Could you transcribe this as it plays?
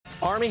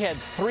Army had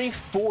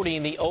 340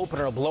 in the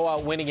opener, a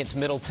blowout win against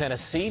Middle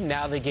Tennessee.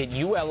 Now they get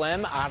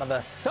ULM out of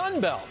the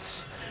Sun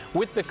Belts.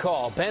 With the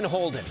call, Ben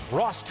Holden,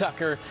 Ross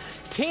Tucker,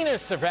 Tina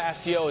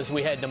Cervasio as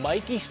we head to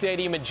Michie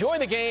Stadium. Enjoy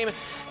the game,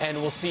 and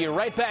we'll see you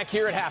right back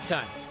here at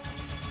halftime.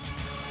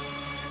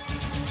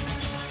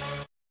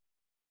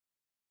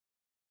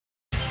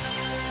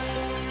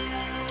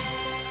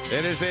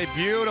 It is a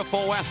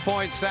beautiful West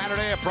Point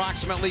Saturday.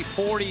 Approximately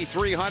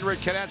 4,300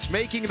 cadets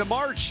making the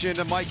march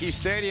into Michie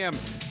Stadium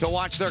to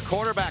watch their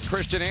quarterback,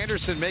 Christian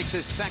Anderson, makes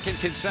his second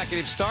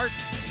consecutive start.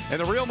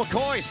 And the real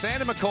McCoy,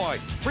 Sandy McCoy,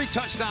 3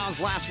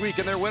 touchdowns last week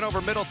in their win over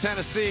Middle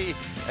Tennessee,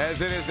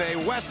 as it is a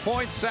West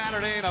Point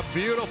Saturday, and a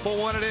beautiful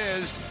one it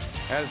is,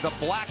 as the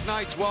Black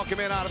Knights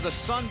welcome in out of the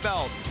Sun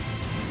Belt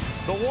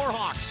the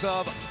Warhawks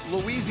of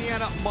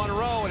Louisiana,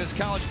 Monroe, and it's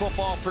college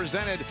football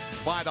presented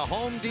by the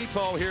Home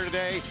Depot here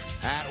today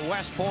at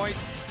West Point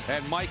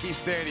at Michie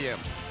Stadium.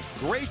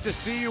 Great to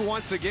see you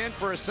once again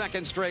for a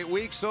second straight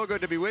week. So good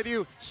to be with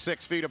you.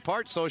 6 feet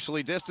apart,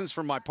 socially distanced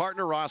from my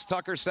partner, Ross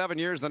Tucker, 7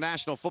 years in the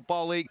National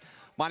Football League.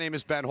 My name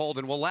is Ben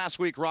Holden. Well, last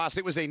week, Ross,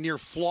 it was a near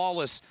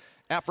flawless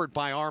effort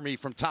by Army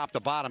from top to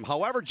bottom.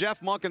 However, Jeff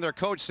Monken, their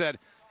coach, said,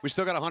 we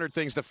still got 100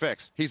 things to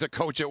fix. He's a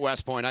coach at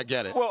West Point. I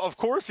get it. Well, of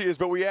course he is,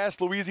 but we asked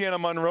Louisiana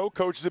Monroe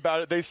coaches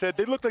about it. They said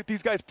they looked like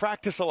these guys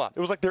practice a lot. It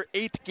was like their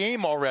 8th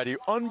game already.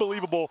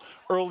 Unbelievable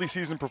early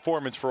season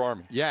performance for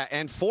Army. Yeah,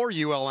 and for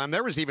ULM,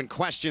 there was even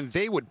question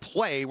they would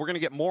play. We're going to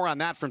get more on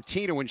that from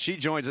Tina when she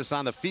joins us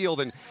on the field,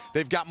 and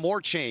they've got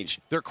more change.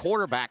 Their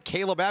quarterback,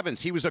 Caleb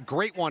Evans, he was a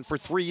great one for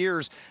 3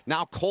 years.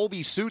 Now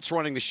Colby Suits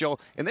running the show,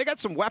 and they got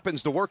some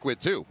weapons to work with,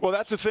 too. Well,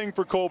 that's the thing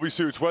for Colby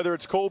Suits, whether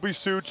it's Colby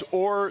Suits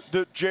or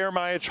the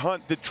Jeremiah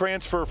Hunt, the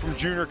transfer from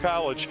junior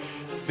college.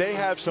 They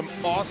have some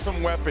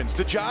awesome weapons.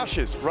 The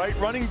Joshes, right?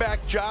 Running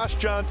back Josh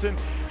Johnson,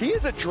 he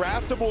is a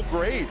draftable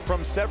grade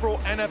from several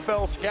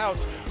NFL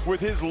scouts with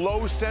his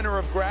low center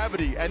of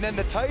gravity. And then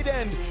the tight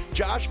end,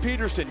 Josh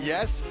Peterson,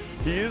 yes,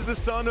 he is the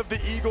son of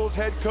the Eagles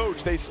head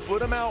coach. They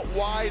split him out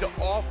wide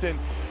often.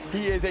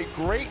 He is a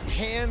great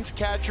hands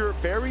catcher,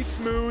 very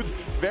smooth,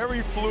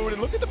 very fluid.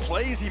 And look at the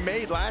plays he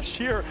made last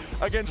year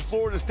against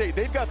Florida State.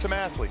 They've got some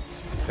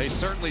athletes. They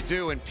certainly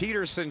do. And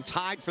Peterson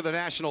tied for the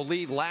national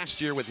lead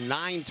last year with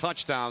 9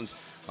 touchdowns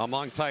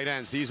among tight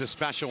ends. He's a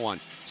special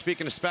one.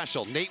 Speaking of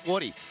special, Nate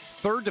Woody,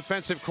 3rd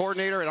defensive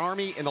coordinator at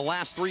Army in the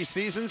last 3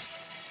 seasons.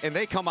 And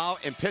they come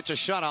out and pitch a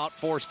shutout,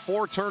 force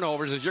 4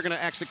 turnovers, as you're going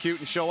to execute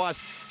and show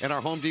us in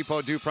our Home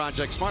Depot Do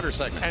Project Smarter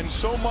segment. And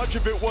so much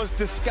of it was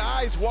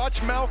disguise.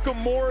 Watch Malcolm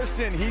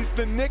Morrison. He's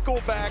the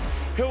nickel back.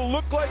 He'll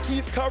look like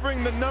he's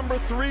covering the number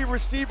 3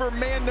 receiver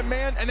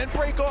man-to-man and then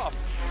break off.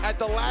 At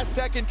the last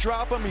second,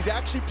 drop him. He's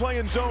actually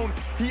playing zone.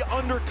 He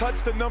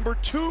undercuts the number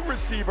 2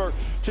 receiver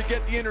to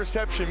get the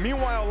interception.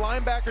 Meanwhile,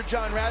 linebacker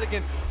John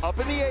Radigan up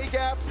in the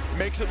A-gap,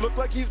 makes it look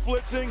like he's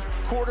blitzing.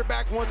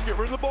 Quarterback wants to get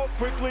rid of the ball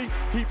quickly.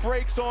 He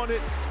breaks on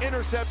it,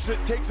 intercepts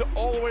it, takes it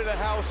all the way to the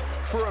house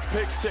for a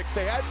pick 6.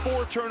 They had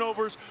 4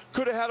 turnovers,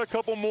 could have had a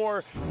couple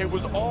more. It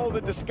was all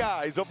the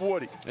disguise of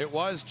Woody. It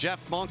was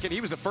Jeff Monken. He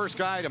was the first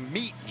guy to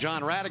meet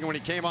John Radigan when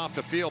he came off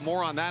the field.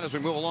 More on that as we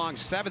move along.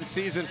 7th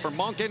season for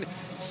Monken,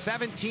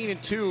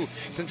 17-2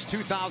 since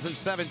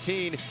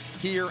 2017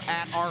 here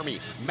at Army.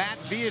 Matt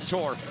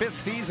Viator, 5th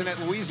season at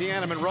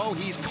Louisiana Monroe.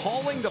 He's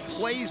calling the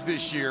plays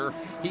this year.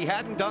 He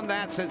hadn't done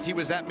that since he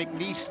was at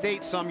McNeese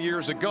State some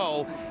years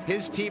ago.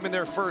 His team in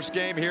their first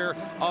game here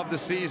of the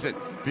season.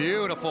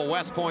 Beautiful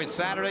West Point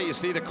Saturday. You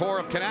see the core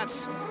of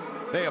cadets.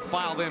 They have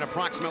filed in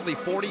approximately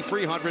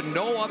 4,300.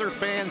 No other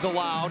fans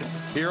allowed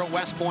here at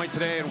West Point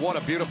today. And what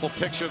a beautiful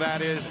picture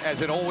that is,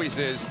 as it always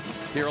is,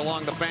 here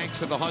along the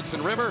banks of the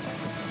Hudson River.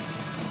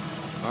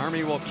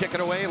 Army will kick it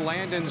away.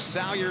 Landon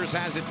Salyers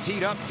has it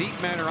teed up. Deep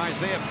men are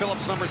Isaiah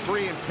Phillips, number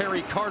 3, and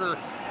Perry Carter,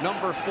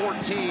 number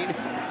 14.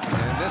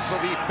 And this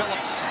will be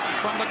Phillips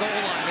from the goal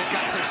line. They've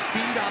got some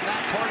speed on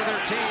that part of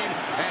their team.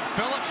 And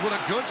Phillips with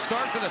a good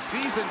start to the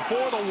season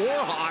for the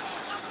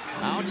Warhawks.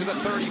 Out to the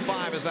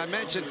 35. As I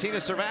mentioned, Tina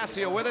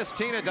Cervasio with us.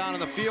 Tina down in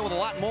the field with a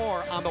lot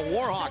more on the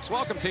Warhawks.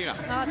 Welcome, Tina.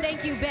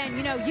 Thank you, Ben.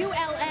 You know,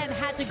 ULM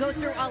had to go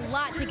through a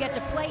lot to get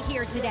to play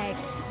here today.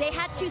 They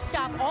had to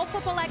stop all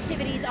football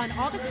activities on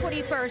August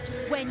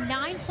 21st when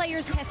 9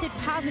 players tested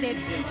positive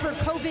for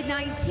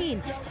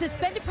COVID-19.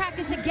 Suspended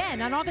practice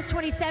again on August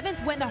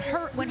 27th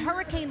when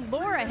Hurricane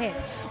Laura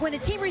hit. When the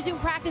team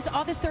resumed practice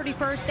August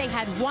 31st, they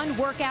had 1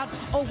 workout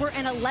over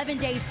an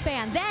 11-day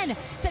span. Then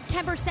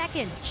September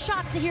 2nd,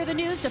 shocked to hear the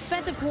news,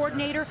 defensive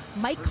coordinator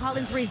Mike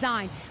Collins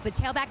resigned. But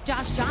tailback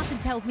Josh Johnson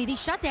tells me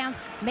these shutdowns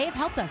may have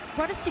helped us,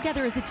 brought us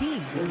together as a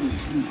team.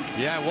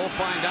 Yeah, we'll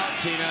find out,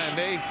 Tina. And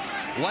they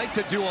like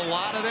to do a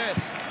lot of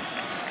this.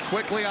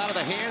 Quickly out of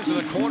the hands of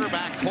the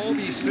quarterback,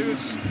 Colby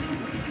Suits,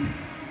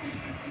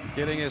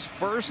 getting his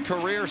first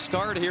career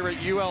start here at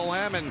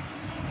ULM. And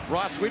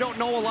Russ, we don't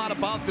know a lot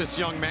about this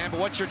young man, but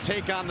what's your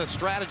take on the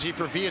strategy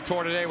for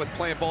Viator today with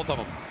playing both of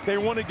them? They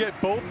want to get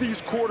both these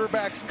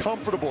quarterbacks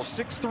comfortable.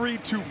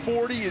 6'3",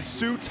 240 is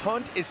Suits.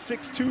 Hunt is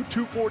 6'2",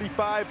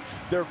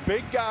 245. They're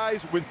big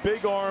guys with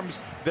big arms.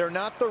 They're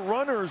not the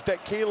runners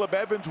that Caleb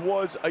Evans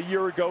was a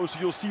year ago, so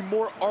you'll see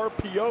more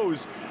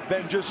RPOs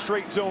than just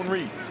straight zone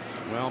reads.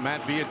 Well,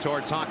 Matt Viator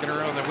talking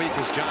earlier in the week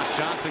as Josh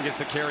Johnson gets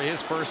to carry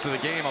his first of the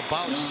game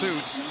about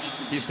Suits.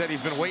 He said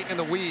he's been waiting in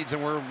the weeds,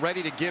 and we're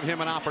ready to give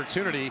him an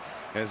opportunity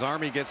as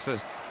Army gets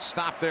the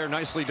stop there.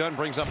 Nicely done.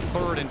 Brings up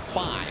 3rd and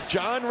 5.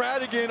 John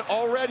Radigan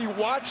already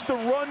watched the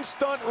run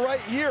stunt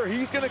right here.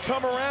 He's going to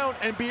come around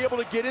and be able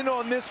to get in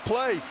on this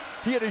play.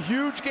 He had a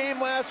huge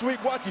game last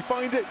week. Watch, he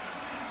finds it,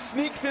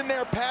 sneaks in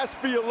there past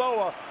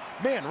Fialoa.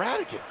 Man,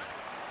 Radigan.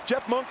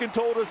 Jeff Monken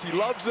told us he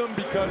loves him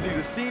because he's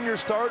a senior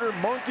starter.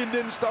 Monken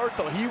didn't start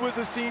till he was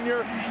a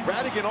senior.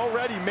 Radigan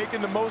already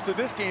making the most of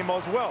this game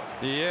as well.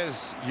 He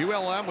is.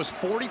 ULM was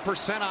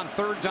 40% on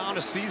 3rd down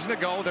a season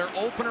ago. Their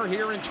opener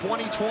here in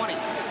 2020.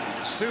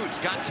 Suits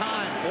got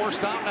time.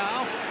 Forced out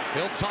now.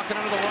 He'll tuck it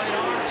under the right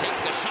arm.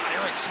 Takes the shot.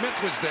 Eric Smith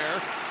was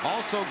there.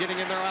 Also getting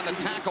in there on the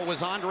tackle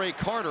was Andre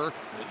Carter.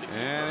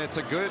 And it's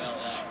a good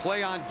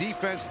play on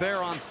defense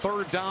there on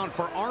 3rd down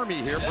for Army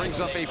here. Brings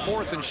up a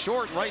 4th and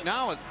short. And right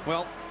now,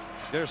 well,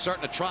 they're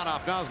starting to trot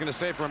off now. I was going to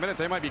say for a minute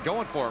they might be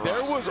going for it.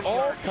 There was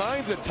all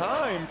kinds of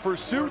time for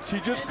Suits.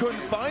 He just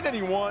couldn't find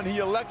anyone. He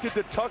elected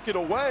to tuck it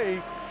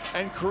away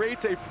and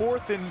creates a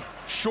 4th and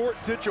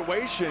short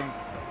situation.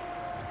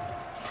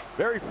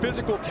 Very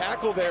physical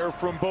tackle there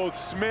from both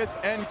Smith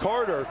and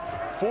Carter.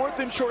 4th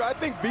and short. I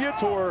think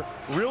Viator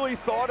really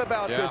thought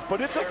about this,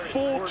 but it's a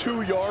full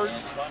 2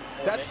 yards.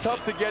 That's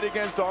tough to get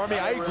against Army.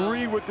 I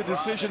agree with the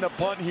decision to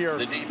punt here.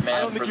 I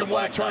don't think you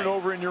want to turn it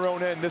over in your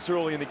own end this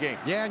early in the game.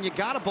 Yeah, and you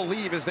got to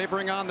believe as they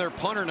bring on their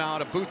punter now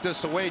to boot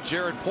this away,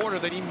 Jared Porter,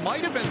 that he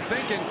might have been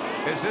thinking,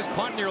 as this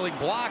punt nearly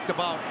blocked,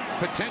 about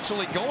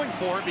potentially going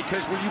for it,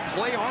 because when you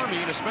play Army,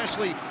 and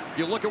especially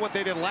you look at what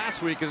they did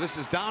last week, as this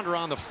is down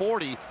around the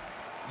 40,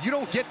 you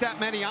don't get that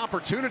many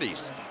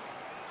opportunities.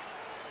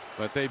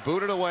 But they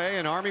boot it away,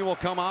 and Army will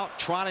come out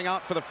trotting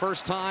out for the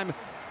first time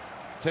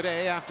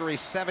today after a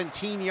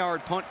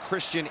 17-yard punt.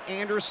 Christian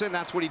Anderson,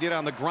 that's what he did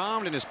on the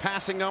ground in his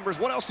passing numbers.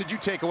 What else did you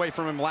take away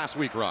from him last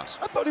week, Ross?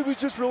 I thought he was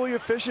just really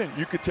efficient.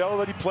 You could tell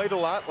that he played a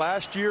lot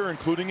last year,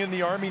 including in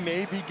the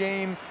Army-Navy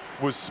game.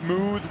 Was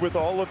smooth with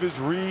all of his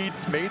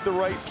reads, made the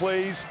right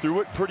plays, threw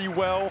it pretty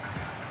well.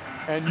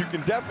 And you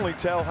can definitely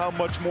tell how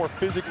much more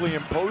physically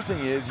imposing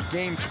he is. He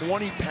gained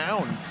 20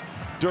 pounds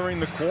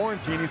during the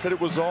quarantine. He said it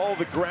was all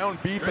the ground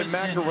beef and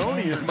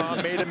macaroni his mom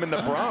made him in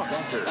the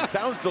Bronx.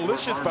 Sounds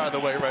delicious, by the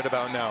way, right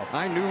about now.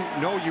 I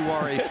know you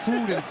are a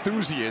food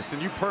enthusiast,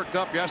 and you perked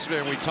up yesterday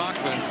and we talked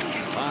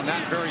on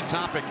that very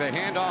topic. The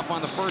handoff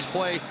on the first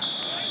play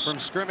from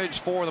scrimmage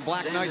for the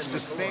Black Knights to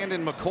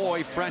Sandon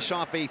McCoy, fresh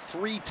off a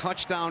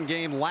 3-touchdown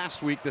game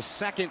last week, the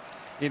second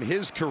in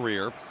his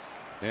career.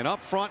 And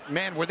up front,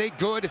 man, were they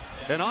good?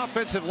 An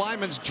offensive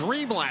lineman's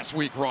dream last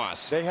week,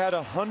 Ross. They had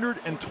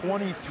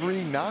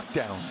 123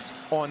 knockdowns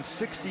on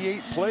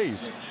 68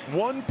 plays.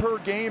 1 per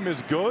game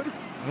is good.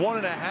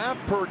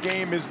 1.5 per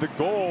game is the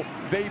goal.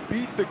 They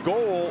beat the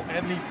goal,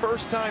 and the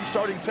first-time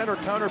starting center,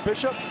 Connor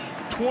Bishop,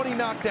 20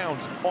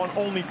 knockdowns on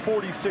only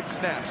 46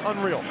 snaps.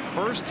 Unreal.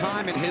 First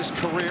time in his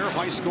career,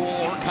 high school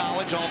or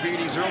college, albeit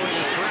he's early in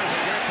his career, as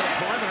they get it to the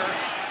perimeter.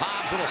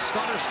 Hobbs, little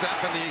stutter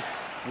step, and the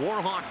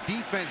Warhawk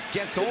defense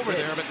gets over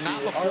there, but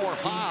not before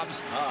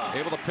Hobbs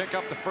able to pick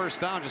up the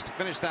first down. Just to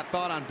finish that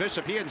thought on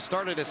Bishop, he hadn't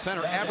started at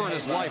center ever in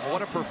his life.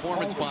 What a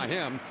performance by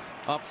him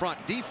up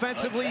front.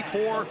 Defensively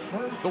for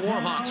the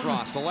Warhawks,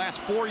 Ross, the last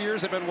 4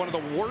 years have been one of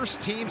the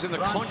worst teams in the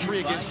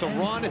country against the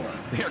run.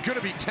 They're going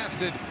to be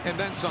tested and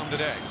then some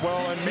today.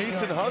 Well, and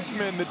Mason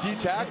Hussman, the D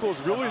tackle, is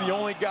really the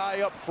only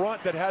guy up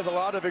front that has a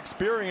lot of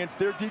experience.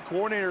 Their D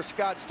coordinator,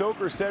 Scott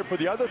Stoker, said for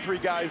the other 3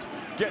 guys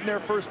getting their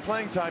first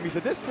playing time, he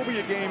said this will be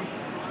a game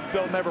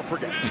they'll never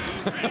forget.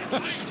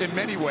 In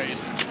many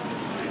ways.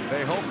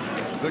 They hope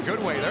the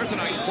good way. There's a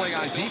nice play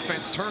on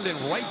defense, turned in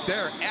right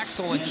there.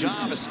 Excellent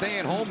job of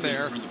staying home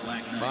there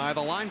by the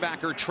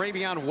linebacker,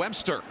 Travion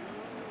Webster.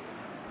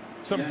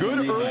 Some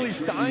good early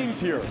signs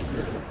here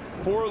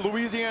for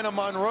Louisiana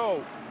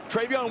Monroe.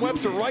 Travion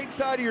Webster, right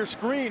side of your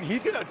screen.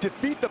 He's going to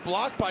defeat the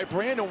block by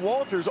Brandon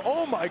Walters.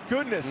 Oh, my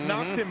goodness.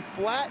 Knocked him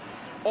flat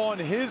on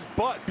his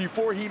butt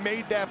before he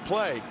made that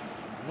play.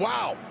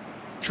 Wow.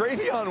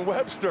 Travion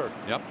Webster.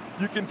 Yep.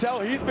 You can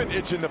tell he's been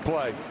itching to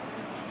play.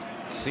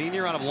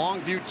 Senior out of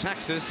Longview,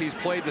 Texas. He's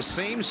played the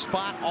same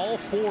spot all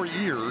 4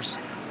 years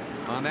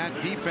on that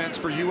defense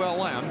for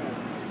ULM.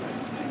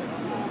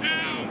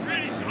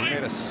 He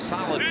made a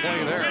solid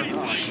play there,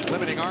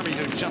 limiting Army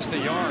to just a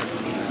yard.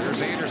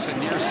 There's Anderson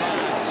near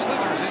side,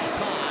 slithers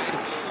inside,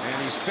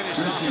 and he's finished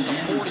off at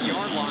the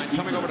 40-yard line.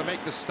 Coming over to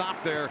make the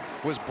stop there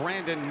was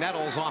Brandon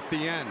Nettles off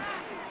the end.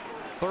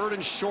 3rd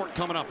and short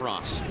coming up,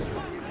 Ross.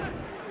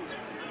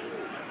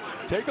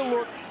 Take a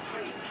look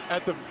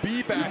at the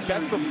B-back.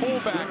 That's the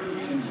fullback.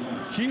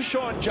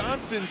 Keyshawn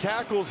Johnson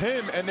tackles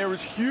him, and there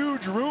was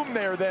huge room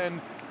there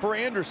then for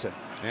Anderson.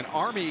 And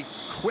Army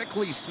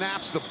quickly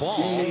snaps the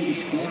ball.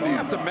 They may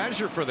have to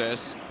measure for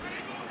this.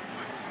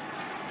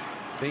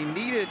 They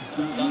needed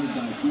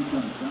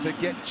to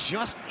get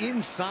just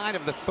inside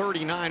of the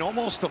 39,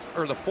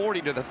 or the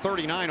 40 to the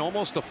 39,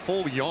 almost a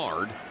full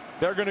yard.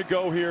 They're going to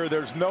go here.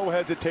 There's no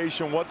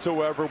hesitation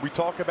whatsoever. We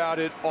talk about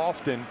it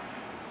often,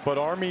 but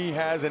Army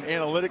has an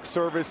analytics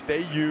service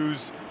they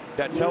use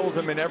that tells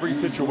them in every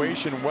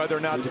situation whether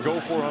or not to go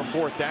for it on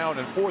 4th down,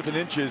 and 4th and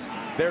inches,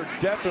 they're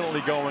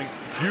definitely going,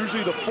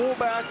 usually the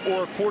fullback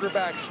or a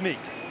quarterback sneak.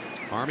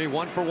 Army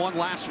 1 for 1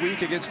 last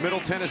week against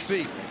Middle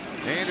Tennessee.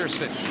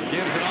 Anderson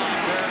gives it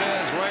off. There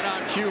it is, right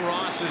on cue.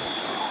 Ross's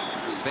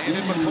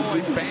Sandon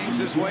McCoy bangs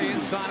his way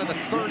inside of the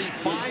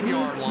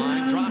 35-yard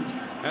line, dropped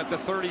at the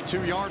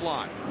 32-yard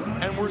line.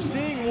 And we're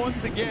seeing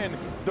once again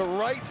the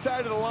right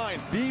side of the line.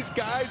 These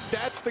guys,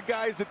 that's the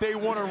guys that they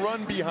want to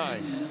run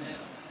behind.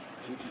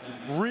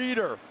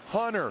 Reeder,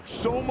 Hunter,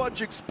 so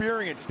much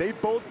experience. They've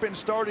both been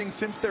starting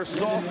since their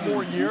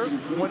sophomore year.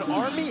 When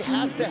Army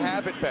has to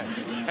have it, Ben,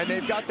 and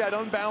they've got that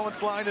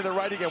unbalanced line to the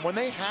right again, when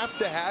they have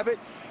to have it,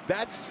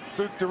 that's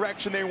the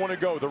direction they want to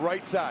go, the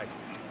right side.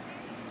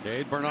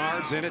 Cade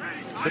Bernard's in it.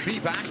 The B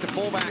back to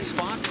fullback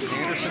spot.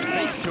 Anderson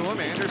fakes to him.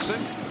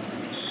 Anderson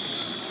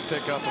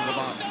pick up of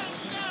about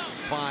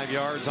 5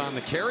 yards on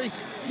the carry.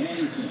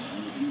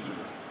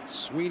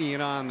 Sweeney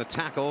in on the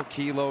tackle.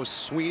 Kilo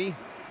Sweeney.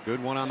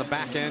 Good one on the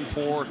back end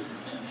for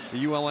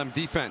the ULM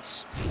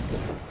defense.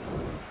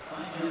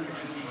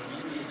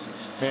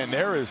 Man,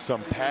 there is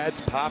some pads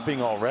popping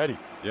already.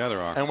 Yeah,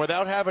 there are. And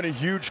without having a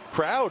huge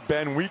crowd,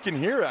 Ben, we can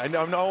hear it. I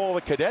know all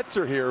the cadets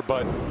are here,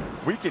 but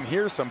we can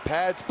hear some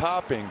pads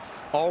popping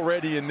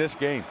already in this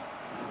game.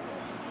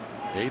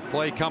 8th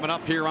play coming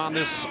up here on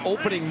this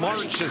opening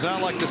march, as I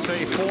like to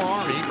say, for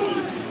Army.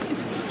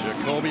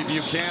 Jacoby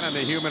Buchanan, the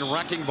human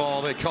wrecking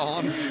ball, they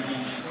call him.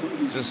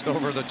 Just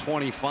over the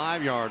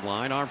 25-yard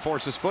line. Armed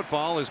Forces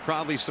football is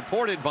proudly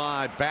supported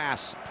by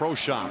Bass Pro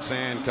Shops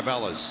and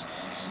Cabela's.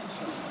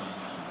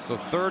 So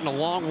 3rd and a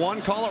long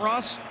one, call it,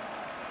 Ross?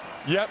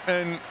 Yep,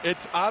 and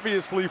it's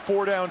obviously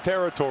 4-down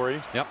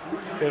territory. Yep.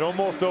 It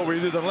almost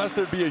always is, unless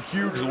there be a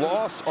huge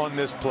loss on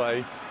this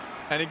play.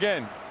 And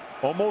again,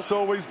 almost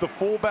always the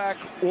fullback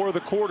or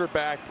the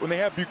quarterback, when they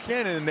have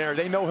Buchanan in there,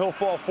 they know he'll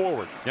fall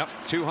forward. Yep,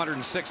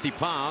 260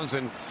 pounds,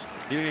 and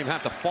he didn't even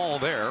have to fall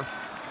there.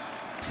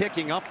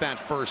 Picking up that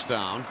 1st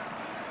down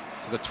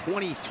to the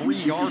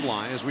 23-yard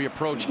line as we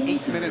approach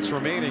 8 minutes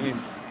remaining in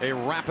a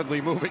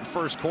rapidly moving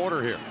 1st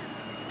quarter here.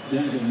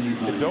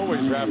 It's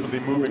always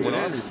rapidly moving when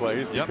Army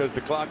plays because Yep.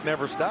 the clock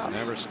never stops.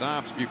 Never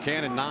stops.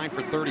 Buchanan 9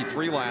 for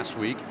 33 last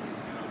week.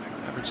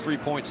 Average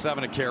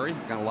 3.7 a carry.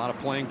 Got a lot of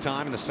playing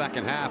time in the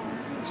 2nd half.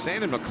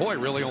 Sandon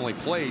McCoy really only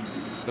played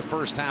the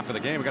 1st half of the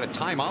game. We got a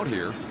timeout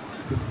here.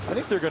 I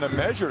think they're going to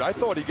measure it. I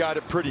thought he got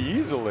it pretty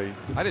easily.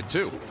 I did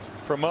too.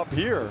 From up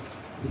here.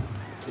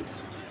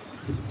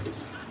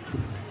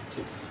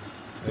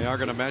 They are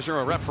going to measure.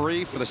 A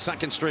referee for the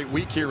 2nd straight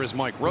week here is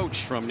Mike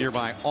Roach from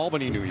nearby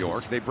Albany, New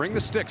York. They bring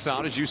the sticks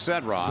out, as you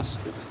said, Ross.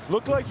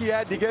 Looked like he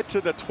had to get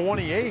to the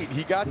 28.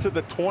 He got to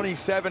the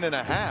 27 and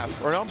a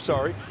half. Or I'm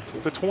sorry,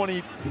 the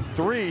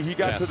 23. He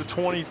got to the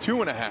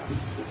 22 and a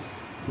half.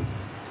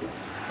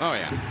 Oh,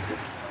 yeah.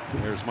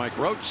 There's Mike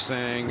Roach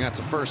saying that's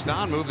a 1st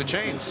down. Move the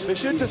chains. They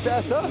should have just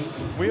asked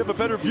us. We have a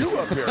better view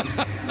up here.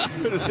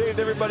 Could have saved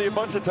everybody a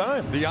bunch of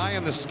time. The eye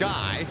in the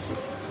sky.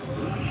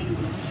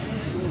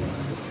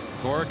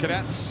 Corps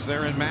cadets,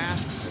 they're in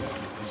masks.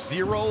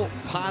 0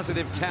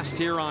 positive test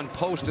here on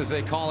post, as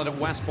they call it at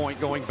West Point,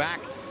 going back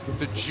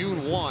to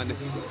June 1.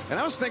 And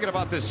I was thinking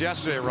about this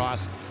yesterday,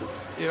 Ross.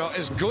 You know,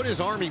 as good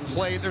as Army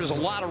played, there's a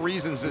lot of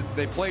reasons that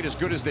they played as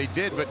good as they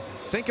did, but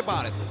think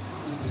about it.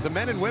 The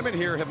men and women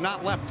here have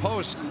not left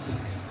post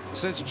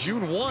since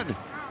June 1.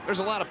 There's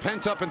a lot of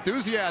pent-up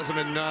enthusiasm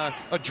and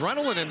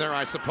adrenaline in there,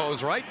 I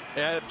suppose, right?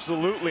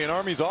 Absolutely, and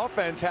Army's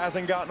offense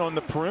hasn't gotten on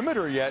the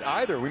perimeter yet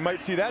either. We might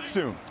see that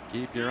soon.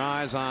 Keep your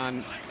eyes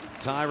on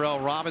Tyrell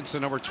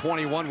Robinson, number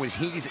 21, when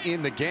he's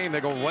in the game. They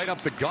go right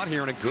up the gut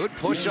here, and a good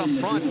push up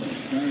front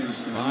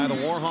by the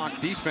Warhawk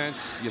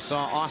defense. You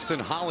saw Austin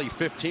Holly,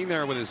 15,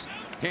 there with his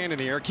hand in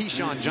the air.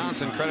 Keyshawn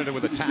Johnson credited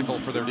with a tackle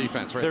for their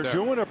defense right there. They're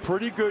doing a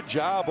pretty good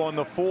job on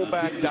the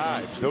fullback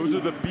dives. Those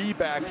are the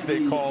B-backs,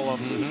 they call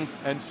them.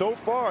 And so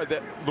far,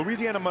 that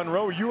Louisiana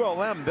Monroe,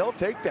 ULM, they'll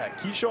take that.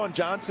 Keyshawn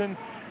Johnson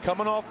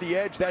coming off the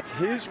edge, that's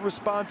his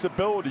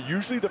responsibility.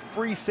 Usually the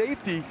free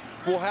safety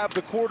will have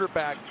the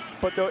quarterback,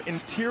 but the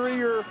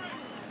interior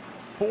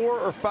 4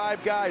 or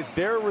 5 guys,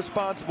 they're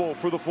responsible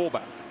for the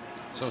fullback.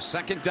 So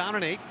 2nd down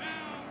and 8.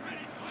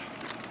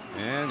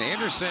 And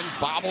Anderson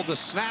bobbled the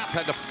snap,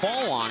 had to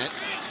fall on it.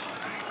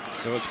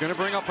 So it's going to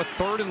bring up a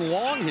 3rd and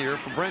long here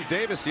for Brent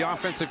Davis, the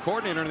offensive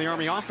coordinator in the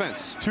Army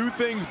offense. 2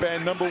 things,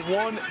 Ben. Number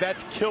 1,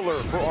 that's killer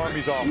for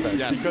Army's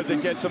offense because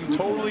it gets them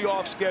totally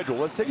off schedule.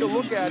 Let's take a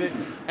look at it,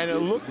 and it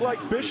looked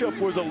like Bishop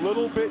was a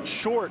little bit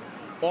short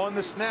on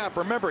the snap.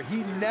 Remember,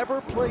 he never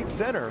played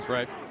center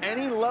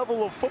any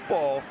level of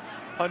football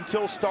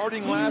until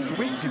starting last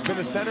week. He's been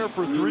a center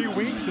for 3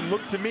 weeks, and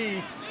look to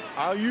me,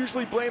 I'll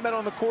usually blame that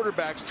on the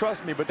quarterbacks,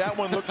 trust me, but that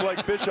one looked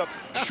like Bishop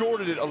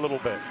shorted it a little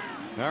bit.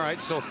 All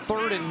right, so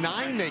 3rd and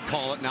 9 they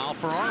call it now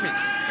for Army.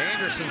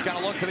 Anderson's got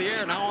to look to the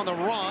air, now on the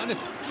run.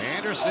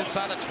 Anderson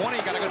inside the 20,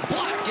 got a good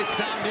block, gets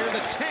down near the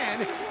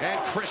 10, and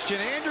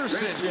Christian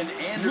Anderson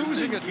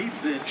losing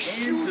a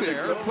shoe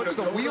there, puts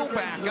the wheel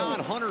back on.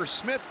 Hunter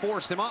Smith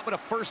forced him up, but a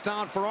first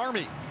down for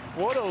Army.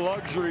 What a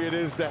luxury it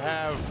is to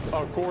have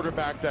a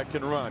quarterback that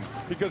can run,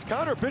 because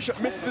Connor Bishop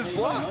misses his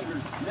block.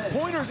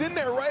 Pointer's in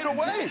there right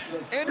away.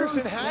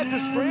 Anderson had to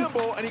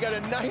scramble, and he got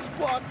a nice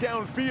block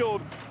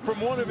downfield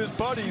from one of his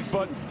buddies,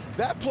 but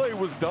that play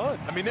was done.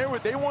 I mean,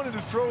 they wanted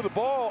to throw the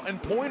ball,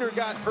 and Pointer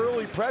got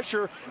early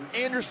pressure.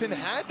 Anderson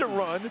had to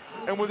run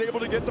and was able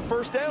to get the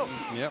first down.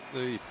 Yep,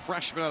 the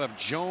freshman out of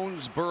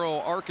Jonesboro,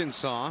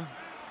 Arkansas,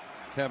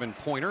 Kevin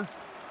Pointer.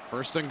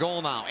 1st and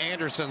goal now.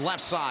 Anderson left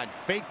side,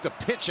 faked the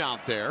pitch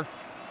out there.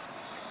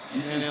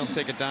 And they'll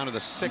take it down to the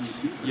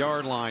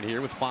 6-yard line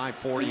here with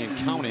 5:40 and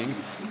counting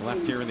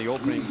left here in the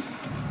opening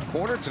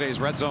quarter.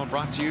 Today's Red Zone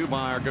brought to you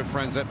by our good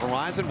friends at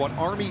Verizon. What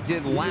Army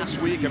did last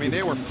week, I mean,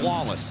 they were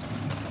flawless.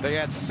 They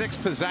had 6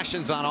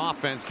 possessions on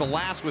offense. The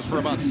last was for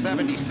about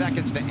 70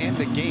 seconds to end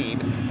the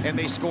game, and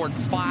they scored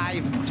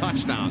 5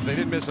 touchdowns. They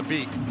didn't miss a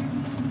beat.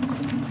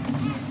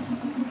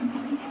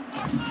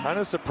 Kind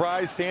of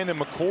surprised Sandon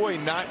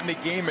McCoy not in the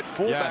game at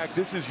fullback. Yes.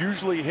 This is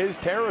usually his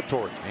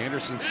territory.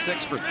 Anderson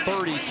 6 for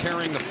 30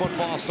 carrying the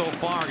football so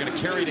far. Going to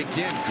carry it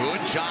again.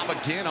 Good job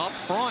again up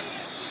front.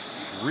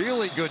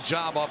 Really good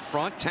job up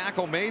front.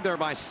 Tackle made there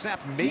by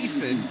Seth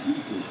Mason.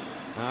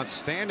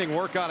 Outstanding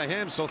work out of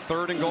him. So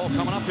 3rd and goal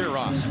coming up here,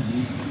 Ross.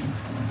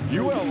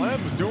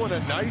 ULM's doing a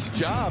nice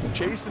job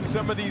chasing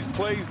some of these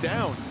plays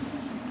down.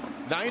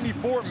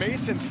 94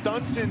 Mason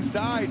stunts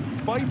inside,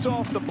 fights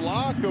off the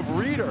block of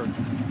Reeder.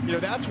 You know,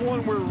 that's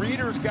one where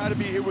Reeder's got to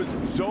be, it was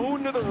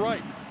zone to the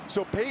right.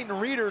 So Peyton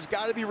Reeder's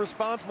got to be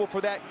responsible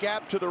for that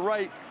gap to the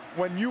right.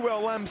 When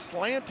ULM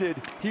slanted,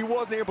 he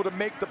wasn't able to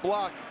make the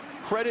block.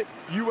 Credit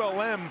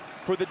ULM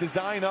for the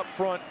design up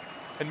front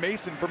and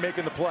Mason for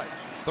making the play.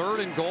 3rd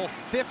and goal,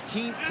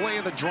 15th play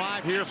of the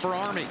drive here for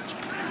Army.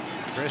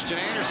 Christian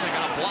Anderson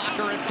got a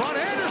blocker in front.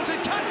 Anderson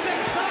cuts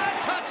inside,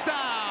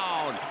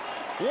 touchdown!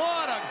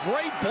 What a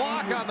great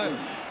block on the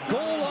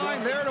goal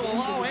line there to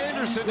allow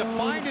Anderson to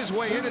find his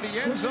way into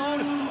the end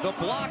zone. The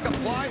block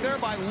applied there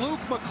by Luke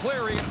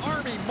McCleary.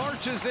 Army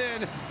marches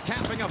in,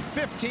 capping a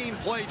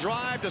 15-play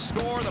drive to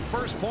score the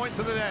first points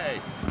of the day.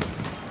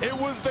 It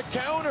was the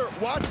counter.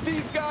 Watch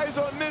these guys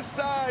on this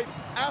side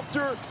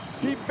after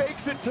he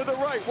fakes it to the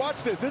right.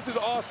 Watch this. This is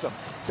awesome.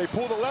 They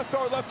pull the left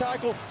guard, left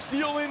tackle,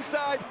 seal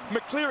inside.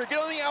 McCleary, get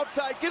on the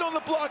outside, get on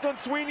the block on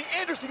Sweeney.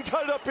 Anderson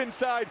cut it up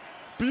inside.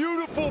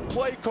 Beautiful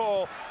play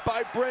call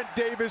by Brent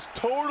Davis.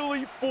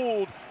 Totally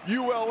fooled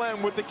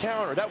ULM with the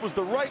counter. That was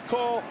the right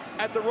call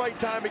at the right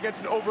time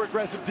against an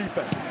over-aggressive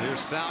defense. Here's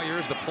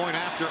Salyers, the point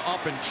after,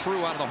 up and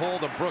true out of the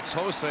hold of Brooks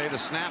Jose. The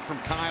snap from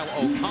Kyle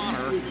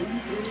O'Connor.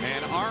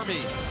 And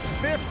Army,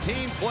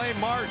 15-play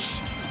march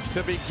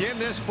to begin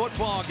this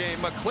football game.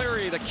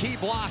 McCleary, the key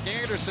block.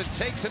 Anderson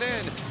takes it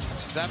in.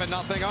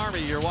 7-0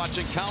 Army. You're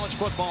watching college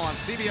football on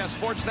CBS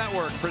Sports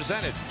Network,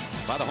 presented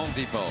by the Home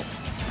Depot.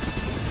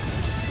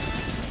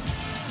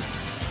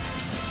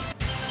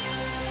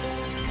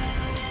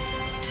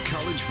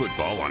 College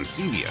football on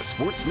CBS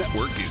Sports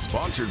Network is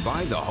sponsored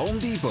by the Home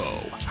Depot.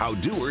 How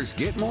doers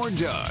get more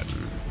done.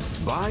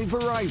 By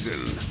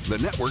Verizon, the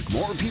network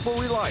more people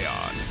rely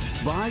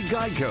on. By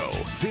Geico,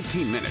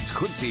 15 minutes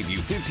could save you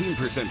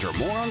 15% or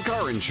more on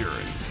car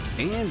insurance.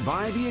 And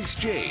by The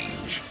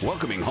Exchange,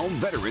 welcoming home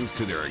veterans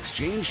to their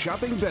exchange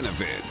shopping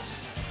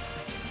benefits.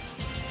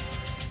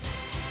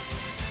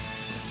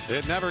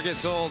 It never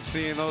gets old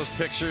seeing those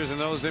pictures and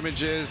those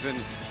images, and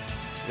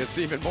it's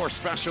even more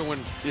special when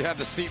you have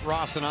the seat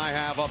Ross and I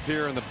have up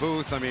here in the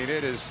booth. I mean,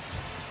 it is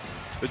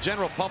the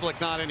general public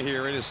not in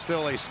here. It is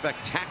still a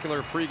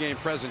spectacular pregame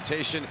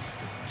presentation.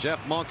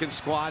 Jeff Monken's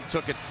squad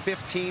took it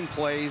 15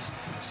 plays,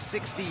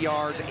 60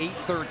 yards,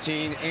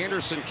 8-13.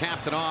 Anderson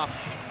capped it off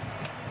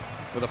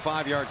with a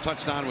 5-yard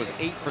touchdown, was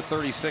 8 for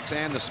 36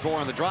 and the score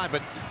on the drive.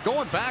 But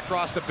going back,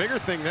 Ross, the bigger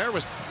thing there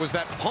was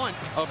that punt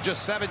of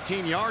just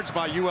 17 yards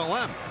by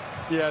ULM.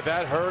 Yeah,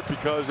 that hurt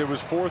because it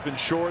was 4th and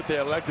short. They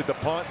elected to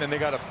punt, and then they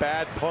got a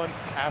bad punt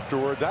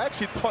afterwards. I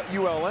actually thought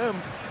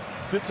ULM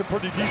did some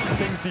pretty decent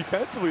things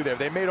defensively there.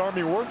 They made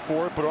Army work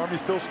for it, but Army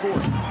still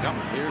scored. Yep.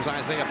 Here's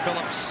Isaiah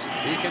Phillips.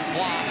 He can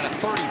fly at a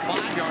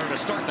 35-yarder to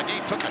start the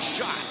game. Took a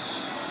shot,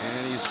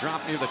 and he's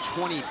dropped near the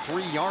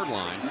 23-yard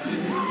line.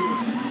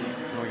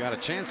 We got a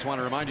chance. Want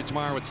to remind you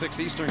tomorrow at 6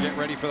 Eastern, get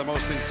ready for the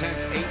most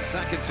intense 8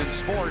 seconds in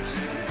sports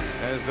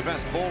as the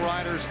best bull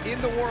riders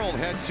in the world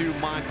head to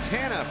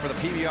Montana for the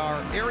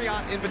PBR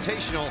Ariat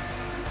Invitational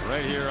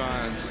right here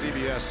on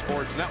CBS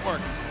Sports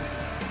Network.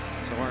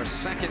 So our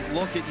second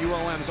look at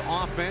ULM's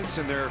offense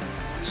and their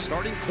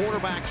starting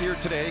quarterback here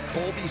today,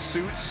 Colby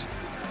Suits.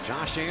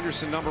 Josh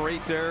Anderson, number 8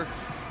 there.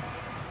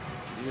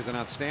 He is an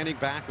outstanding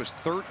back, was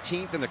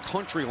 13th in the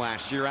country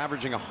last year,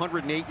 averaging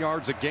 108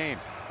 yards a game.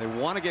 They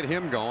want to get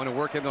him going and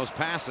work in those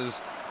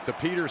passes to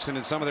Peterson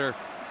and some of their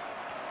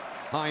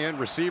high-end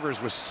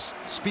receivers with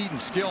speed and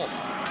skill.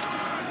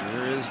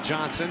 Here is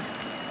Johnson.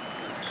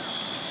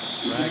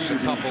 Drags a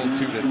couple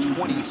to the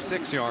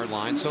 26-yard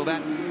line. So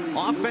that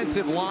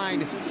offensive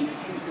line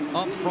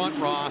up front,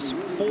 Ross,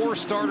 4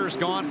 starters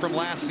gone from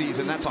last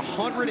season. That's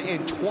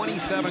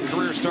 127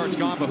 career starts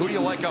gone. But who do you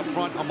like up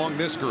front among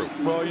this group?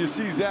 Well, you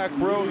see Zach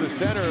Bro, the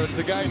center. It's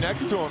the guy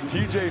next to him,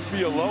 TJ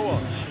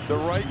Fialoa, the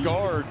right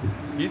guard.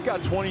 He's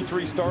got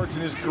 23 starts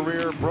in his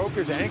career. Broke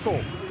his ankle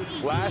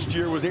last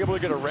year, was able to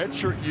get a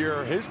redshirt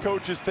year. His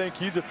coaches think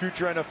he's a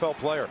future NFL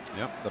player.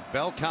 Yep, the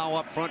bell cow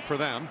up front for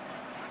them.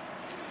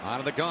 Out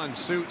of the gun,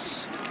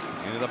 Suits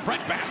into the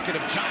breadbasket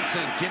of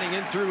Johnson, getting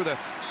in through the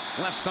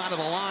left side of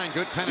the line.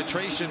 Good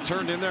penetration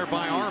turned in there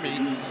by Army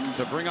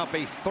to bring up a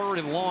 3rd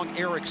and long.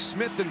 Eric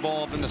Smith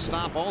involved in the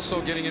stop.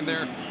 Also getting in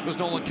there was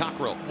Nolan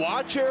Cockrell.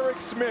 Watch Eric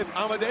Smith.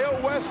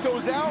 Amadeo West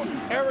goes out.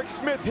 Eric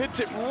Smith hits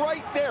it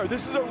right there.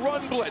 This is a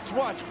run blitz.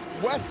 Watch.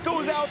 West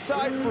goes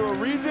outside for a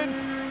reason.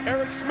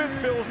 Eric Smith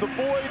fills the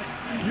void.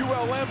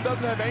 ULM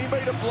doesn't have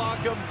anybody to block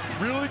him.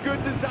 Really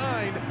good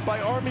design by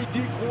Army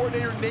D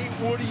coordinator Nate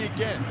Woody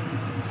again.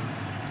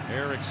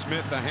 Eric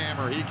Smith, the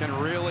hammer. He can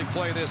really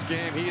play this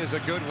game. He is a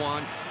good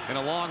one. And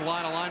a long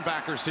line of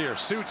linebackers here.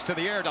 Suits to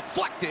the air,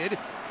 deflected,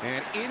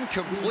 and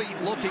incomplete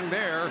looking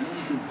there.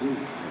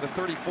 The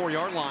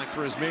 34-yard line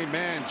for his main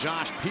man,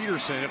 Josh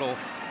Peterson. It'll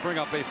bring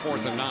up a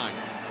 4th and 9.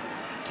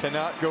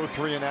 Cannot go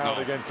 3 and out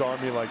against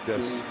Army like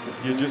this.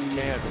 You just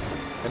can't.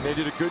 And they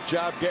did a good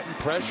job getting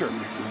pressure.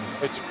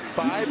 It's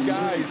 5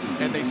 guys,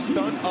 and they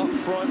stun up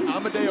front.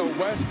 Amadeo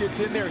West gets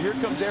in there. Here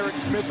comes Eric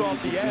Smith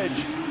off the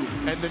edge.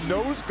 And the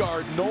nose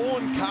guard,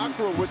 Nolan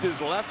Cockrell, with his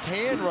left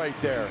hand right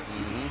there.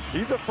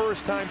 He's a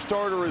first-time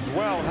starter as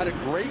well. Had a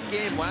great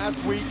game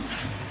last week.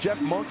 Jeff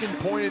Monken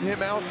pointed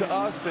him out to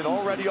us, and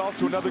already off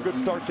to another good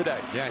start today.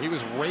 Yeah, he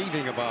was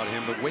raving about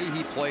him, the way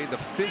he played, the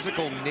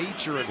physical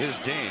nature of his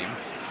game.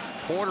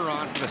 Porter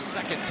on for the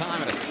 2nd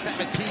time at a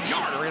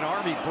 17-yarder, and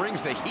Army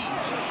brings the heat.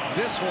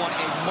 This one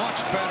a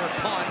much better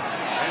punt,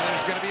 and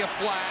there's going to be a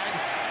flag.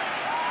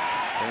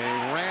 They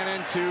ran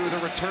into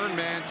the return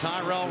man,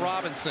 Tyrell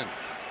Robinson.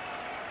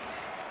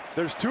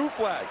 There's 2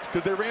 flags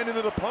because they ran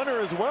into the punter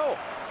as well.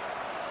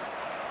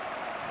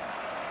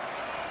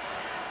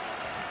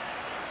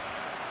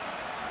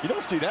 You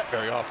don't see that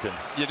very often.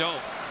 You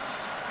don't.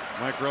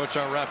 Mike Roach,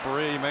 our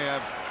referee, may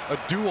have a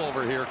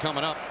do-over here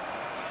coming up.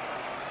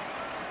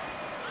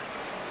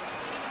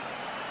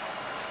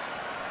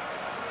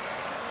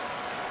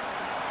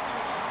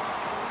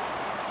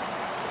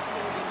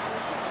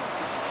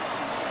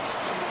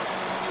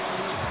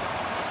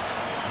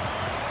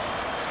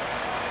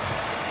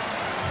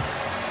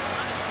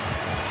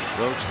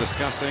 Roach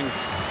discussing with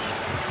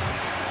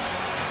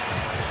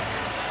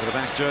the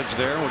back judge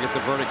there. We'll get the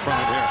verdict from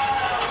him here.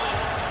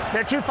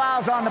 There are 2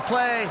 fouls on the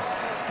play.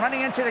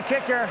 Running into the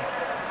kicker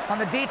on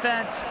the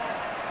defense.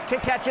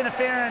 Kick catch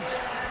interference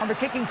on the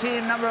kicking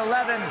team, number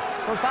 11.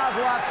 Those fouls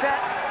are offset.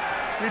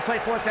 Replay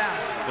 4th down.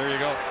 There you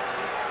go.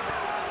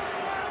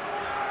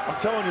 I'm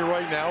telling you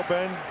right now,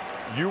 Ben,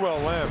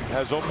 ULM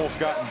has almost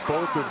gotten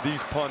both of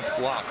these punts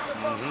blocked.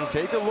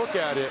 Take a look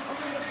at it.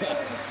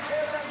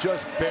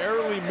 Just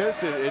barely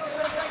miss it.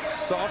 It's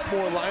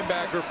sophomore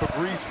linebacker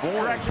Fabrice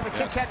Vaughn. Correction, the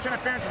kick catch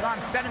interference is on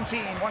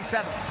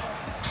 17-17.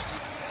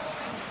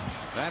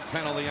 That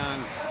penalty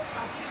on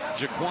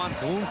Jaquan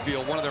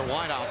Bloomfield, one of their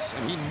wideouts,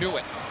 and he knew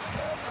it.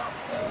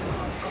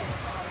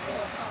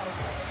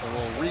 So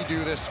we'll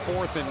redo this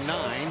 4th and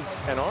 9.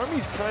 And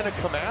Army's kind of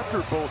come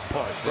after both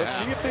punts. Let's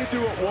see if they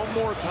do it one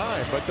more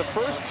time. But the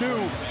first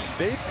 2,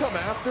 they've come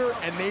after,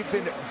 and they've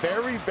been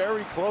very,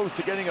 very close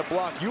to getting a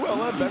block.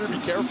 ULM better be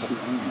careful.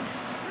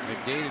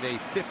 Negated a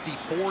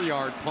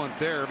 54-yard punt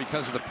there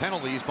because of the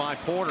penalties by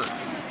Porter.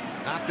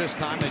 Not this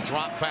time. They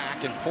drop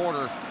back, and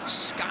Porter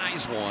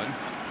skies one.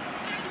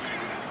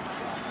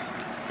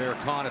 Fair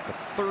caught at the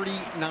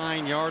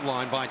 39-yard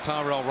line by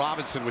Tyrell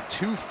Robinson with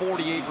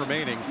 2:48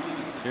 remaining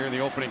here in the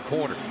opening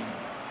quarter.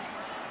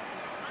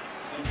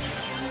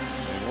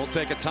 And we'll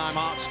take a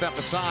timeout, step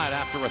aside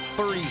after a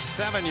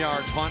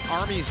 37-yard punt.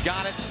 Army's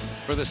got it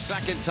for the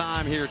 2nd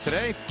time here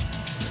today,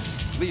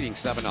 leading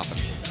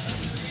 7-0.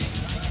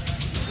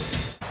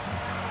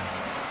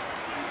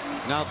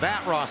 Now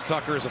that, Ross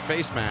Tucker, is a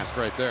face mask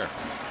right there.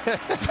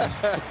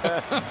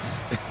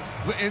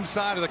 The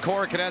inside of the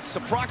Corps Cadets,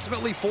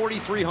 approximately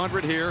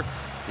 4,300 here.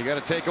 You got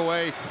to take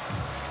away,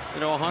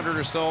 100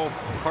 or so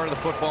part of the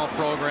football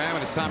program.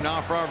 And it's time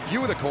now for our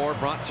View of the Corps,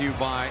 brought to you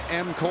by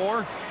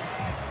M-Corps.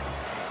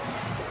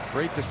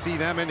 Great to see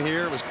them in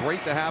here. It was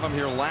great to have them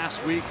here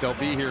last week. They'll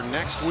be here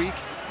next week.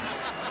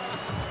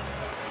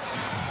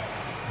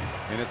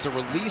 And it's a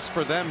release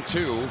for them,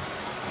 too,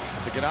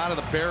 to get out of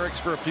the barracks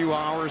for a few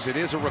hours. It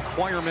is a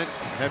requirement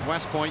at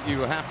West Point. You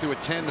have to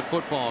attend the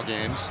football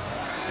games,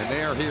 and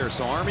they are here.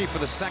 So Army for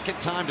the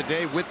 2nd time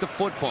today with the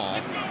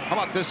football. How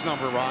about this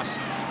number, Ross?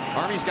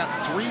 Army's got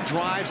 3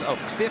 drives of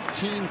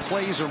 15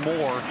 plays or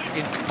more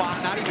in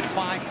 5, not even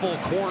 5 full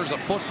quarters of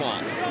football.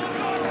 They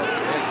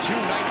had 2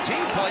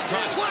 19-play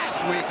drives last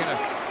week and a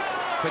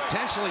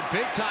potentially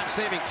big-time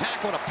saving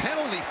tackle, and a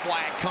penalty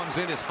flag comes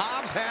in as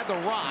Hobbs had the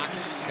rock,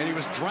 and he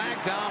was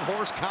dragged down,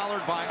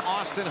 horse-collared by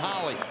Austin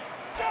Holly.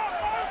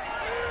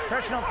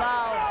 Personal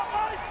foul,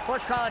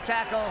 horse collar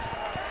tackle,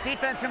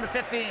 defense number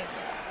 15.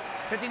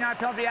 15-yard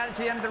penalty added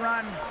to the end of the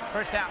run,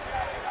 first down.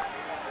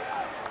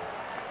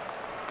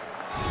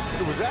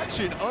 It was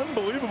actually an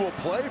unbelievable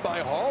play by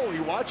Hawley.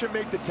 Watch him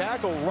make the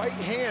tackle, right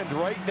hand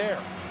right there.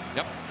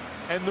 Yep.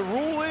 And the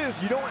rule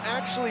is you don't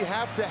actually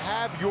have to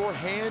have your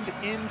hand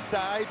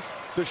inside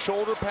the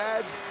shoulder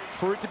pads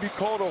for it to be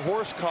called a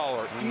horse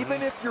collar.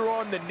 Even if you're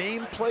on the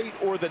nameplate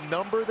or the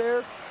number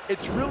there,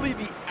 it's really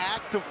the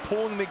act of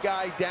pulling the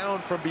guy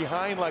down from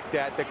behind like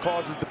that that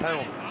causes the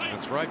penalty.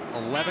 That's right.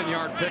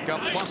 11-yard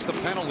pickup plus the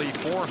penalty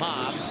for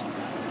Hobbs.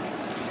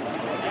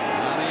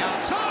 On the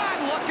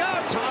outside, look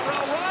out,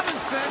 Tyrell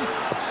Robinson.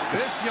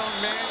 This young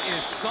man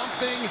is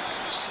something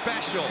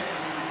special.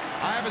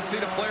 I haven't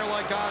seen a player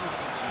like on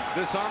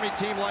this Army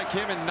team like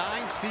him in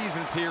 9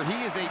 seasons here.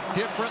 He is a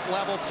different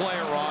level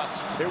player,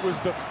 Ross. It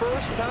was the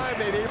first time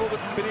they'd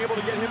been able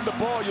to get him the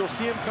ball. You'll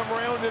see him come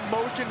around in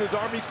motion as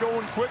Army's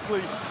going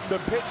quickly. The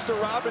pitch to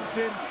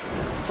Robinson.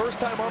 First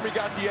time Army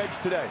got the edge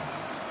today.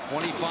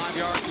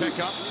 25-yard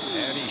pickup.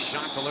 Heavy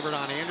shot delivered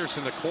on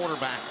Anderson, the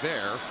quarterback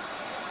there.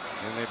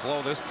 And they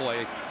blow this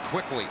play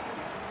quickly.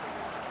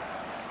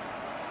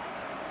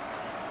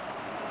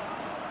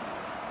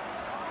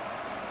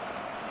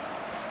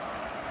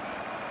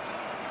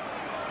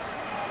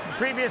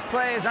 Previous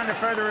play is under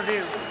further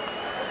review.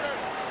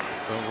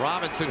 So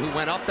Robinson, who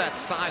went up that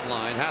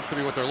sideline, has to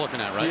be what they're looking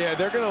at, right? Yeah,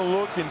 they're going to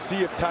look and see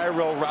if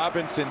Tyrell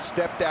Robinson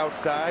stepped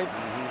outside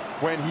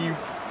when he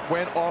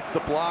went off the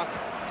block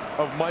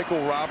of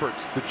Michael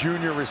Roberts, the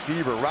junior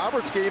receiver.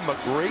 Roberts gave him a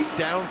great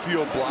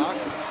downfield block.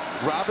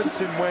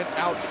 Robinson went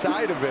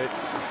outside of it.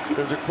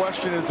 There's a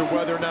question as to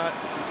whether or not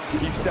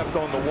he stepped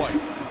on the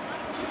white.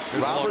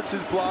 Roberts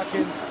is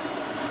blocking.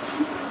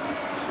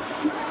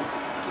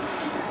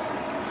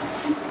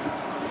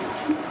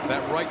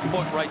 That right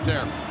foot right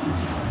there.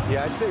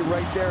 Yeah, I'd say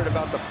right there at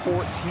about the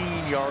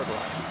 14-yard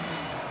line.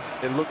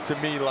 It looked to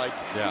me like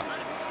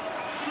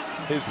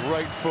his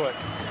right foot.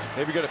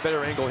 Maybe got a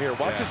better angle here.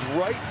 Watch his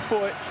right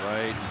foot.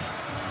 Right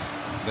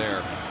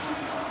there.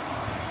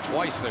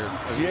 Twice there.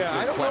 Yeah,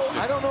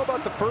 I don't know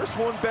about the first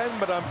one, Ben,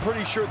 but I'm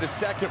pretty sure the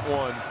second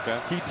one,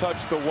 he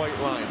touched the white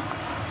line.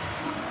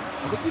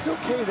 I think he's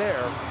okay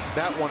there.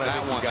 That one, I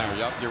think he got.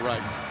 Yep, you're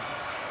right.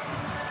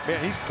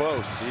 Man, he's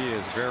close. He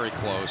is very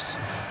close.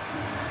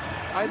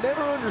 I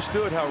never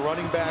understood how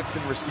running backs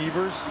and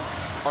receivers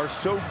are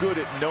so good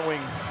at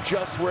knowing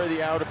just where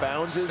the out of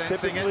bounds is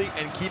typically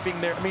and keeping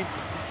their. I mean,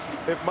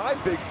 if my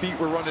big feet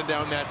were running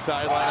down that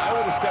sideline, I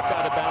would have stepped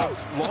out of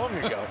bounds long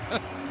ago.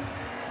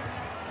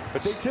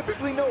 But they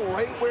typically know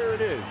right where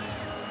it is.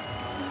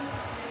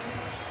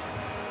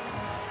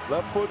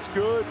 Left foot's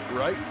good,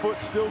 right foot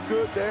still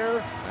good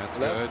there. That's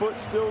Left good. foot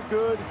still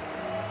good.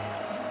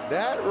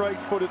 That right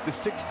foot at the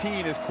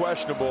 16 is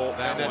questionable,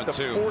 and at the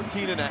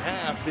 14 and a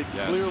half, it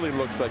clearly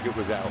looks like it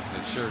was out.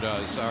 It sure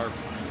does. Our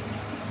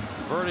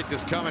verdict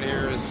is coming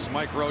here as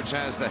Mike Roach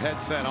has the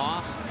headset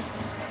off.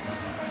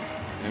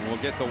 And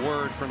we'll get the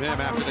word from him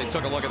after they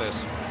took a look at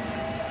this.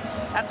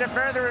 After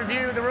further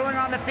review, the ruling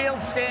on the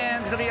field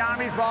stands. It'll be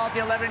Army's ball at the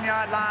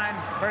 11-yard line,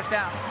 first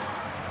down.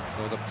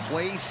 So the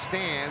play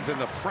stands,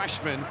 and the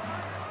freshman,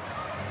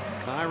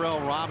 Tyrell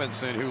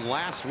Robinson, who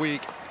last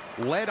week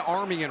led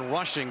Army in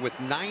rushing with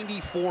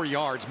 94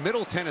 yards.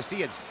 Middle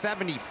Tennessee had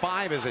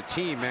 75 as a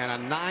team, man,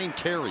 on 9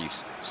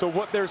 carries. So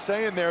what they're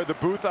saying there, the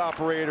booth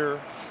operator,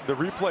 the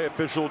replay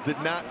official, did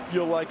not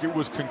feel like it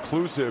was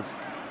conclusive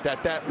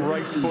that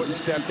right foot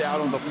stepped out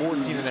on the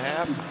 14 and a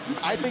half.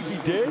 I think he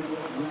did,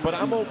 but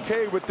I'm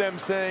okay with them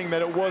saying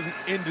that it wasn't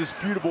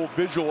indisputable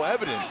visual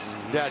evidence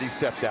that he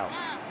stepped out.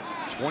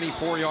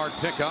 24-yard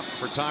pickup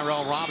for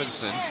Tyrell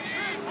Robinson.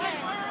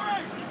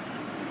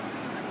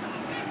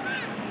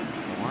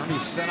 So Army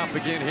set up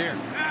again here.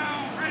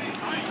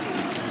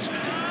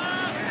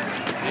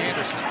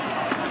 Anderson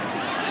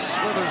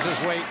slithers his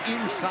way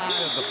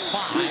inside of the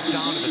 5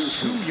 down to the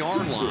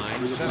 2-yard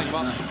line, setting him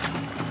up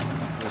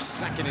for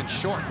 2nd and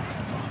short.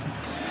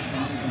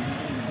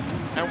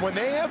 And when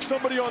they have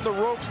somebody on the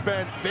ropes,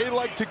 Ben, they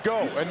like to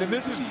go. And then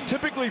this is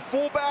typically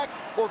fullback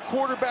or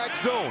quarterback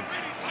zone.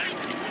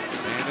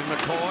 Sandon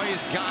McCoy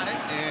has got it,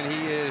 and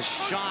he is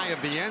shy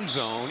of the end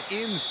zone,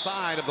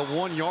 inside of the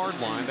 1-yard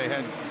line. They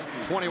had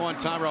 21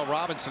 Tyrell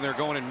Robinson there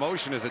going in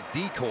motion as a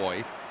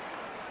decoy.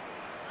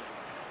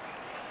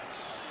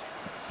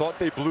 Thought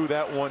they blew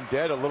that one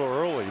dead a little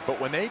early, but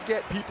when they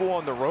get people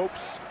on the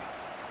ropes,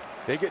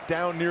 they get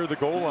down near the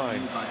goal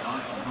line.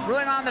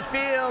 Ruling on the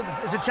field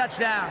is a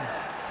touchdown.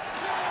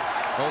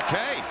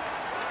 Okay.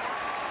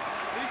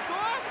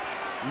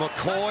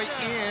 McCoy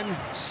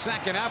in,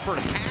 second effort,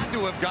 had to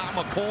have got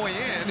McCoy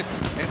in,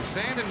 and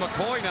Sandon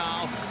McCoy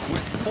now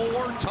with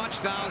 4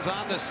 touchdowns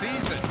on the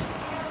season.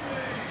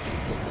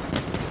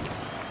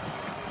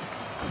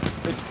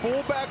 It's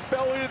fullback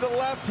belly to the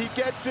left. He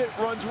gets it,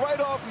 runs right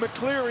off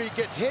McCleary,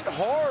 gets hit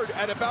hard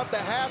at about the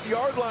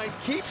half-yard line,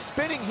 keeps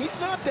spinning. He's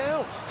not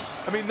down.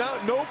 I mean,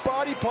 no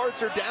body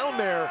parts are down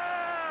there.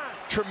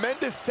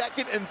 Tremendous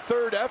second and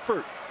third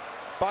effort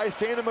by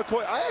Santa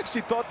McCoy. I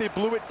actually thought they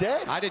blew it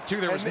dead. I did too.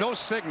 There was no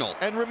signal.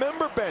 And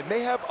remember, Ben,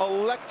 they have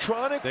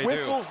electronic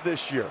whistles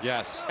this year.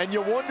 Yes. And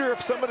you wonder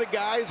if some of the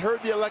guys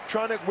heard the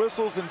electronic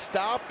whistles and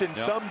stopped and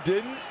some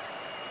didn't.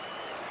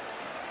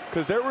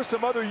 Because there were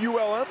some other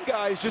ULM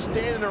guys just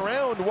standing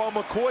around while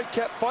McCoy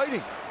kept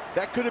fighting.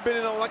 That could have been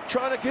an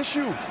electronic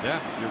issue. Yeah,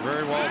 you're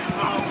very well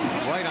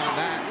right on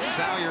that.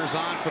 Salyers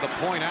on for the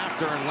point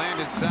after, and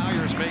Landon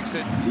Salyers makes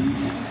it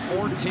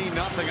 14-0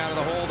 out of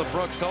the hole to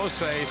Brooks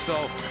Osei. So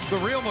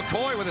the real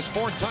McCoy with his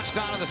 4th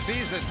touchdown of the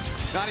season.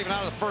 Not even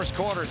out of the first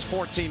quarter. It's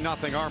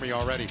 14-0 Army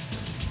already.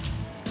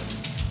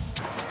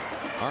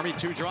 Army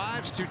 2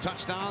 drives, 2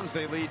 touchdowns.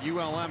 They lead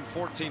ULM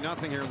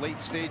 14-0 here late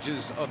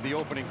stages of the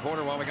opening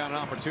quarter. While we got an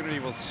opportunity,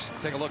 we'll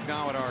take a look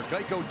now at our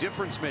Geico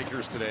difference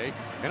makers today.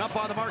 And up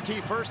on the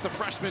marquee first, the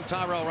freshman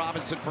Tyrell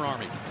Robinson for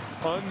Army.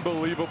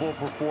 Unbelievable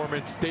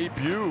performance.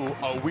 Debut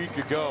a week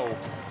ago.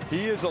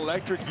 He is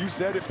electric. You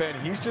said it, Ben.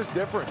 He's just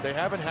different. They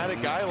haven't had a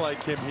guy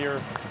like him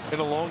here in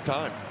a long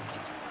time.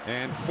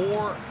 And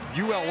for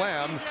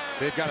ULM,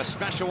 they've got a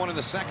special one in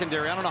the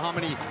secondary. I don't know how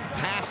many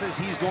passes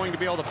he's going to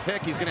be able to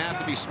pick. He's going to have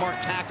to be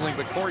smart tackling,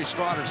 but Corey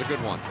Strotter's a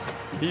good one.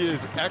 He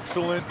is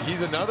excellent.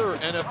 He's another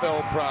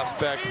NFL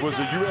prospect. Was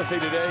a USA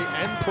Today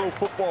and Pro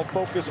Football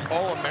Focus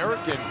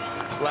All-American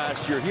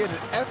last year. He had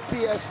an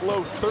FBS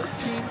low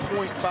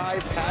 13.5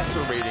 passer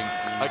rating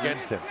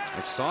against him. I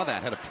saw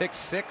that. Had a pick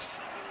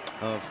 6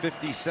 of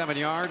 57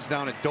 yards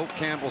down at Doak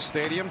Campbell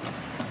Stadium.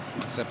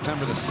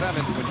 September the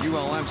 7th when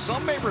ULM,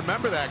 some may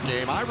remember that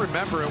game. I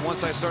remember it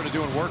once I started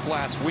doing work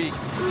last week.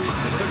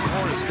 They took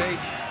Florida State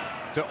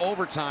to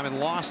overtime and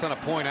lost on a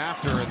point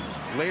after, and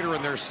later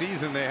in their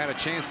season they had a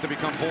chance to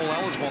become bowl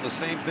eligible, and the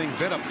same thing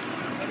bit them.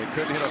 They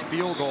couldn't hit a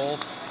field goal.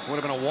 Would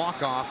have been a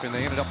walk-off, and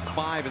they ended up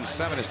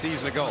 5-7 a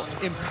season ago.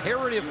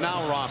 Imperative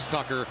now, Ross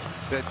Tucker,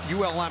 that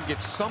ULM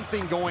gets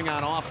something going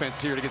on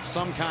offense here to get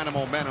some kind of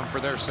momentum for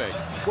their sake.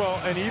 Well,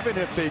 and even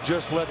if they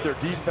just let their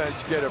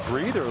defense get a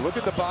breather, look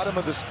at the bottom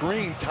of the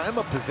screen. Time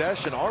of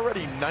possession,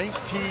 already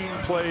 19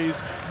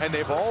 plays, and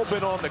they've all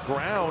been on the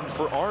ground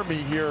for Army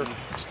here,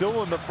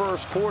 still in the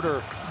first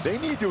quarter. They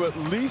need to at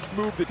least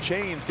move the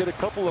chains, get a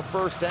couple of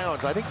first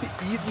downs. I think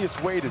the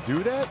easiest way to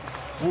do that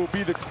will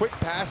be the quick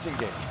passing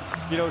game.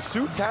 You know,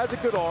 Suits has a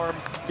good arm.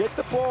 Get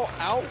the ball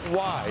out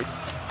wide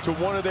to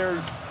one of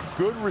their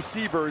good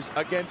receivers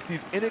against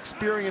these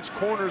inexperienced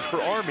corners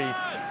for Army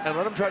and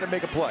let them try to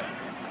make a play.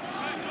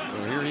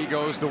 So here he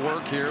goes to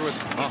work here with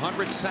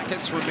 100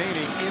 seconds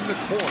remaining in the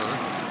quarter.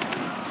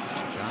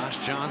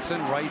 Josh Johnson,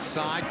 right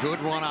side,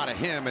 good run out of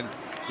him. And,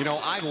 you know,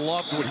 I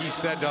loved what he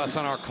said to us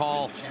on our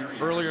call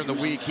earlier in the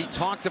week. He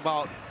talked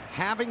about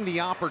having the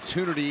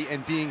opportunity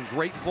and being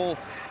grateful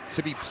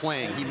to be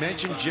playing. He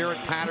mentioned Jarrett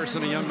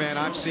Patterson, a young man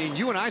I've seen.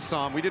 You and I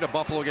saw him. We did a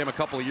Buffalo game a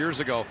couple of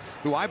years ago,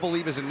 who I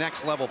believe is a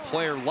next level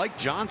player like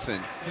Johnson.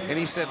 And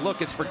he said,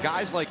 look, it's for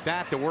guys like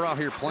that that we're out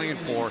here playing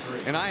for.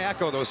 And I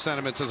echo those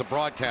sentiments as a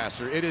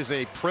broadcaster. It is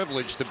a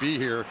privilege to be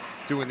here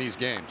doing these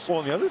games. Well,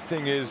 and the other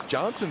thing is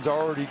Johnson's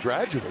already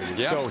graduated,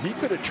 so he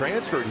could have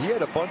transferred. He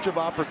had a bunch of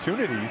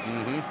opportunities,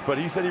 but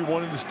he said he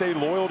wanted to stay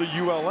loyal to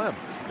ULM.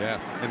 Yeah,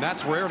 and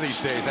that's rare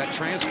these days. That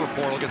transfer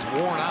portal gets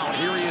worn out.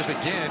 Here he is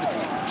again,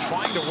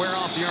 trying to wear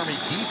out the Army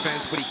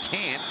defense, but he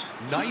can't.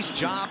 Nice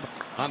job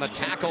on the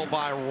tackle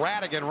by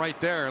Radigan right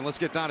there. And let's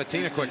get down to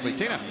Tina quickly.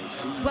 Tina.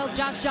 Well,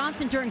 Josh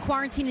Johnson, during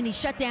quarantine and these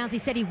shutdowns, he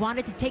said he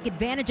wanted to take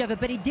advantage of it,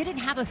 but he didn't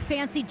have a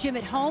fancy gym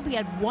at home. He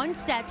had one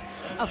set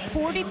of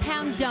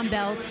 40-pound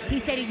dumbbells. He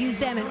said he used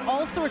them in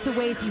all sorts of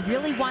ways. He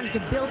really wanted to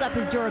build up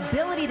his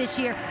durability this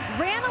year.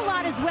 Ran a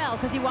lot as well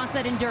because he wants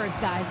that endurance,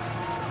 guys.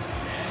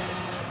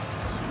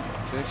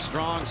 Big,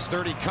 strong,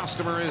 sturdy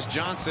customer is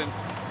Johnson.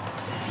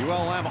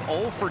 ULM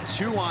 0 for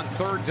 2 on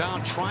third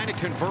down, trying to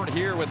convert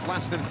here with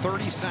less than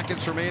 30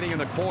 seconds remaining in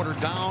the quarter,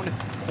 down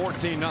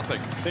 14-0.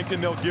 Thinking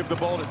they'll give the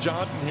ball to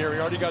Johnson here. He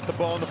already got the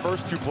ball in the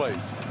first 2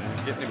 plays.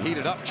 Getting him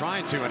heated up,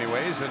 trying to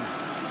anyways. And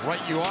right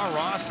you are,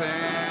 Ross.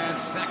 And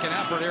second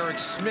effort, Eric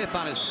Smith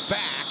on his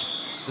back.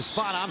 The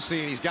spot I'm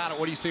seeing, he's got it.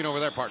 What are you seeing over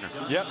there, partner?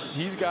 Yep,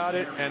 he's got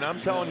it. And I'm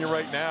telling you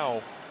right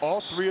now,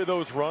 all 3 of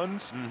those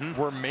runs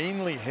were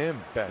mainly him,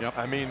 Ben.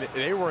 I mean,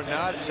 they were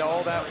not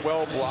all that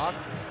well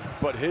blocked,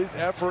 but his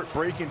effort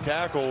breaking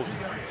tackles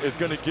is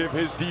going to give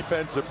his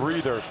defense a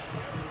breather.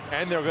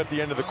 And they'll get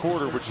the end of the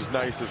quarter, which is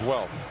nice as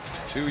well.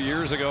 2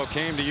 years ago,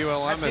 came to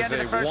ULM as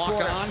a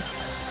walk-on.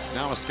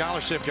 Now a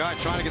scholarship guy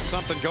trying to get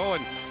something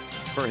going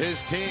for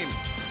his team.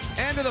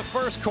 End of the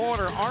first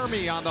quarter,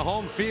 Army on the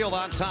home field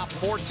on top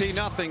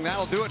 14-0.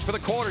 That'll do it for the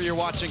quarter. You're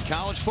watching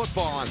college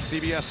football on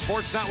CBS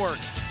Sports Network,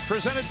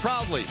 presented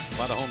proudly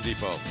by the Home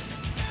Depot.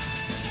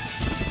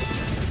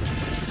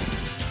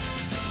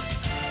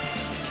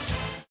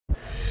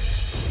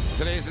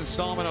 Today's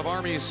installment of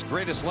Army's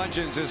Greatest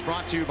Legends is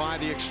brought to you by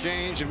The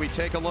Exchange, and we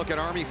take a look at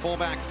Army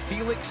fullback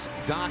Felix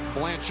Doc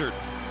Blanchard.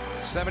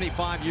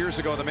 75 years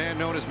ago, the man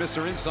known as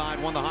Mr.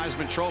 Inside won the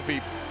Heisman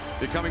Trophy,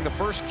 becoming the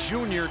first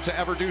junior to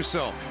ever do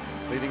so,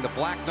 leading the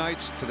Black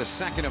Knights to the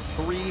second of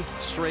 3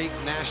 straight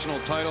national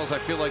titles. I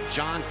feel like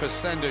John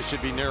Facenda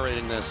should be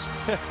narrating this.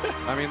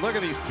 I mean, look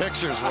at these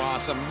pictures,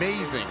 Ross.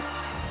 Amazing.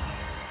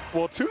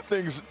 Well, 2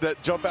 things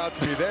that jump out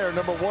to me there.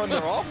 Number one,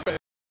 their offense.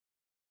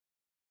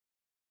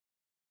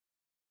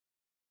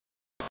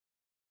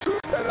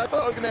 I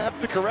thought I was going to have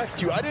to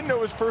correct you. I didn't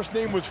know his first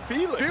name was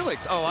Felix.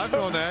 Felix. Oh, I've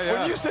known that, yeah.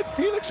 When you said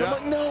Felix, I'm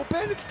like, no,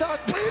 Ben, it's Doc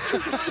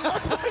Blanchard. It's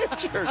Doc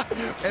Blanchard.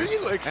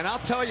 Felix. And I'll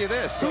tell you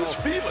this. Who's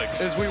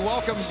Felix? As we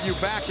welcome you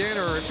back in,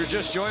 or if you're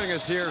just joining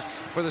us here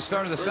for the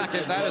start of the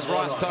second, that is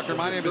Ross Tucker.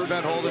 My name is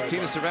Ben Holden.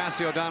 Tina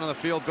Servasio down on the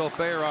field. Bill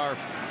Thayer, our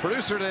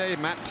producer today.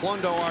 Matt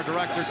Plundo, our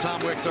director.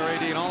 Tom Wicks, our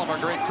AD, and all of our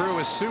great crew.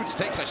 As Suits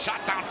takes a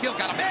shot downfield.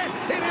 Got a man.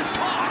 It is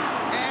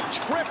caught and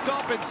tripped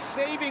up and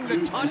saving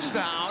the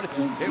touchdown.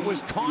 It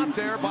was caught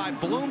there by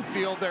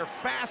Bloomfield, their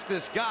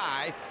fastest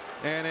guy.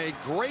 And a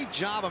great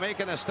job of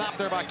making the stop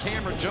there by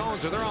Cameron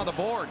Jones, or they're on the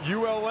board.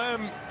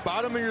 ULM,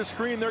 bottom of your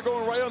screen, they're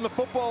going right on the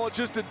football. It's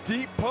just a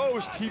deep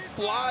post. He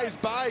flies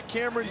by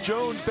Cameron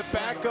Jones, the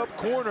backup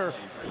corner.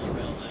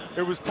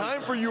 It was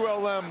time for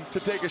ULM to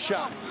take a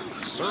shot.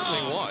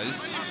 Certainly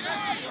was.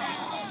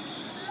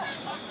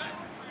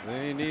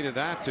 They needed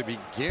that to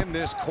begin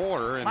this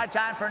quarter. And My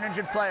time for an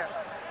injured player.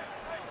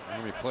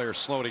 Army players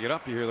slow to get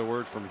up. You hear the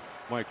word from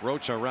Mike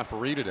Roach, our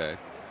referee today.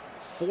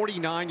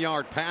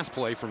 49-yard pass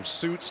play from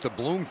Suits to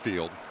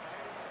Bloomfield,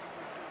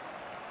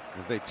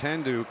 as they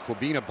tend to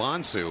Kwabena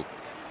Bonsu.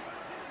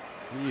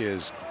 He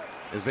is,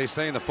 as they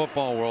say in the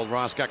football world,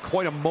 Ross, got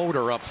quite a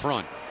motor up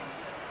front.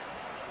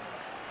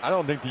 I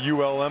don't think the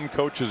ULM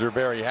coaches are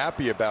very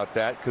happy about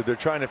that, because they're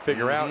trying to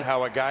figure out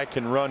how a guy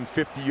can run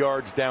 50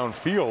 yards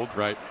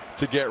downfield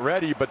to get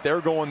ready, but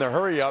they're going to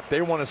hurry up.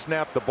 They want to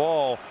snap the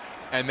ball,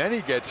 and then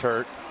he gets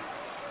hurt.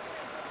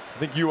 I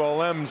think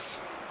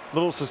ULM's a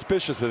little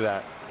suspicious of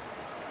that.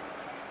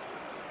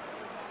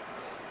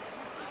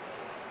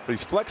 But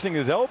he's flexing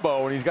his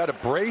elbow, and he's got a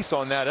brace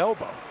on that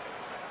elbow.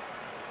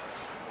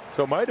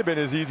 So it might have been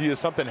as easy as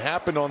something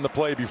happened on the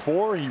play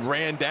before. He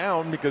ran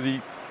down because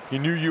he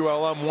knew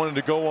ULM wanted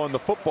to go on the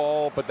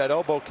football, but that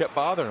elbow kept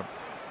bothering him.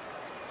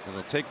 So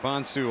they'll take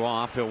Bonsu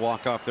off. He'll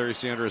walk off there. You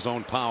see under his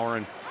own power.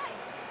 And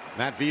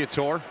Matt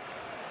Viator,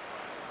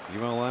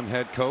 ULM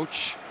head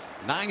coach,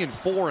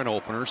 9-4 in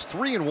openers,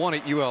 3-1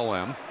 at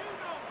ULM.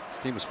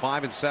 This team was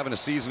 5-7 a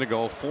season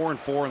ago,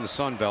 4-4 in the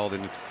Sun Belt.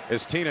 And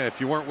as Tina, if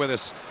you weren't with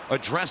us,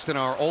 addressed in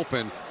our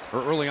open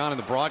or early on in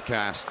the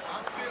broadcast,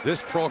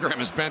 this program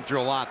has been through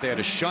a lot. They had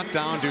to shut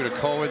down due to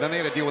COVID. Then they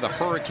had to deal with a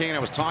hurricane. I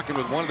was talking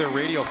with one of their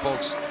radio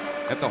folks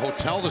at the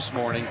hotel this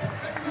morning,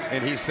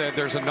 and he said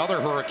there's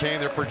another hurricane.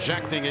 They're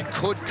projecting it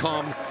could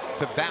come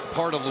to that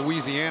part of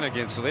Louisiana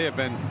again. So they have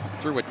been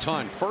through a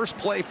ton. First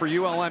play for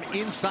ULM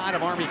inside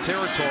of Army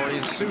territory,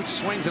 and Suits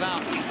swings it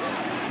out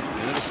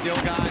into the skill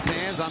guy's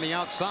hands on the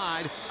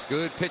outside.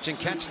 Good pitch and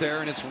catch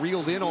there, and it's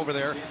reeled in over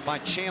there by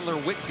Chandler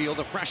Whitfield,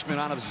 a freshman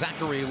out of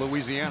Zachary,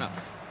 Louisiana.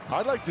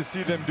 I'd like to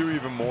see them do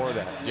even more of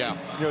that. Yeah.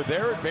 You know,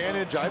 their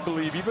advantage, I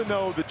believe, even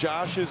though the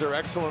Joshes are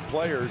excellent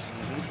players,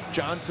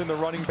 Johnson, the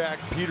running back,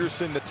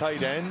 Peterson, the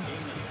tight end,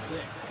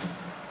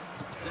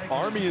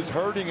 Army is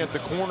hurting at the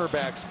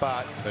cornerback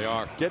spot. They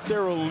are. Get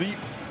their elite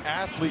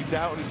athletes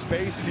out in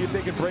space, see if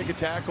they can break a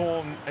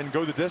tackle and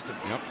go the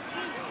distance. Yep.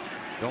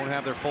 Don't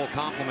have their full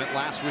complement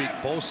last week.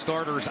 Both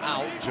starters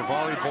out.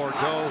 Javari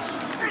Bordeaux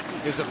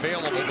is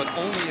available, but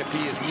only if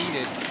he is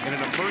needed in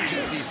an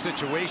emergency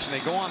situation. They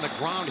go on the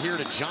ground here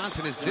to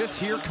Johnson. Is this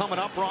here coming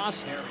up,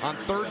 Ross, on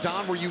third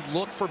down where you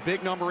look for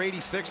big number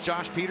 86,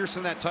 Josh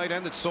Peterson, that tight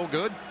end that's so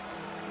good?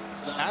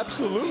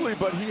 Absolutely,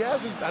 but he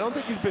hasn't. I don't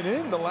think he's been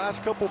in the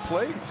last couple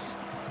plays.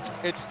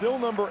 It's still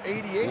number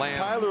 88, Lamb.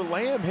 Tyler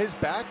Lamb, his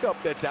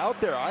backup that's out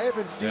there. I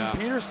haven't seen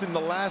Peterson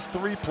the last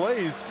 3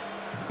 plays.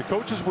 The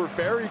coaches were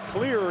very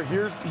clear.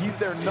 He's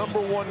their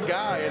 #1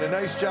 guy, and a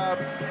nice job,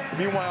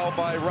 meanwhile,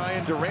 by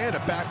Ryan Duran, a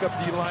backup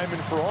D lineman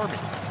for Army.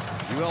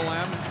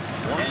 ULM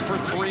 1 for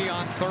 3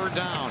 on third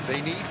down.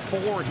 They need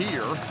 4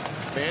 here.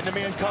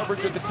 Man-to-man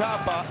coverage at the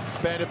top,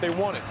 Ben, if they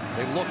want it.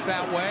 They look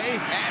that way,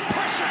 and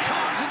pressure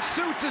comes, and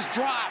Suits is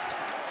dropped.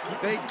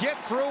 They get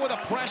through with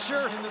a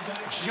pressure.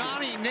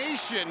 Johnny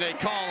Nation, they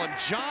call him.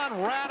 John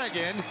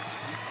Radigan,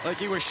 like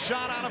he was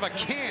shot out of a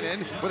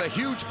cannon with a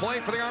huge play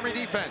for the Army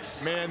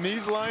defense. Man,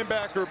 these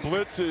linebacker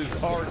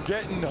blitzes are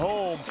getting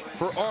home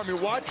for Army.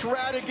 Watch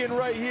Radigan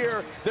right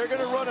here. They're going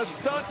to run a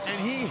stunt, and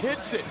he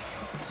hits it.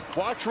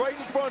 Watch right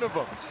in front of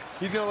him.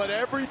 He's going to let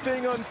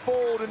everything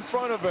unfold in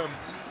front of him,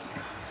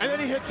 and then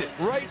he hits it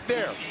right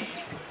there.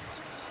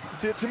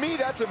 See, to me,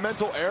 that's a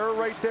mental error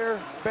right there,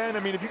 Ben. I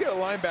mean, if you get a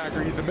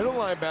linebacker, he's the middle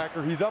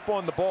linebacker, he's up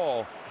on the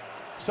ball.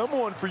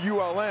 Someone for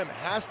ULM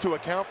has to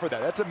account for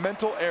that. That's a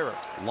mental error.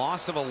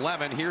 Loss of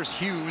 11. Here's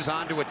Hughes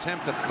on to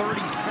attempt a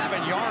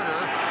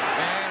 37-yarder,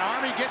 and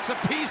Army gets a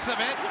piece of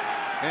it.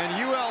 And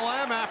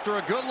ULM, after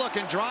a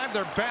good-looking drive,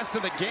 their best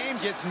of the game,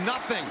 gets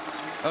nothing.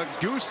 A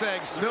goose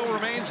egg still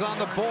remains on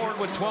the board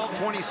with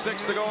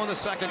 12:26 to go in the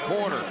second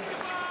quarter.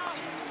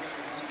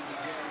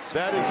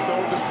 That is so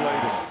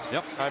deflating.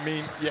 Yep. I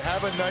mean, you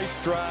have a nice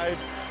drive.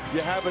 You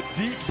have a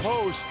deep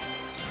post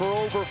for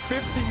over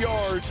 50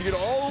 yards. You get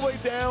all the way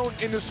down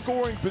into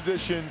scoring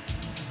position.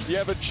 You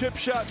have a chip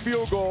shot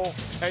field goal,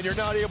 and you're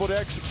not able to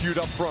execute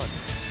up front.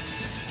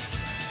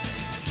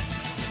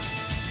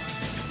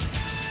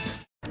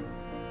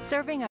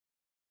 Serving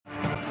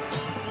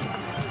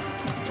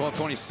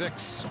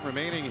 12:26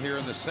 remaining here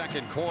in the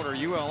second quarter.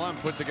 ULM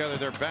put together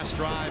their best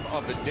drive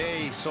of the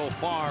day so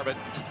far, but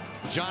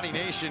Johnny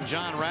Nation,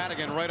 John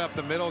Radigan right up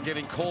the middle,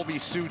 getting Colby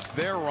Suits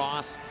there,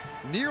 Ross.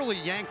 Nearly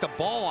yanked the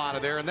ball out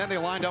of there, and then they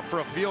lined up for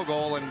a field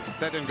goal, and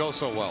that didn't go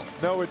so well.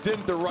 No, it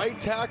didn't. The right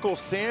tackle,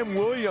 Sam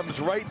Williams,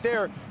 right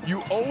there.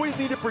 You always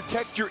need to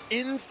protect your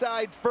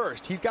inside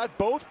first. He's got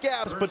both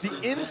gaps, but the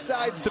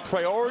inside's the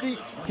priority.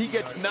 He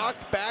gets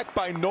knocked back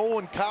by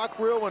Nolan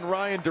Cockrell and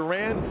Ryan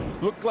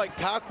Duran. Looked like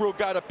Cockrell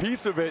got a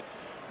piece of it.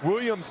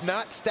 Williams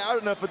not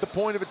stout enough at the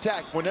point of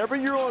attack. Whenever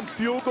you're on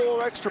field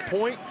goal or extra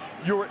point,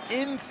 your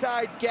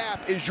inside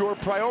gap is your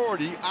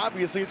priority.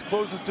 Obviously, it's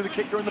closest to the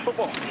kicker in the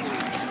football.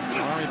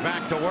 Army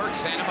back to work.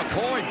 Santa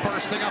McCoy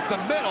bursting up the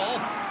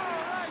middle.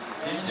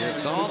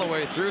 It's all the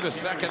way through the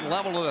second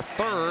level to the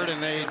third,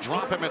 and they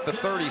drop him at the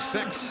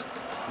 36.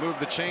 Move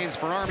the chains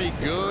for Army.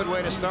 Good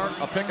way to start.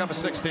 A pickup of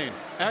 16.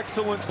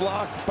 Excellent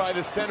block by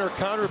the center,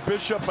 Connor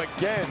Bishop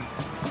again.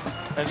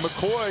 And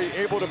McCoy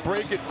able to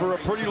break it for a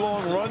pretty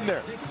long run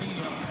there.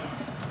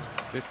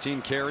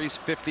 15 carries,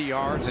 50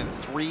 yards, and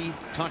 3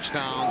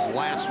 touchdowns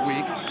last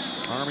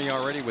week. Army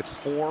already with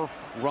 4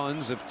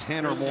 runs of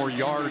 10 or more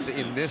yards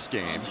in this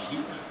game.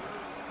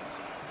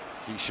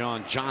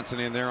 Keyshawn Johnson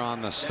in there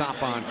on the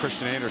stop on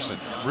Christian Anderson.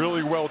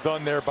 Really well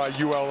done there by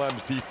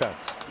ULM's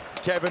defense.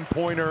 Kevin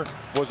Pointer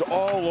was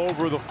all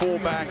over the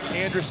fullback.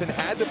 Anderson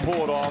had to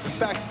pull it off. In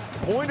fact,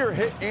 Pointer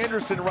hit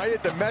Anderson right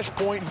at the mesh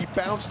point. He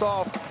bounced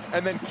off,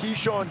 and then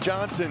Keyshawn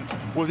Johnson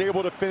was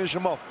able to finish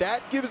him off.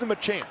 That gives him a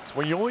chance.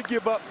 When you only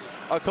give up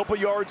a couple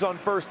yards on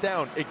first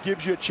down, it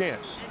gives you a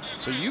chance.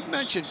 So you've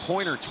mentioned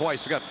Pointer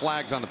twice. We got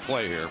flags on the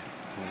play here.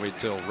 We'll wait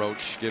till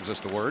Roach gives us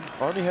the word.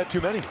 Army had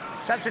too many.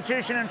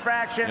 Substitution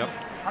infraction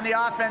on the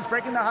offense,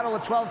 breaking the huddle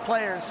with 12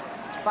 players.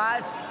 It's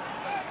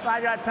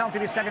 5-yard penalty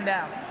to second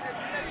down.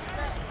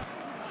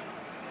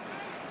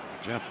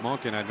 Jeff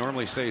Monken, I'd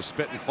normally say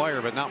spit and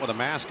fire, but not with a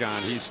mask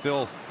on. He's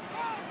still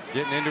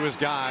getting into his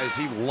guys.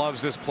 He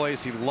loves this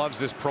place. He loves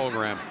this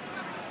program.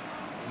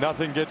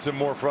 Nothing gets him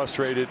more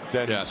frustrated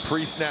than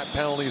pre-snap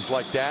penalties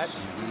like that.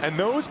 And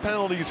those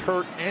penalties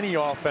hurt any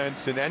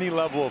offense in any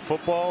level of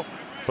football,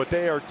 but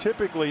they are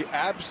typically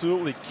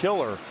absolutely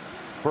killer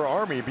for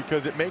Army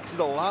because it makes it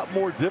a lot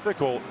more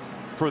difficult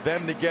for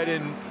them to get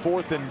in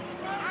fourth and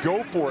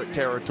go for it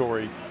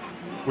territory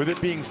with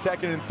it being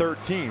 2nd and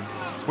 13.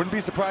 Wouldn't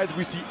be surprised if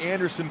we see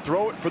Anderson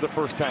throw it for the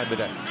first time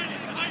today.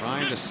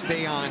 Trying to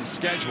stay on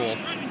schedule,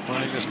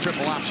 running this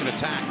triple option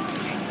attack.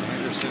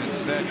 Anderson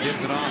instead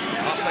gives it off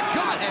up the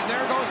gut, and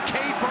there goes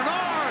Cade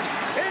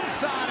Bernard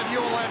inside of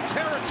ULM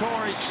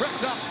territory,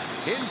 tripped up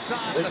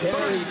inside of the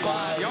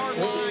 35-yard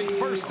line.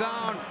 First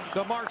down.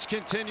 The march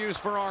continues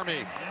for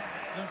Army.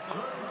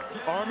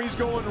 Army's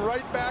going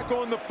right back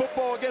on the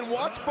football again.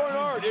 Watch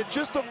Bernard. It's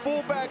just a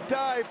fullback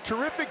dive.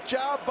 Terrific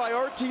job by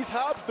Ortiz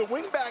Hobbs, the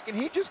wingback, and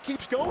he just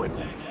keeps going.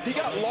 He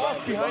got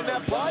lost behind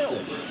that pile.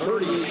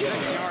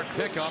 36-yard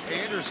pickup.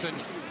 Anderson,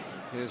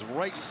 his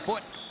right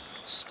foot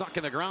stuck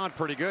in the ground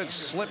pretty good.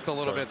 Slipped a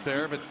little bit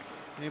there, but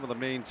able to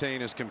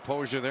maintain his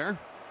composure there.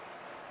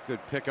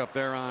 Good pickup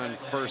there on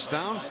first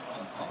down.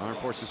 Armed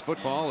Forces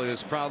football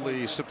is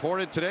proudly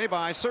supported today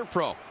by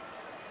ServPro.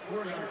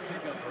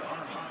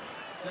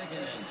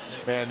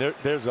 Man,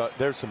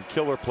 there's some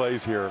killer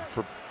plays here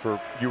for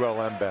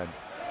ULM, Ben.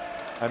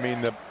 I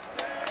mean, the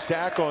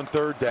sack on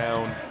third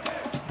down,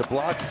 the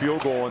blocked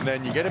field goal, and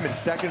then you get him in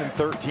 2nd and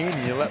 13,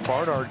 and you let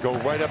Barnard go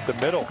right up the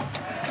middle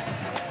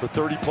for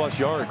 30-plus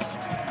yards.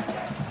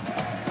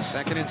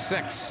 2nd and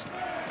 6.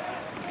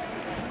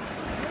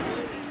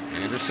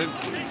 Anderson,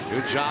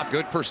 good job,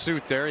 good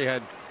pursuit there. He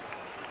had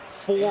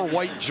 4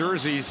 white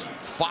jerseys,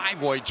 5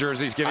 white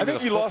jerseys getting to the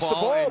football. I think he lost the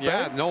ball, and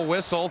yeah, man. No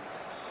whistle.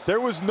 There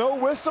was no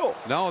whistle.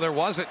 No, there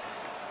wasn't.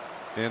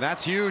 And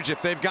that's huge.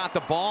 If they've got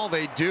the ball,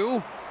 they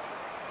do.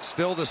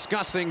 Still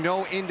discussing,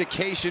 no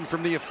indication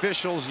from the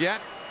officials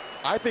yet.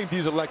 I think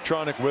these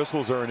electronic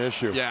whistles are an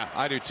issue. Yeah,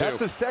 I do too. That's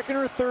the 2nd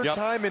or 3rd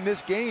time in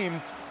this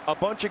game a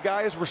bunch of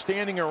guys were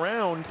standing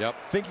around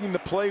thinking the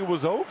play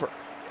was over.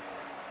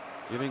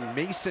 Giving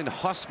Mason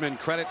Hussman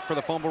credit for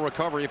the fumble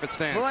recovery if it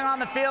stands. Ruling on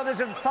the field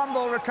is a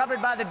fumble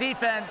recovered by the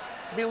defense.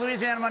 It'll be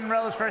Louisiana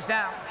Monroe's first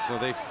down. So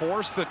they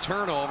force the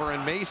turnover,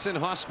 and Mason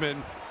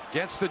Hussman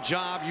gets the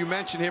job. You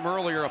mentioned him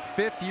earlier, a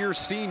 5th-year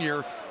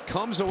senior,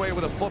 comes away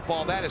with a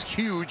football. That is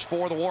huge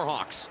for the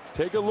Warhawks.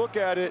 Take a look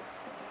at it.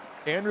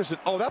 Anderson,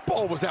 oh, that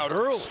ball was out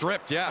early.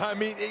 Stripped, yeah. I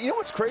mean, you know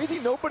what's crazy?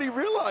 Nobody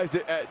realized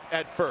it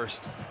at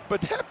first.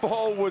 But that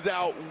ball was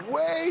out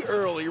way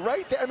early,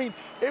 right there. I mean,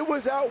 it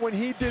was out when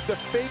he did the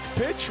fake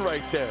pitch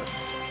right there.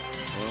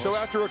 Well, so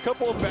after a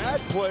couple of bad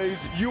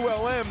plays,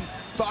 ULM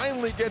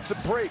finally gets a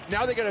break.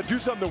 Now they got to do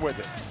something with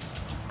it.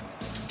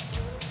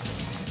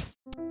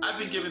 I've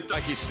been given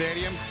Nike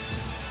Stadium.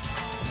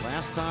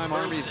 Last time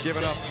Army's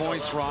given up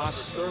points,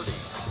 Ross.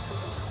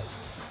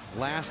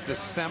 Last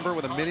December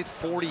with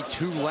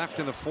 1:42 left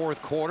in the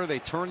fourth quarter. They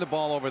turned the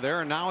ball over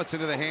there, and now it's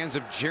into the hands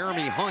of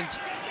Jeremy Hunt.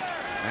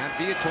 Matt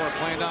Viator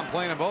planned on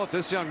playing them both.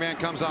 This young man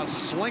comes out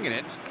slinging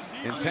it.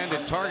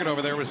 Intended target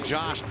over there was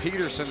Josh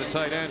Peterson, the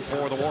tight end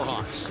for the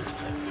Warhawks.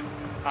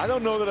 I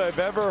don't know that I've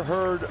ever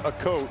heard a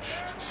coach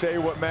say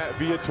what Matt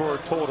Viator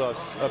told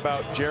us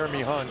about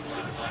Jeremy Hunt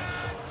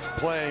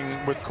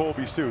playing with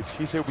Colby Suits.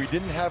 He said we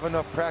didn't have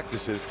enough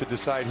practices to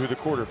decide who the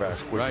quarterback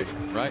would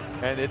be. Right.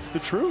 And it's the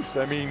truth.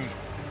 I mean,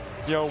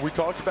 you know, we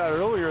talked about it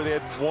earlier. They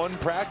had one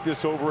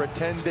practice over a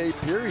 10-day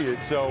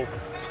period. So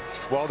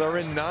while they're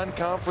in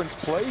non-conference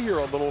play here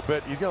a little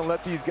bit, he's going to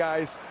let these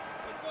guys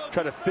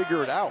try to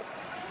figure it out.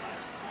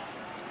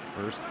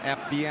 First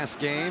FBS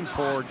game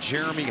for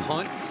Jeremy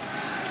Hunt.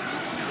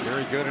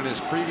 Very good in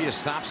his previous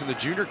stops in the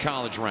junior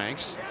college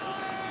ranks.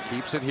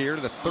 Keeps it here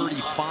to the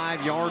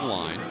 35-yard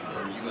line.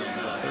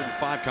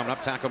 35 coming up.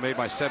 Tackle made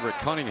by Cedric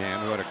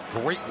Cunningham, who had a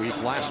great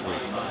week last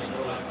week.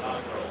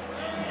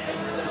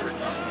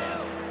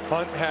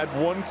 Hunt had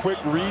one quick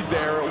read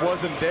there. It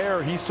wasn't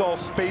there. He saw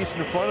space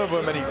in front of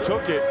him, and he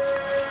took it.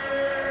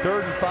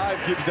 3rd and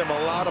 5 gives them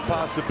a lot of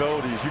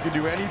possibilities. You can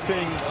do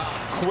anything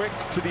quick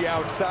to the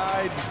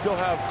outside. You still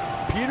have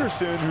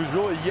Peterson, who's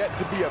really yet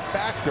to be a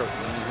factor.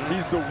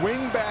 He's the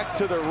wing back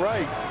to the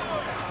right.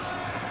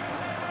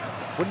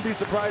 Wouldn't be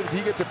surprised if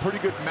he gets a pretty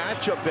good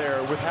matchup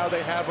there with how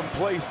they have him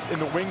placed in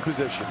the wing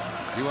position.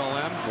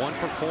 ULM 1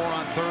 for 4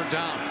 on 3rd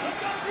down.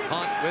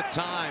 Hunt with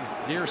time,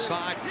 near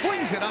side,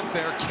 flings it up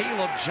there.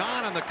 Caleb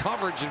John on the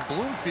coverage, and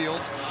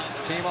Bloomfield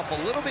came up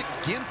a little bit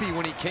gimpy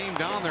when he came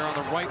down there on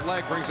the right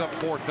leg, brings up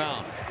 4th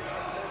down.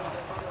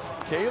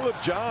 Caleb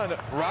John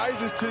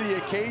rises to the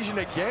occasion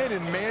again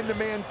in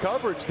man-to-man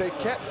coverage. They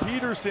kept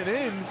Peterson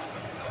in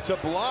to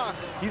block.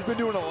 He's been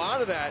doing a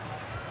lot of that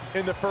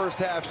in the first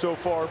half so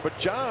far, but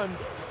John,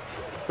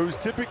 who's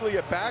typically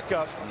a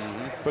backup,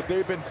 but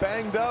they've been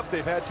banged up.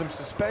 They've had some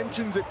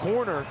suspensions at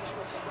corner,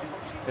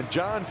 and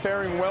John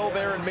faring well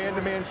there in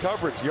man-to-man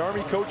coverage. The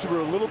Army coaches were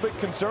a little bit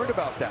concerned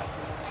about that.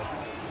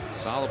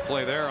 Solid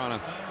play there on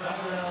a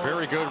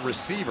very good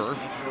receiver.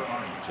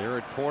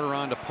 Jared Porter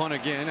on to punt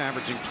again,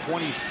 averaging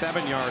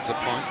 27 yards a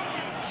punt,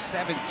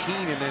 17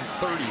 and then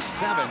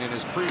 37 in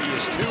his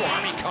previous 2.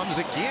 Army comes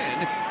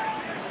again.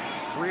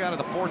 3 out of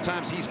the 4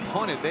 times he's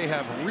punted, they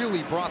have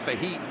really brought the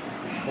heat.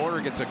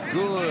 Porter gets a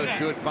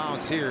good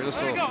bounce here.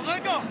 This will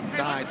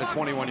die at the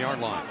 21-yard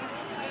line.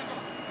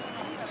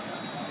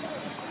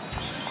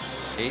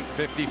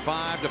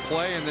 8:55 to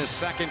play in this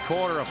second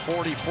quarter. A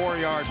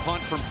 44-yard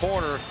punt from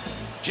Porter.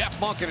 Jeff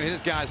Monken and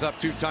his guys up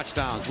 2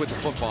 touchdowns with the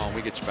football, and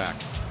we get you back.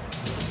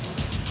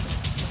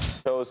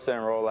 I chose to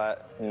enroll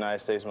at United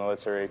States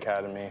Military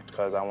Academy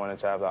because I wanted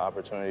to have the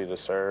opportunity to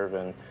serve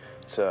and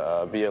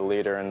to be a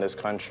leader in this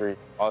country.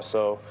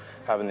 Also,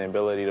 having the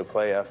ability to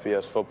play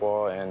FBS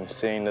football and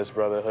seeing this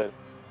brotherhood.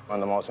 One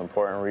of the most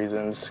important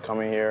reasons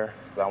coming here,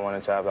 I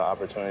wanted to have the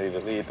opportunity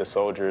to lead the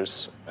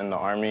soldiers in the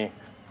Army.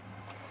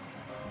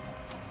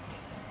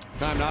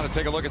 Time now to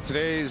take a look at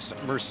today's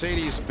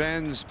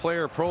Mercedes-Benz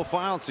player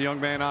profile. It's a young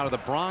man out of the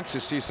Bronx.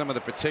 You see some of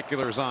the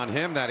particulars on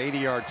him. That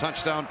 80-yard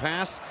touchdown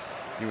pass.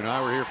 You and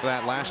I were here for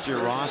that last year,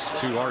 Ross,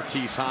 to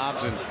Artis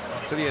Hobbs, and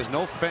said he has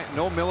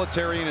no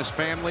military in his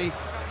family.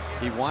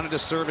 He wanted to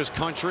serve his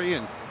country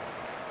and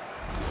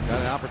got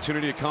an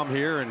opportunity to come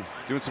here and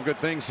doing some good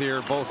things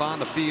here, both on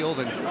the field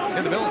and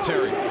in the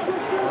military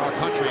for our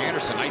country.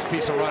 Anderson, nice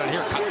piece of running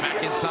here, cuts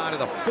back inside of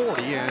the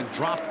 40 and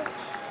dropped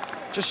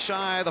just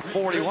shy of the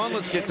 41.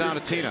 Let's get down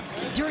to Tina.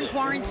 During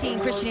quarantine,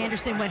 Christian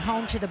Anderson went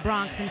home to the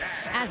Bronx, and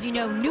as you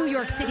know, New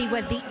York City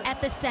was the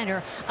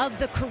epicenter of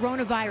the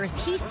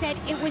coronavirus. He said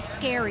it was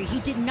scary. He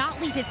did not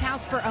leave his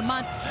house for a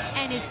month,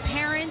 and his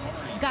parents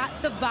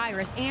got the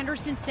virus.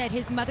 Anderson said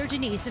his mother,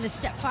 Denise, and his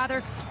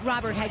stepfather,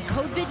 Robert, had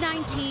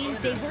COVID-19.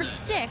 They were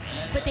sick,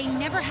 but they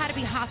never had to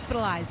be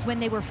hospitalized. When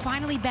they were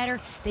finally better,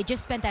 they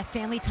just spent that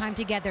family time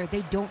together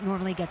they don't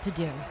normally get to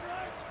do.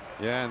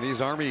 Yeah, and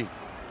these Army,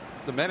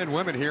 the men and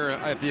women here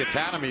at the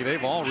academy,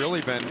 they've all really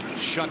been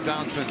shut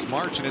down since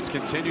March, and it's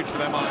continued for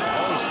them on the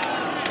post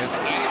as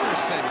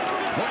Anderson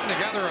putting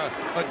together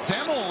a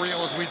demo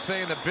reel, as we'd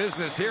say in the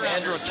business here,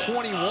 after a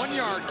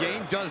 21-yard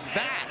gain. Does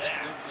that.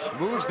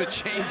 Moves the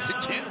chains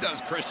again,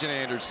 does Christian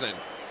Anderson.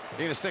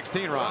 Gain of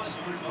 16, Ross.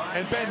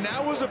 And Ben,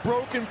 that was a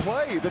broken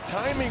play. The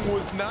timing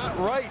was not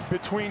right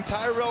between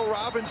Tyrell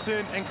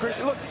Robinson and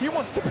Christian. Look, he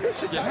wants to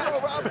pitch it.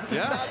 Tyrell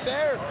Robinson's not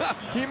there.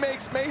 He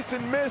makes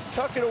Mason miss,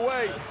 tuck it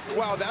away.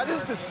 Wow, that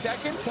is the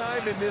second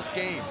time in this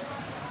game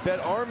that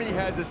Army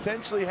has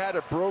essentially had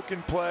a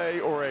broken play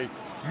or a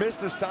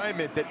missed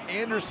assignment that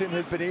Anderson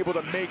has been able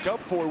to make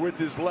up for with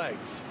his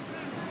legs.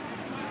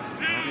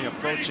 Army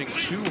approaching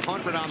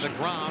 200 on the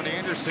ground.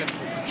 Anderson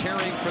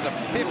carrying for the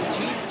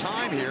 15th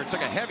time here.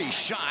 Took a heavy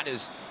shot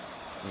as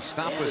the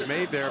stop was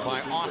made there by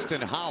Austin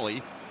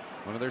Holly,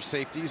 one of their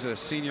safeties, a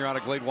senior out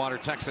of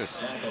Gladewater,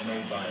 Texas.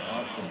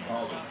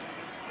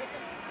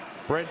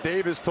 Brent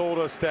Davis told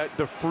us that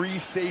the free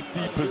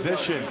safety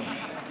position,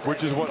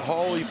 which is what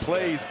Hawley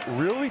plays,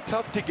 really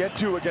tough to get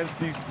to against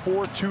these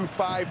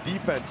 4-2-5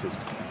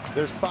 defenses.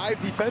 There's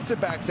 5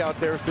 defensive backs out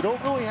there, so they don't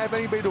really have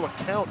anybody to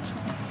account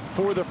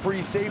for the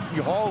free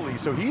safety, Hawley.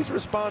 So he's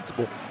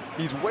responsible.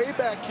 He's way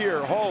back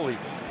here, Hawley.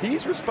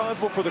 He's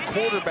responsible for the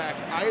quarterback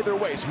either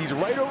way. So he's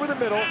right over the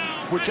middle.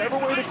 Whichever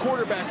way the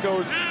quarterback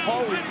goes,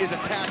 Hawley is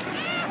attacking.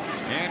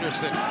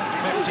 Anderson,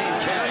 15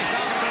 carries,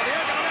 now going to go to the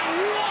air, got him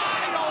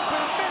wide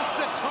open, missed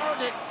the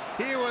target.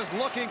 He was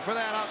looking for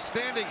that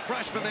outstanding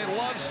freshman they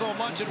love so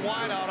much in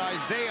wideout,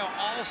 Isaiah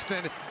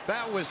Alston.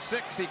 That was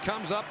 6. He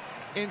comes up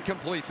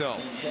incomplete, though.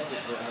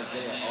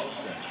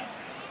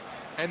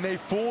 And they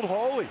fooled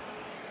Hawley.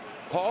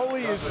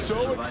 Hawley is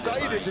so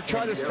excited to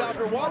try to stop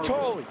it. Watch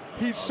Hawley.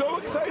 He's so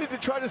excited to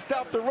try to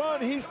stop the run.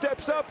 He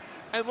steps up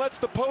and lets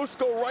the post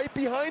go right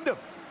behind him.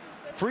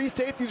 Free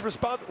safety's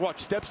response. Watch,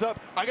 steps up.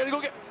 I got to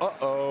go get.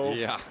 Uh-oh.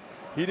 Yeah.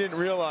 He didn't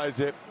realize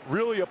it.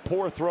 Really a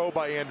poor throw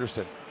by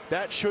Anderson.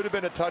 That should have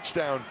been a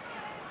touchdown.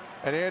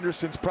 And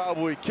Anderson's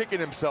probably kicking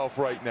himself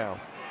right now.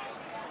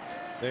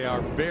 They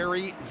are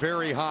very,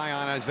 very high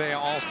on Isaiah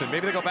Alston.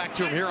 Maybe they go back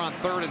to him here on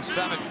 3rd and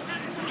 7.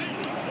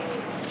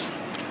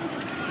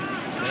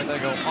 Instead they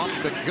go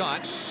up the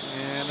gut,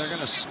 and they're going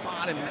to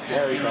spot him at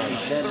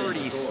the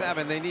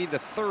 37. They need the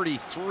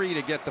 33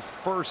 to get the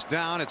first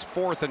down. It's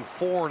 4th and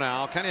 4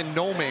 now, kind of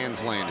no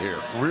man's land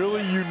here.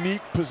 Really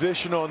unique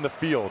position on the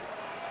field.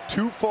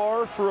 Too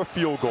far for a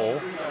field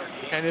goal,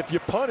 and if you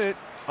punt it,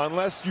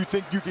 unless you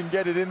think you can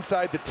get it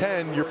inside the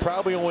 10, you're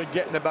probably only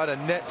getting about a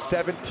net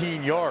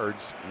 17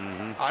 yards.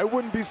 I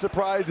wouldn't be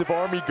surprised if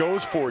Army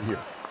goes for it here.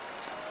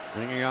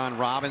 Bringing on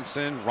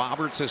Robinson.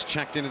 Roberts has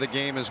checked into the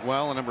game as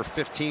well. And number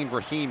 15,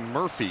 Raheem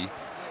Murphy,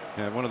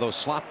 at one of those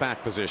slot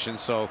back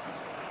positions. So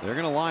they're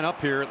going to line up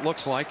here, it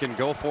looks like, and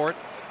go for it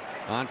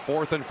on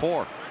 4th and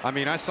 4. I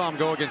mean, I saw him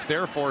go against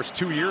Air Force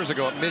 2 years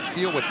ago at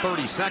midfield with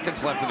 30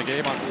 seconds left in the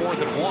game on 4th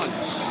and 1.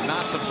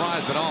 Not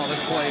surprised at all.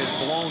 This play is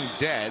blown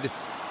dead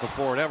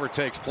before it ever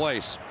takes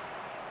place.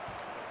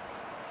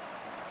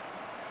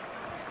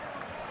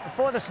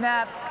 Before the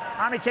snap,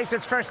 Army takes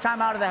its first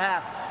time out of the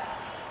half.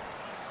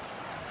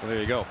 So there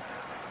you go.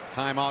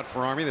 Timeout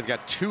for Army. They've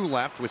got 2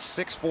 left with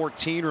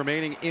 6:14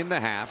 remaining in the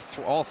half.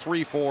 All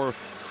 3 for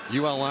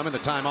ULM in the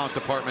timeout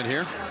department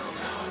here.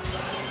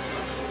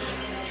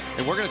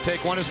 And we're going to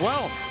take one as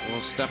well. We'll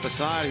step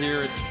aside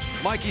here at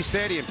Michie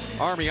Stadium.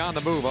 Army on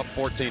the move, up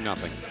 14-0.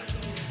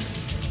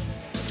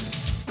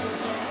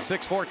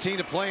 6:14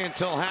 to play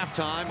until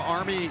halftime.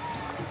 Army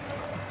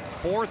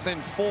 4th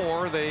and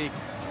 4. They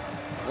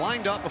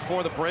lined up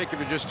before the break, if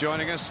you're just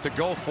joining us, to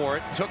go for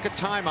it. Took a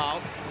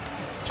timeout,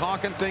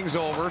 talking things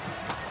over.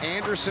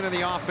 Anderson and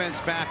the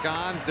offense back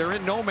on. They're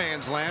in no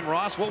man's land.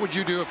 Ross, what would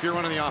you do if you're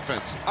running the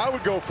offense? I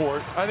would go for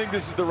it. I think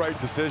this is the right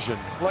decision.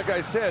 Like I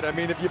said, I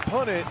mean, if you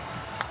punt it,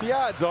 the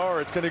odds are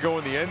it's going to go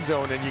in the end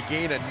zone and you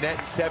gain a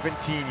net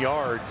 17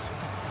 yards.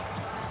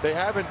 They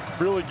haven't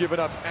really given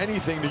up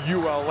anything to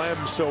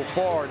ULM so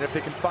far, and if they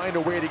can find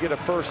a way to get a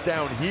first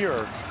down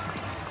here,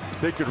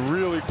 they could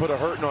really put a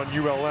hurting on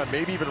ULM.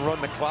 Maybe even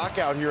run the clock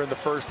out here in the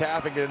first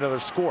half and get another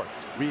score.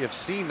 We have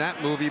seen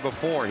that movie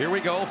before. Here we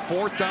go,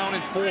 4th down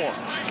and 4.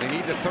 They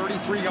need the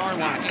 33-yard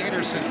line.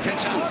 Anderson,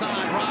 pitch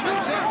outside.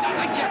 Robinson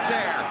doesn't get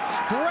there.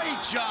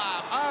 Great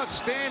job.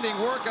 Outstanding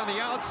work on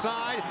the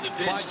outside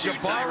by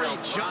Jabari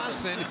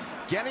Johnson,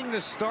 getting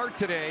the start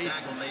today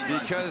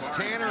because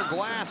Tanner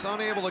Glass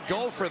unable to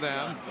go for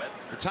them.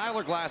 Or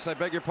Tyler Glass, I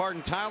beg your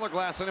pardon. Tyler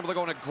Glass unable to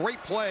go in a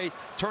great play,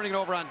 turning it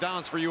over on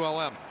downs for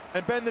ULM.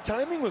 And Ben, the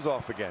timing was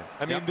off again.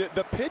 I mean,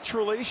 the pitch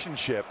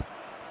relationship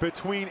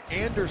between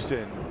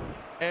Anderson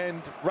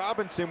and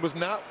Robinson was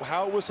not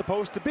how it was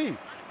supposed to be.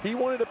 He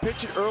wanted to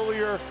pitch it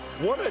earlier.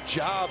 What a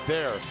job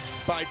there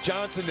by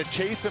Johnson to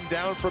chase him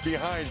down from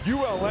behind.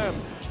 ULM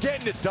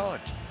getting it done.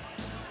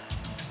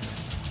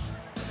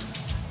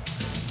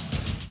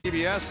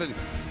 CBS, and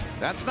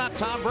that's not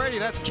Tom Brady.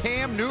 That's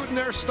Cam Newton,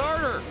 their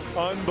starter.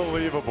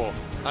 Unbelievable.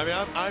 I mean,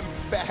 I'm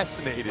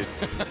fascinated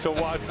to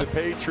watch the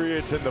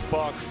Patriots and the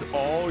Bucs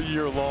all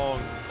year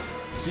long.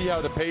 See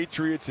how the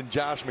Patriots and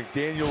Josh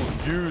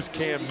McDaniels use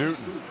Cam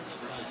Newton.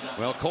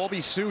 Well,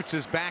 Colby Suits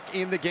is back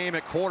in the game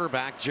at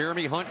quarterback.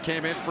 Jeremy Hunt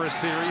came in for a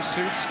series.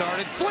 Suits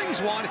started,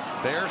 flings one.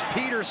 There's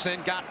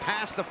Peterson, got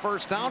past the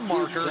first down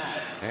marker.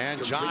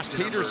 And Josh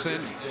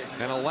Peterson,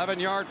 an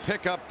 11-yard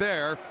pickup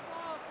there.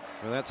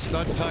 Well, that's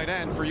stud tight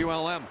end for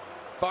ULM.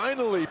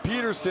 Finally,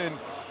 Peterson,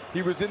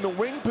 he was in the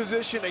wing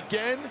position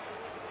again.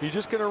 He's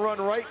just going to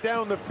run right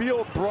down the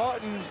field.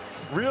 Broughton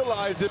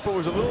realized it, but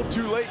was a little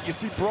too late. You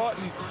see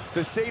Broughton,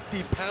 the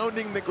safety,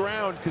 pounding the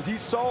ground because he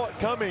saw it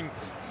coming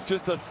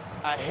just a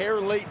hair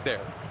late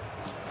there.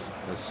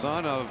 The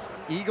son of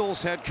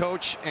Eagles head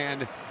coach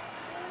and,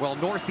 well,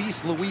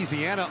 Northeast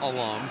Louisiana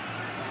alum.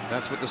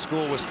 That's what the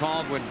school was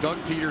called when Doug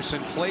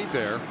Peterson played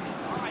there.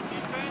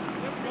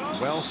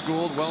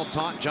 Well-schooled,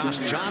 well-taught. Josh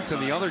Johnson,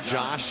 the other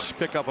Josh,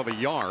 pickup of a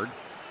yard.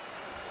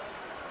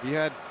 He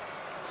had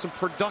some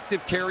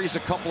productive carries a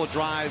couple of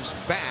drives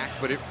back,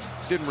 but it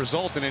didn't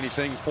result in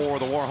anything for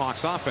the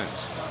Warhawks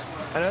offense.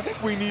 And I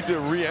think we need to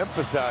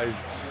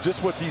re-emphasize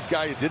just what these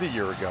guys did a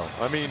year ago.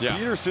 I mean,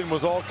 Peterson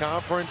was all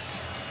conference,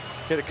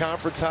 hit a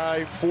conference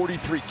high,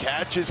 43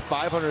 catches,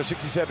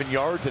 567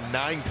 yards, and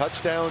 9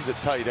 touchdowns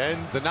at tight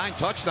end. The 9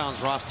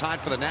 touchdowns, Ross,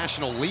 tied for the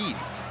national lead.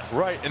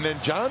 Right, and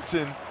then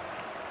Johnson,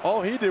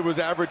 all he did was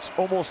average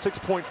almost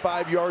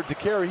 6.5 yards a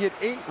carry. He had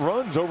 8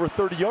 runs over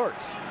 30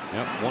 yards.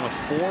 Yep, one of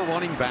 4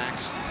 running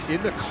backs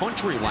in the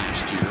country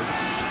last year.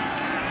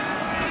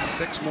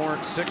 6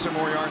 or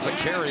more yards a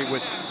carry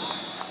with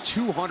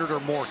 200 or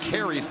more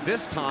carries.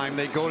 This time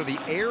they go to the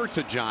air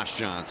to Josh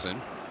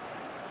Johnson.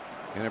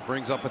 And it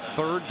brings up a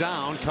 3rd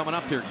down coming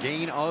up here.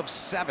 Gain of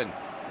 7.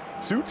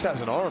 Suits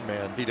has an arm,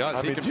 man. He does.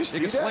 I mean, did you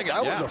see that?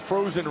 That was a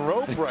frozen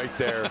rope right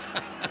there.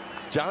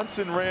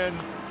 Johnson ran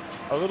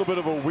a little bit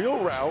of a wheel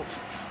route,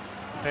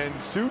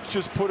 and Suits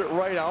just put it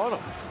right on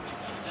him.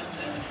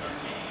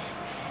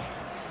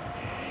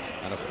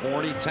 Out of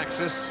 40,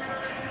 Texas.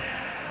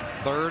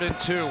 3rd and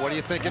 2. What are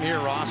you thinking here,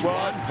 Ross? Well,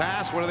 Run,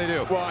 pass, what do they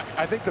do? Well,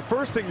 I think the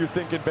first thing you're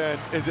thinking, Ben,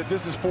 is that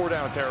this is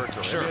 4-down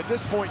territory. Sure. I mean, at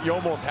this point, you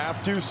almost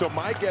have to. So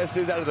my guess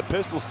is, out of the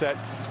pistol set,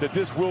 that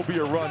this will be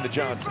a run to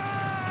Johnson.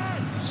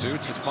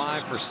 Suits is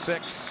 5 for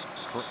 6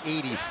 for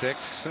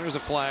 86. There's a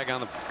flag on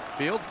the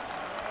field.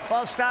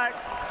 False start.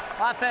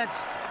 Offense,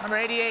 number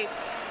 88.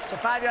 It's a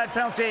 5-yard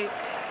penalty.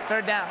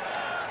 3rd down.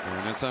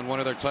 And that's on one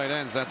of their tight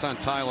ends. That's on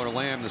Tyler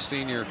Lamb, the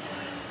senior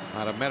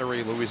out of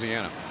Metairie,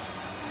 Louisiana.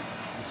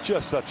 It's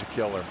just such a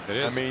killer. It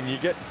is. I mean, you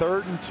get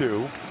 3rd and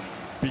 2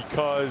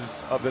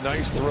 because of the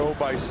nice throw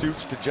by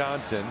Suits to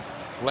Johnson.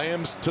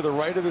 Lamb's to the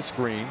right of the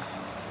screen.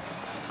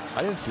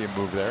 I didn't see him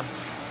move there.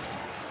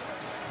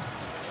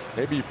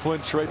 Maybe he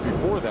flinched right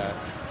before that.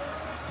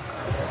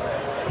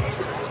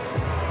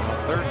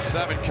 Well, 3rd and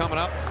 7 coming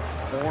up.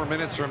 4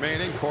 minutes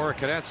remaining. Cora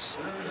Cadets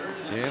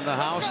in the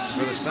house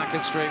for the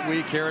 2nd straight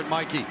week here at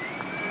Michie.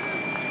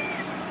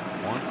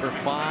 1 for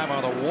 5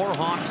 are the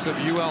Warhawks of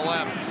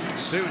ULM.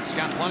 Suits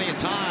got plenty of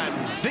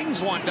time.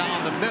 Zings one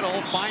down the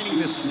middle, finding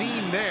the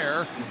seam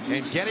there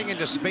and getting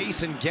into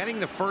space and getting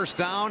the 1st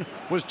down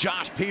was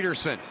Josh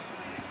Peterson.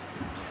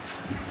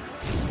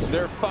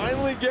 They're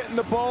finally getting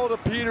the ball to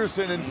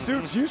Peterson, and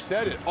Suits, you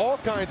said it, all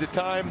kinds of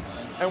time.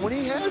 And when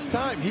he has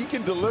time, he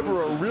can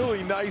deliver a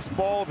really nice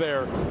ball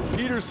there.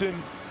 Peterson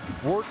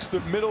works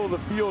the middle of the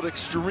field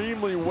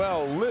extremely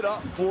well, lit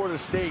up Florida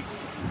State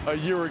a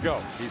year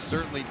ago. He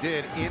certainly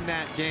did in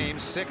that game.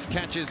 6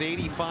 catches,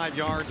 85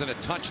 yards, and a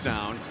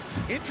touchdown.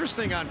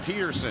 Interesting on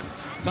Peterson.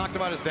 Talked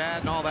about his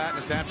dad and all that.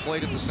 His dad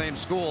played at the same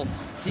school.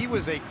 He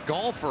was a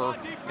golfer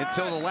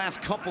until the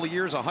last couple of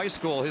years of high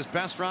school. His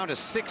best round is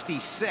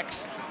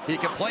 66. He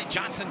can play.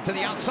 Johnson to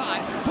the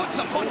outside, puts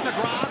a foot in the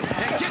ground,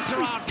 and gets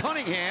around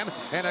Cunningham.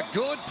 And a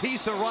good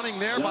piece of running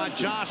there by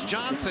Josh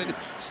Johnson,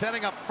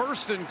 setting up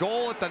 1st and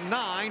goal at the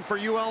 9 for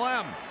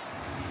ULM.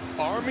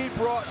 Army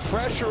brought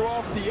pressure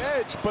off the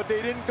edge, but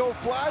they didn't go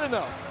flat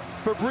enough.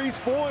 Fabrice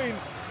Foyne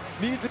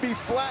needs to be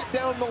flat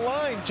down the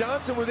line.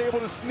 Johnson was able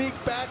to sneak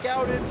back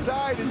out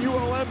inside, and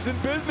ULM's in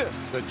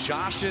business. The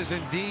Josh is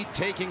indeed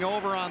taking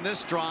over on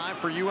this drive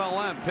for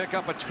ULM. Pick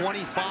up a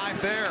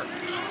 25 there.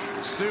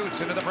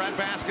 Suits into the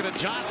breadbasket of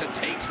Johnson.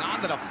 Takes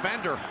on the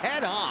defender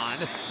head on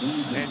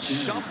and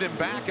shoved him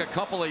back a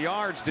couple of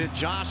yards, did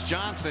Josh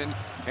Johnson,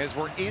 as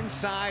we're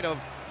inside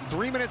of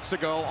 3 minutes to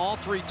go. All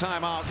 3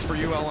 timeouts for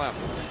ULM.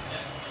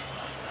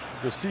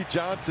 You'll see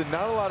Johnson,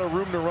 not a lot of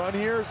room to run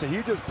here, so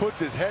he just puts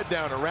his head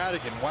down to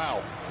Radigan.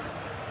 Wow.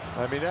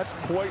 I mean, that's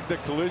quite the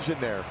collision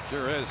there.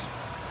 Sure is.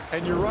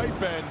 And you're right,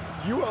 Ben.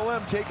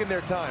 ULM taking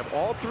their time.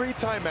 All 3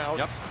 timeouts.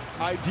 Yep.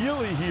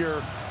 Ideally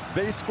here,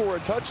 they score a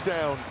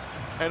touchdown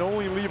and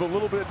only leave a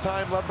little bit of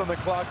time left on the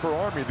clock for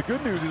Army. The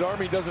good news is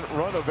Army doesn't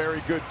run a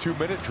very good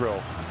 2-minute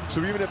drill.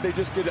 So even if they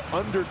just get it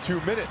under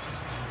 2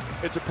 minutes,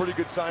 it's a pretty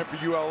good sign for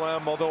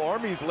ULM, although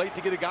Army's late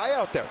to get a guy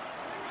out there.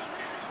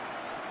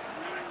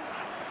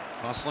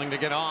 Hustling to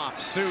get off.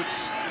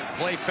 Suits.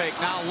 Play fake.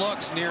 Now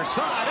looks near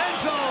side. End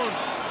zone.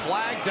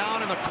 Flag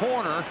down in the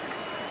corner.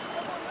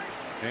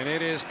 And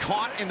it is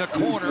caught in the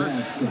corner.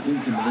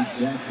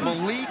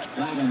 Malik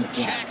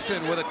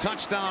Jackson with a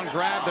touchdown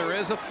grab. There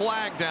is a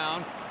flag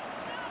down.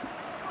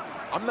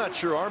 I'm not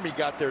sure Army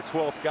got their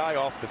 12th guy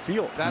off the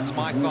field. That's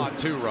my thought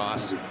too,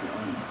 Ross.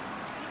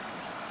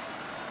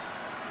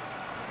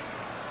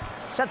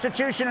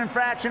 Substitution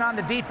infraction on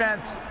the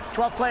defense.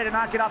 12th play to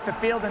not get off the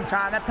field in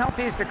time. That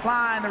penalty is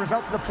declined. The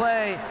result of the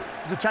play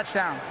is a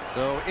touchdown.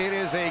 So it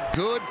is a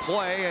good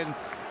play, and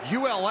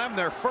ULM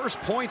their first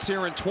points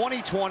here in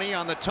 2020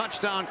 on the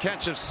touchdown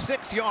catch of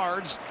 6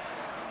 yards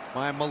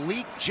by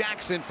Malik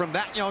Jackson from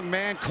that young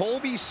man.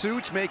 Colby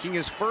Suits making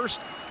his first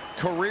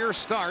career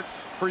start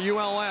for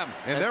ULM.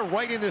 And they're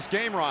right in this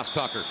game, Ross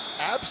Tucker.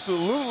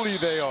 Absolutely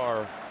they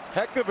are.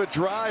 Heck of a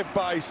drive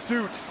by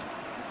Suits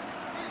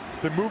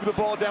to move the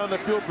ball down the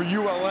field for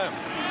ULM.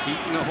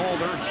 Eating the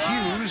holder,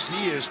 Hughes,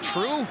 he is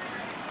true.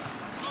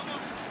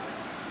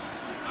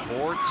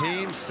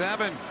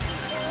 14-7.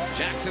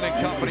 Jackson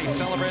and company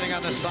celebrating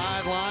on the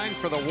sideline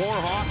for the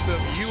Warhawks of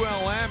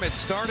ULM. It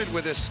started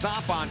with a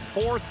stop on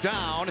 4th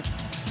down.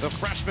 The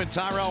freshman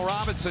Tyrell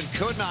Robinson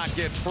could not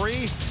get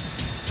free.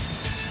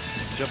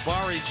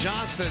 Jabari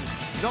Johnson,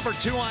 number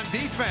 2 on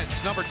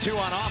defense, number 2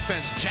 on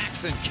offense.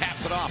 Jackson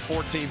caps it off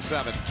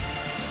 14-7.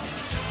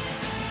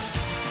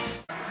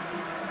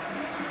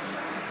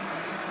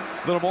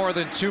 A little more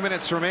than 2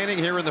 minutes remaining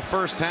here in the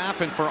first half,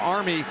 and for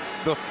Army,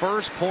 the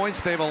first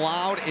points they've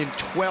allowed in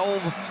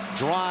 12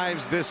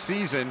 drives this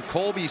season.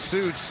 Colby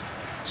Suits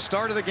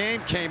started the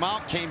game, came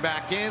out, came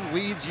back in,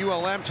 leads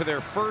ULM to their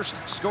first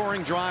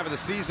scoring drive of the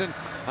season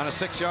on a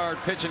 6-yard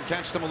pitch and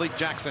catch to Malik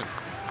Jackson.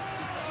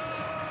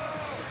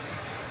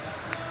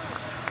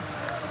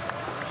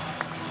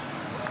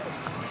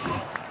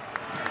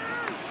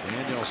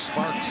 Daniel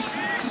Sparks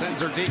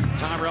sends her deep.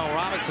 Tyrell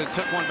Robinson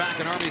took one back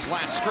in Army's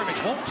last scrimmage.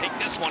 Won't take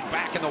this one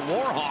back in the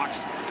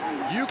Warhawks.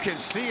 You can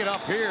see it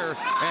up here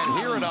and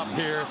hear it up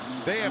here.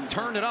 They have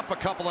turned it up a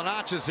couple of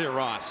notches here,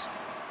 Ross.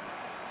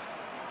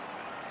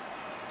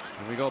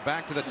 And we go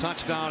back to the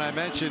touchdown I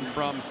mentioned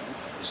from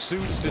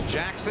Suits to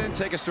Jackson.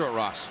 Take us through it,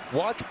 Ross.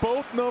 Watch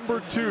both number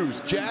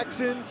 2s,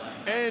 Jackson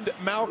and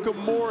Malcolm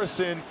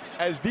Morrison,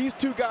 as these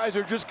two guys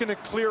are just going to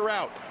clear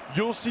out.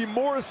 You'll see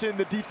Morrison,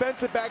 the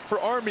defensive back for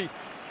Army.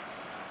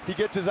 He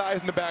gets his eyes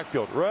in the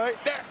backfield right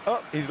there.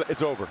 Oh,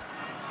 it's over.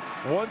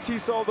 Once he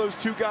saw those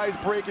two guys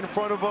break in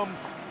front of him,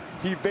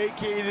 he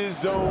vacated his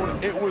zone.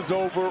 It was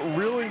over.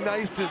 Really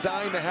nice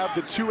design to have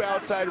the 2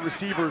 outside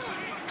receivers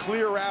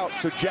clear out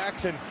so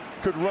Jackson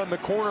could run the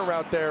corner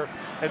route there,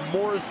 and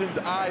Morrison's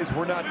eyes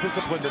were not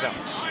disciplined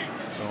enough.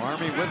 So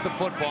Army with the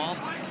football,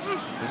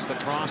 just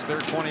across their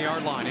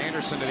 20-yard line.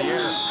 Anderson to the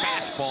air,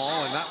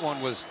 fastball, and that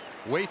one was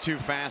way too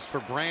fast for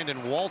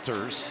Brandon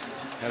Walters.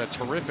 Had a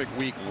terrific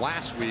week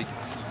last week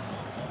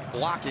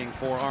blocking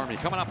for Army.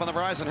 Coming up on the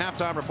Verizon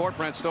Halftime Report,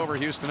 Brent Stover,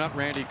 Houston Nutt,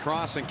 Randy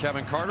Cross, and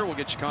Kevin Carter. We'll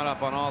get you caught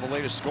up on all the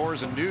latest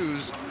scores and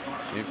news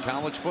in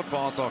college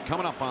football. It's all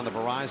coming up on the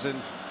Verizon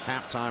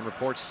Halftime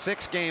Report.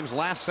 6 games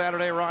last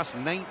Saturday, Ross,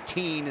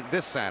 19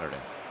 this Saturday.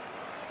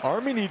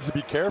 Army needs to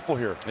be careful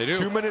here. They do.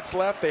 2 minutes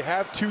left. They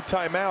have 2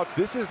 timeouts.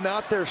 This is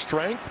not their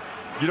strength.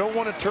 You don't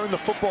want to turn the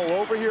football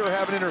over here or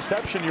have an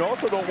interception. You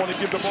also don't want to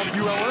give them on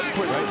ULM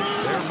quickly.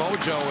 Right. Their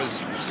mojo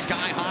is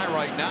sky high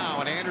right now,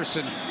 and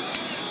Anderson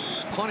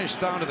punished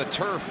down to the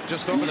turf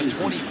just over the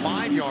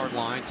 25-yard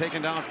line,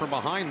 taken down from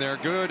behind there.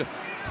 Good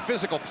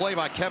physical play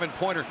by Kevin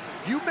Pointer.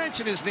 You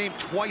mentioned his name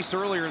twice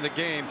earlier in the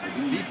game.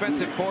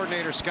 Defensive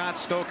coordinator Scott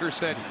Stoker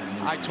said,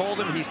 I told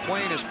him he's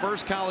playing his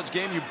first college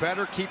game. You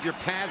better keep your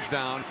pads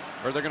down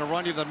or they're going to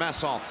run you to the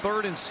mess hall.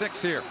 3rd and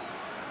 6 here.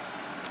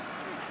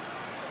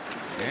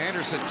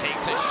 Anderson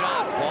takes a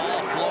shot. Ball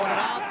floated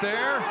out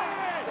there.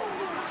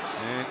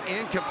 And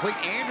incomplete.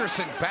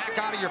 Anderson back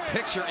out of your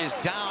picture is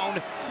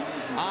down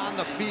on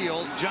the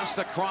field just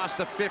across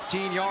the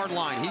 15-yard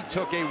line. He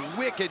took a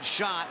wicked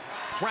shot,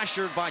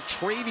 pressured by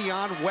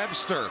Travion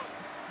Webster.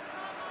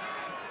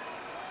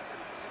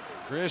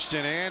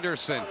 Christian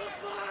Anderson,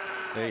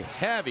 a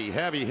heavy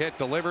hit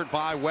delivered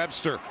by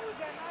Webster.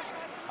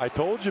 I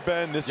told you,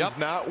 Ben, this is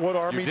not what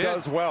Army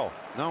does well.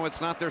 No, it's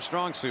not their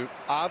strong suit.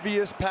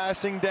 Obvious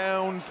passing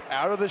downs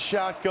out of the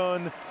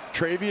shotgun.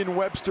 Travion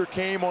Webster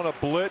came on a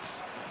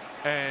blitz,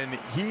 and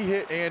he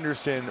hit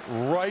Anderson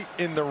right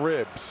in the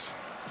ribs.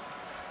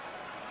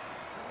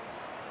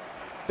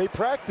 They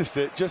practice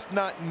it, just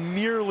not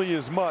nearly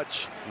as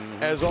much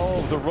as all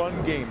of the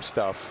run game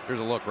stuff. Here's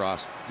a look,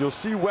 Ross. You'll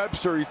see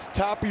Webster, he's the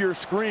top of your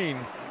screen.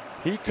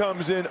 He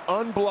comes in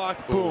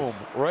unblocked, boom,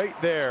 right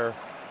there.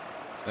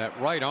 That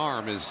right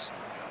arm is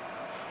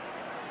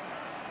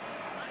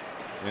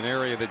an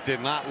area that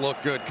did not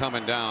look good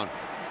coming down.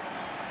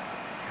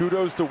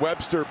 Kudos to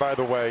Webster, by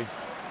the way,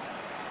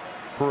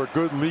 for a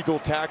good legal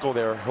tackle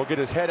there. He'll get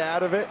his head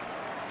out of it.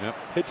 Yep.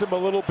 Hits him a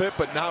little bit,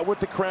 but not with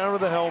the crown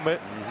of the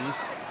helmet.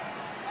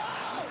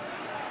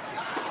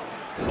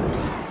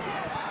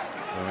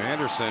 So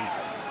Anderson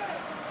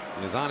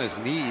is on his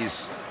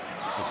knees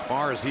as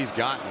far as he's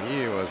gotten.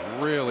 He was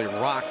really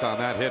rocked on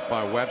that hit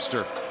by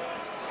Webster.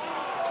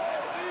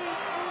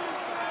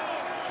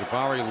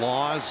 Jabari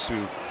Laws,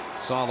 who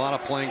saw a lot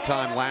of playing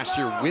time last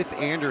year with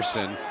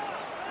Anderson,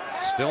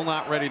 still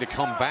not ready to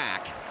come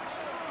back.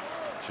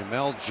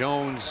 Jamel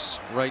Jones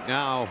right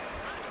now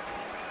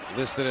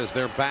listed as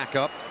their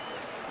backup.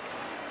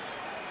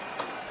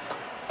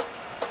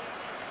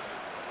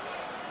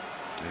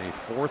 A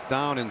 4th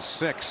down and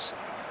 6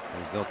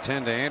 as they'll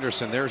tend to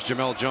Anderson. There's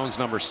Jamel Jones,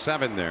 number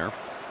 7 there.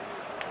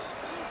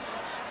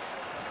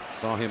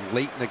 Saw him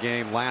late in the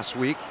game last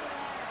week.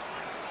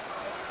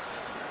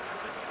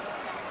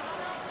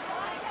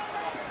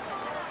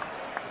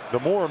 The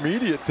more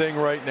immediate thing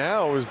right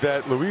now is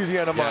that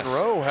Louisiana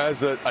Monroe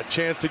has a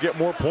chance to get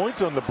more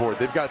points on the board.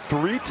 They've got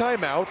 3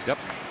 timeouts. Yep.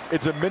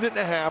 It's a minute and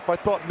a half. I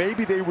thought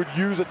maybe they would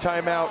use a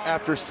timeout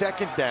after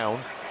 2nd down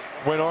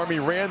when Army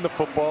ran the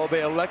football.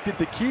 They elected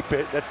to keep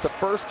it. That's the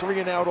first 3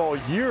 and out all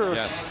year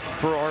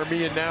for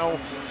Army, and now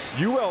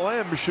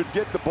ULM should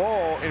get the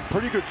ball in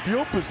pretty good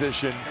field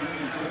position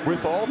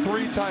with all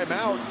 3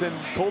 timeouts, and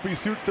Colby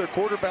Suits, their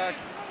quarterback,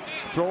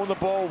 throwing the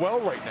ball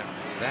well right now.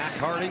 Zach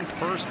Harding,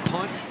 first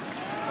punt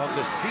of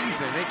the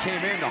season. They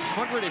came in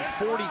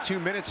 142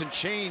 minutes and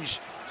change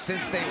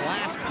since they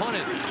last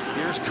punted.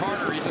 Here's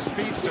Carter. He's a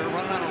speedster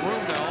running out of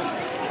room, though.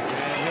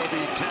 And he'll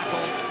be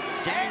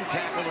gang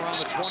tackled around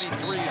the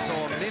 23. So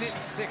a minute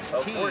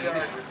 16.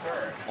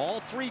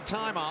 All 3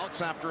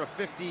 timeouts after a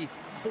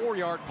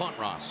 54-yard punt,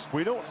 Ross.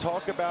 We don't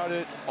talk about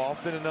it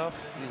often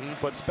enough,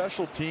 but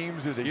special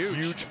teams is a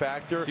huge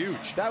factor.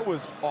 Huge. That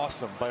was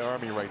awesome by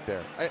Army right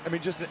there. I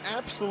mean, just an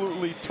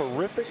absolutely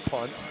terrific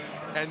punt,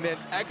 and then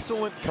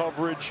excellent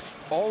coverage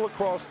all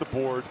across the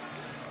board.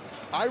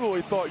 I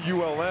really thought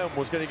ULM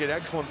was going to get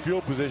excellent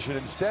field position.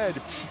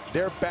 Instead,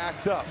 they're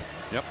backed up.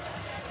 Yep.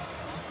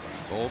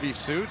 Colby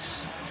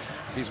Suits.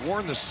 He's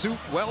worn the suit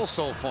well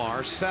so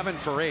far. 7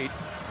 for 8.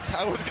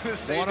 I was going to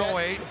say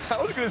 108.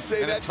 I was going to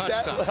say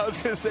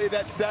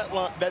that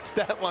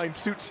stat line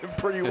suits him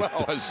pretty well.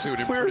 It does suit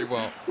him pretty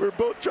well. We're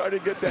both trying to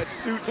get that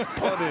suits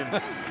pun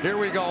in. Here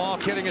we go, all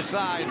kidding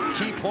aside.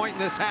 Key point in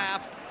this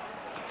half.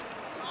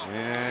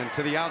 And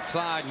to the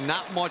outside,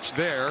 not much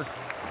there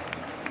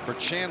for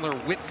Chandler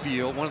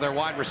Whitfield, one of their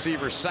wide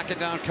receivers. 2nd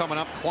down coming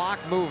up, clock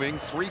moving,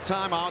 3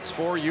 timeouts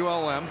for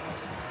ULM.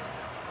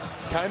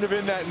 Kind of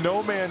in that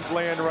no man's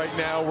land right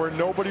now where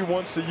nobody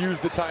wants to use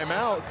the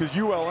timeout because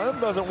ULM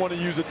doesn't want to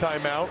use a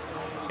timeout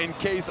in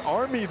case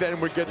Army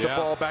then would get the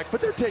ball back. But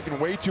they're taking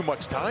way too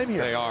much time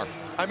here. They are.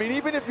 I mean,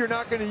 even if you're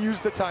not going to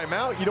use the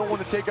timeout, you don't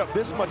want to take up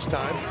this much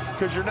time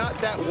because you're not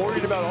that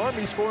worried about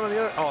Army scoring on the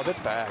other. Oh, that's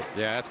bad.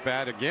 Yeah, that's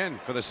bad again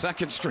for the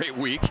 2nd straight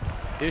week.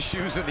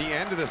 Issues at the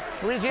end of this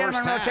Louisiana first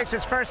Monroe half. takes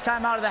its first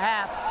time out of the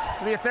half.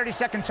 It'll be a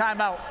 30-second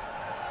timeout.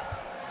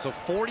 So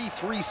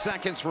 43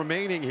 seconds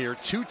remaining here.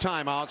 2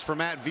 timeouts for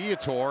Matt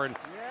Viator, and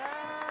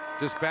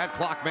just bad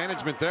clock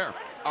management there.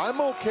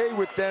 I'm okay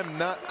with them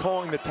not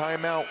calling the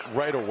timeout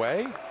right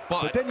away,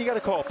 but then you got to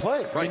call a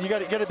play. Right. I mean, you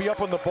got to be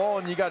up on the ball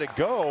and you got to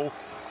go,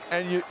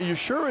 and you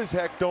sure as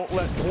heck don't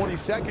let 20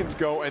 seconds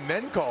go and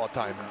then call a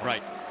timeout.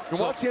 Right. And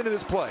watch the end of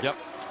this play. Yep.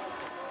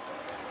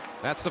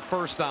 That's the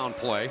 1st down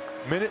play.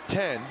 Minute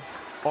 10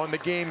 on the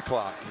game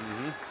clock.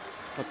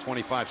 About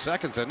 25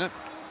 seconds, isn't it?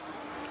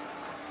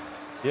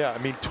 Yeah, I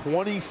mean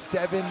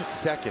 27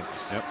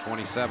 seconds. Yep,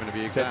 27 to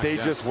be exact. That they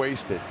just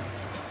wasted.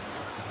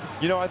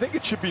 You know, I think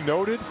it should be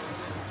noted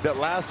that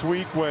last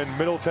week when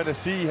Middle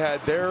Tennessee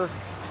had their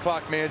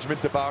clock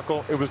management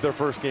debacle, it was their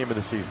first game of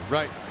the season.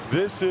 Right.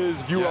 This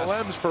is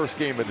ULM's first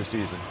game of the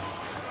season.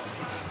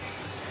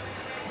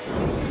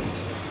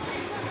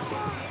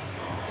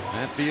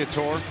 Matt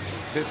Viator,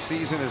 5th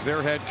season as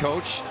their head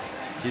coach.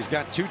 He's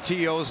got 2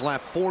 TOs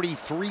left,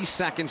 43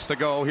 seconds to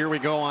go. Here we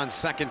go on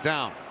 2nd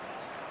down.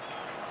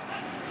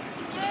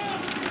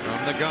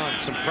 From the gun,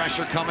 some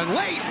pressure coming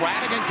late.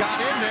 Radigan got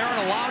in there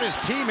and allowed his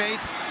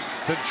teammates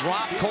to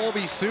drop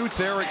Colby Suits.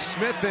 Eric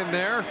Smith in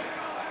there.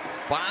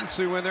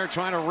 Bonsu in there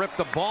trying to rip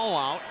the ball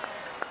out.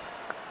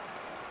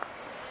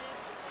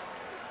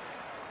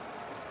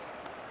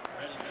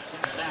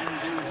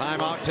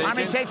 Timeout taken.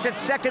 Army takes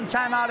its 2nd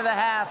timeout of the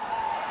half.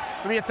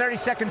 It'll be a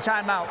 30-second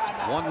timeout.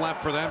 1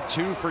 left for them,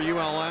 2 for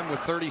ULM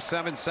with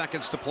 37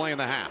 seconds to play in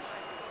the half.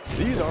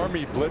 These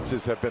Army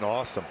blitzes have been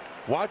awesome.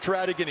 Watch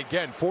Radigan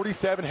again,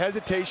 47,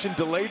 hesitation,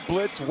 delayed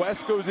blitz.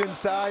 West goes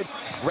inside,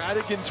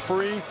 Radigan's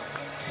free.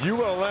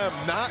 ULM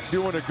not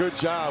doing a good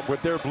job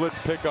with their blitz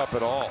pickup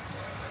at all.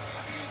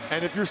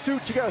 And if you're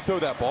Suits, you got to throw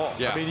that ball.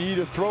 Yeah. I mean, you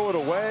either throw it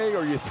away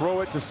or you throw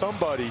it to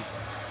somebody.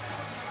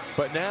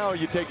 But now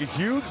you take a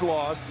huge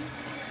loss,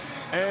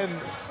 and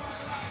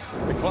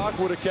the clock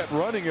would have kept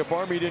running if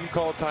Army didn't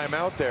call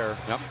timeout there.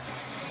 Yep.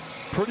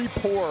 Pretty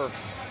poor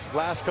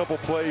last couple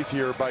plays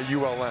here by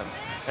ULM.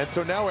 And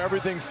so now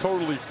everything's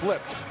totally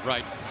flipped.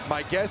 Right.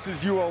 My guess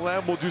is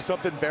ULM will do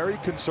something very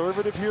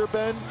conservative here,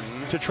 Ben,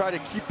 to try to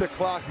keep the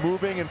clock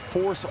moving and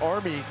force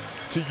Army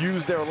to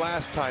use their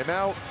last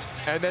timeout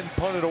and then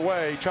punt it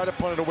away, try to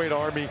punt it away to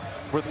Army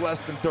with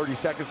less than 30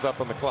 seconds left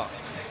on the clock.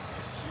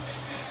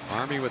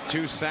 Army with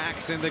 2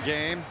 sacks in the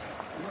game.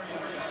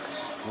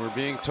 We're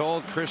being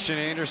told Christian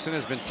Anderson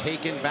has been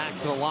taken back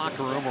to the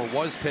locker room, or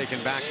was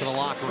taken back to the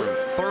locker room.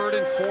 3rd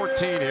and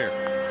 14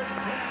 here.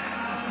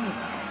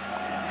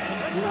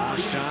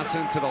 Josh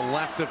Johnson to the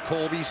left of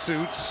Colby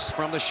Suits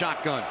from the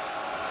shotgun.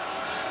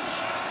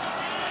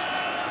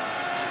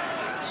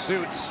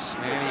 Suits,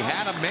 and he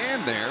had a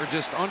man there,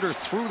 just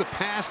underthrew the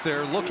pass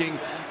there, looking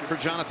for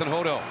Jonathan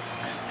Hodo.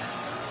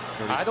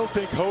 I don't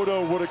think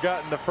Hodo would have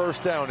gotten the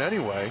 1st down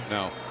anyway.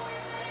 No.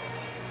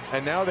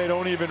 And now they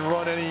don't even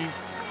run any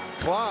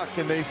clock,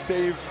 and they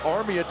save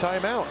Army a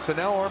timeout. So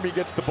now Army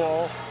gets the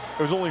ball.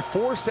 It was only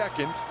 4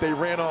 seconds they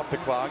ran off the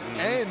clock,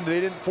 and they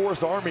didn't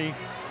force Army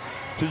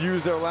to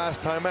use their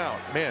last timeout.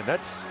 Man,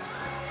 that's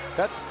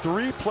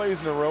 3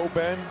 plays in a row,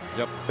 Ben,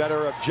 that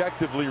are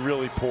objectively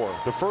really poor.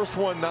 The first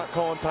one, not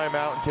calling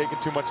timeout and taking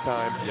too much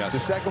time. Yes. The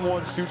second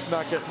one, Suits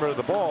not getting rid of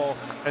the ball.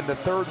 And the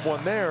third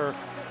one there,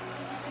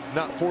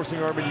 not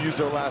forcing Army to use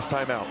their last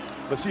timeout.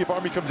 Let's see if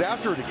Army comes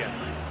after it again.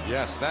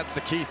 Yes, that's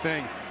the key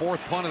thing.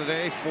 4th punt of the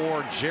day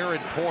for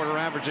Jared Porter,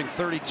 averaging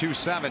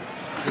 32.7.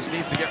 Just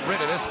needs to get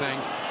rid of this thing.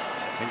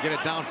 and get it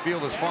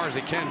downfield as far as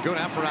he can. Good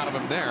effort out of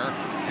him there,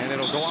 and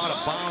it'll go out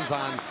of bounds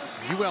on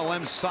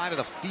ULM's side of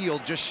the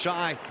field, just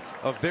shy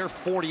of their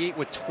 48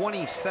 with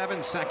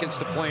 27 seconds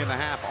to play in the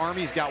half.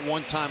 Army's got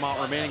one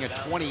timeout remaining, a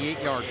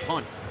 28-yard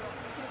punt.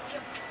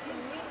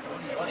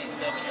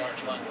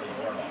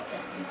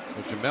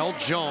 So Jamel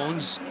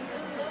Jones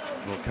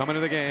will come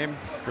into the game.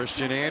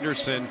 Christian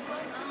Anderson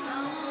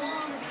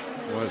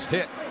was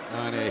hit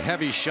on a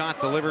heavy shot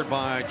delivered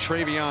by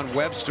Travion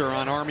Webster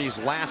on Army's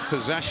last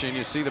possession.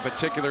 You see the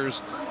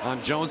particulars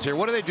on Jones here.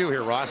 What do they do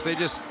here, Ross? They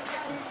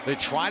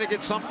try to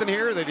get something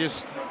here, they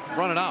just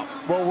run it out.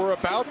 Well, we're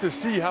about to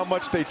see how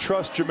much they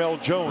trust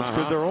Jamel Jones,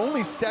 because they're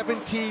only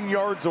 17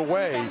 yards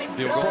away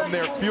from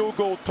their field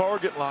goal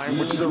target line,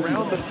 which is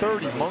around the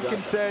 30.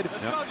 Monken said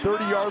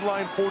 30-yard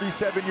line,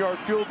 47-yard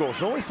field goal.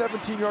 So only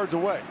 17 yards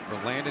away. For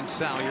Landon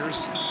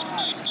Salyers.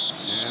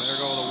 And there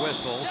go the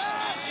whistles.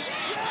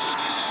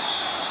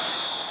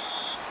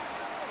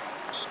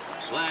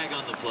 Flag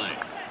on the play.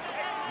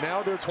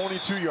 Now they're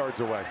 22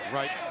 yards away.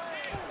 Right.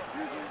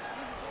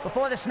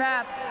 Before the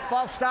snap,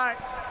 false start.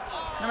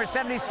 Number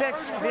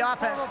 76 of the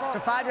offense. It's a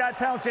 5-yard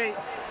penalty.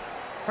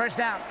 First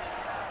down.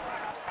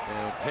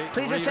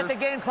 Please just set the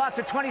game clock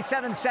to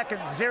 27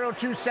 seconds.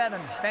 0-2-7.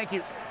 Thank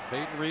you.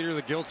 Peyton Reeder,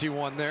 the guilty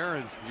one there,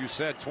 and you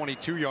said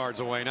 22 yards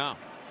away now.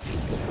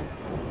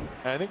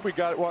 And I think we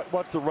got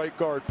what's the right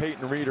guard,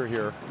 Peyton Reeder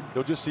here.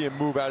 You'll just see him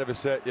move out of his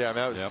set. Yeah, I mean,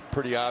 that was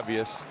pretty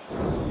obvious.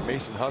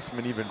 Mason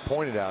Hussman even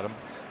pointed at him.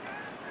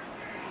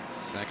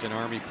 Second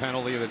Army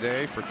penalty of the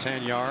day for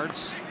 10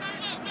 yards.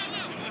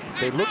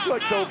 They looked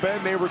like, though,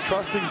 Ben, they were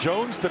trusting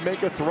Jones to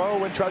make a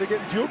throw and try to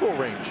get in field goal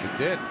range. He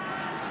did.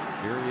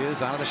 Here he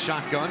is out of the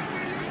shotgun.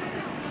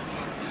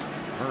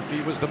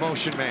 Murphy was the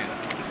motion man.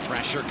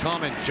 Pressure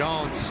coming.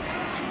 Jones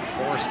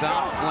forced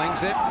out,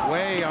 flings it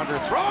way under,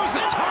 throws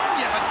the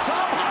target, but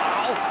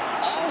somehow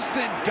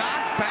Alston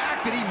got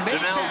back. Did he make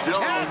that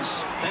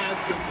catch?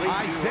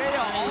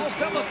 Isaiah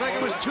Alston looked like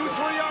it was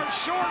 2-3 yards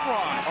short,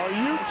 Ross. Are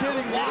you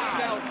kidding me?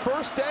 Now,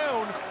 first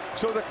down,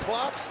 so the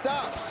clock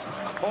stops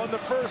on the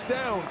first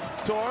down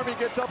till Army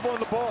gets up on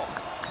the ball.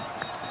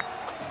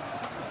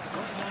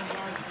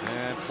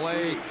 And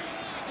play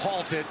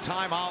halted.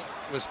 Timeout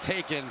was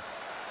taken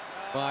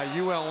by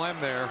ULM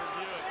there.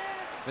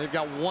 They've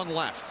got one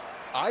left.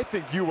 I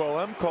think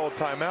ULM called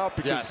timeout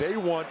because they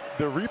want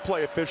the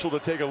replay official to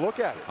take a look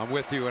at it. I'm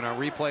with you, and our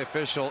replay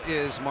official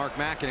is Mark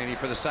McEnany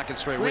for the second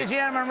straight week.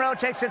 Louisiana Monroe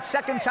takes its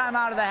second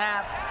timeout of the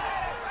half.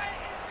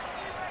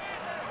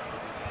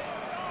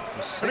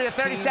 So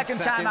 16 seconds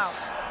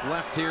timeout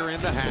left here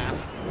in the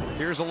half.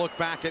 Here's a look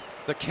back at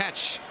the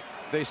catch.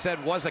 They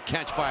said was a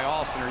catch by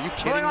Alston. Are you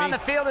kidding me? Going on the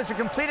field is a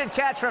completed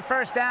catch for a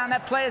first down.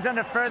 That play is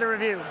under further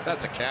review.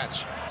 That's a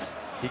catch.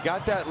 He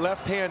got that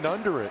left hand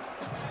under it.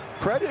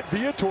 Credit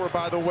Viator,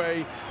 by the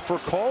way, for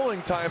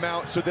calling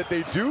timeout so that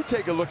they do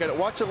take a look at it.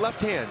 Watch the left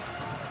hand.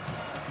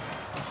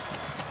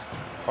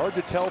 Hard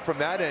to tell from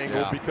that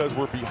angle because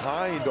we're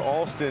behind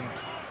Alston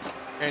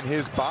and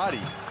his body.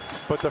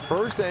 But the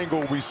first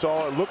angle we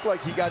saw, it looked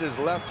like he got his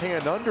left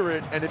hand under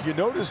it. And if you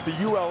notice, the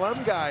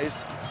ULM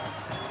guys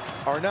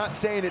are not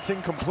saying it's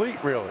incomplete,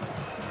 really.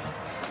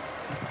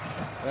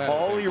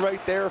 Hawley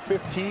right there,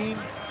 15.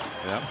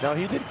 Yep. Now,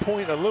 he did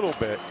point a little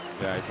bit.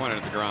 Yeah, he pointed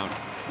at the ground.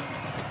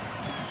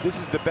 This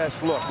is the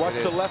best look. Watch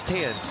the left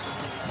hand.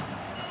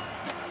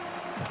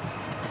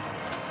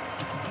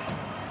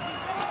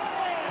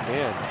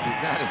 Man,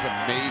 that is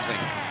amazing.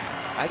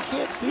 I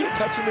can't see it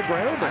touching the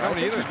ground. I don't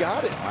think either. He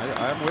got it.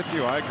 I'm with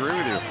you. I agree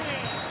with you.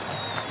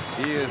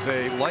 He is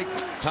like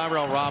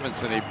Tyrell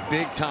Robinson, a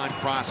big-time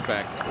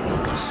prospect,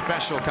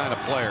 special kind of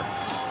player.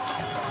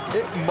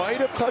 It might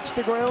have touched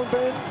the ground,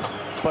 Ben,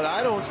 but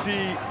I don't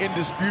see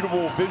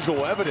indisputable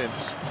visual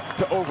evidence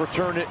to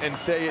overturn it and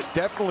say it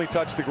definitely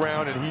touched the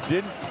ground and he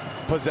didn't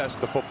possess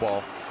the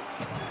football.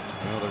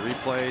 Well, the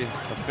replay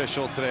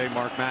official today,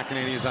 Mark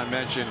McEnany, as I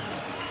mentioned,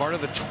 part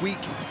of the tweak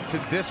to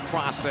this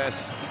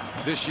process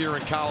this year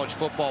in college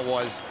football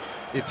was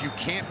if you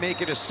can't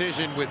make a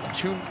decision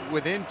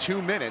within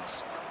 2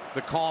 minutes,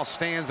 the call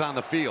stands on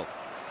the field.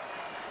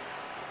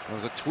 There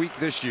was a tweak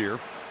this year.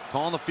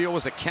 Call on the field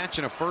was a catch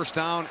and a first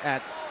down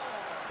at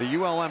the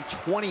ULM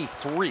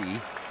 23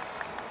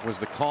 was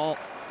the call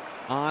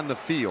on the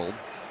field.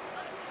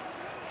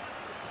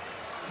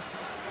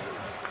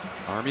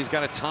 Army's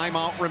got a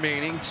timeout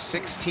remaining,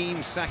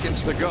 16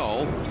 seconds to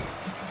go.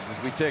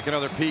 As we take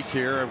another peek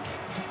here,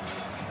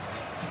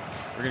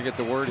 we're going to get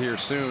the word here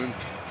soon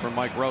from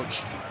Mike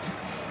Roach.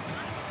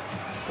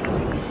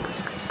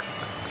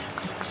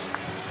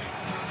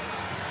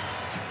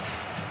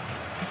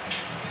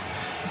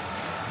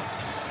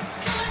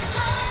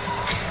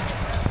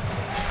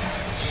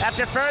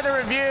 After further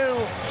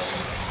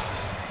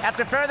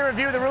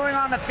review, the ruling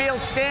on the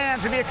field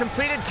stands to be a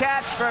completed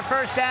catch for a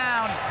first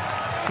down.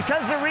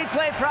 Because the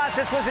replay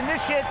process was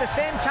initiated at the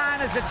same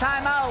time as the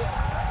timeout,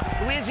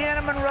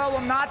 Louisiana Monroe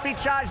will not be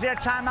charged their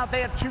timeout.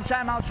 They have 2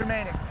 timeouts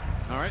remaining.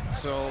 All right,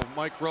 so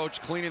Mike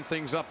Roach cleaning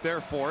things up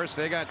there for us.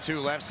 They got 2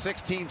 left,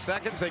 16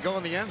 seconds. They go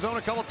in the end zone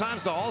a couple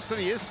times to Alston.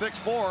 He is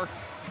 6'4",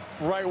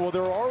 Right, well,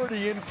 they're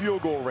already in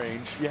field goal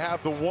range. You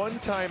have the one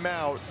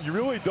timeout. You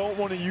really don't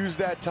want to use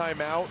that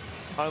timeout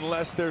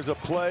unless there's a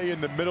play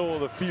in the middle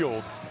of the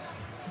field.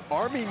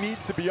 Army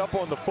needs to be up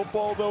on the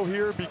football, though,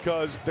 here,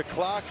 because the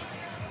clock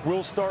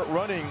will start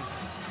running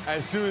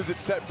as soon as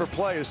it's set for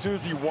play, as soon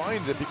as he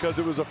winds it, because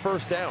it was a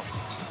first down.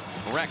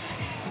 Correct.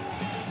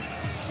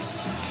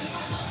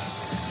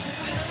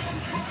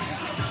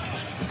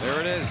 There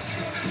it is.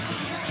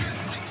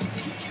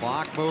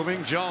 Clock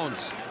moving.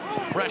 Jones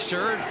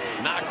pressured,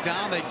 knocked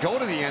down. They go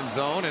to the end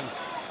zone, and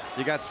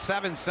you got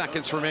 7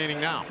 seconds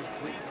remaining now.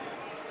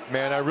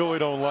 Man, I really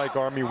don't like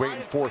Army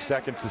waiting 4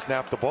 seconds to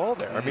snap the ball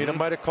there. I mean, it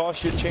might have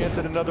cost you a chance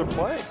at another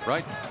play.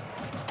 Right.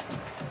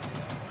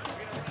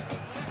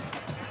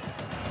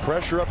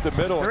 Pressure up the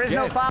middle. There is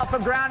no foul for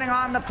grounding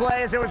on the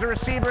play as there was a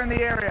receiver in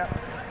the area.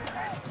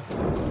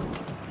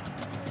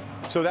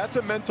 So that's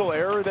a mental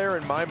error there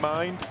in my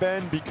mind,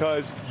 Ben,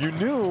 because you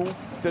knew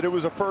that it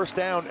was a first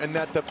down and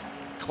that the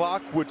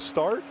clock would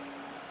start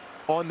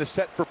on the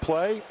set for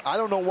play. I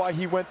don't know why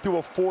he went through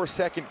a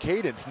 4-second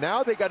cadence.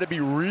 Now they got to be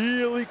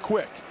really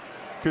quick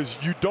because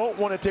you don't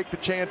want to take the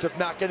chance of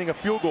not getting a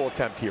field goal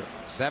attempt here.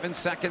 7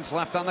 seconds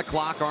left on the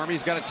clock.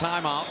 Army's got a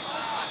timeout.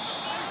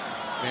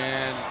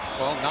 And,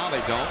 well, now they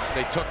don't.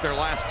 They took their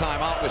last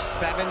timeout with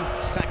 7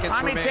 seconds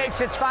Army remaining.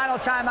 takes its final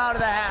timeout of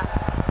the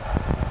half.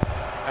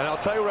 And I'll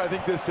tell you what I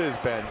think this is,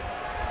 Ben.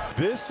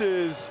 This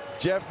is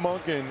Jeff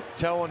Monken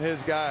telling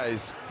his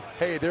guys,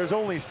 hey, there's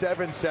only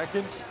 7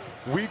 seconds.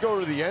 We go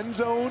to the end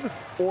zone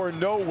or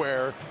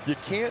nowhere. You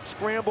can't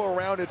scramble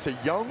around. It's a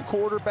young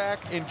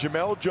quarterback in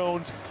Jamel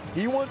Jones.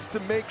 He wants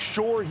to make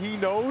sure he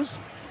knows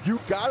you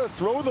got to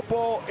throw the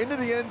ball into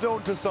the end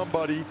zone to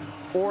somebody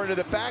or into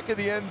the back of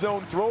the end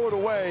zone, throw it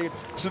away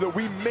so that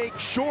we make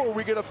sure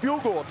we get a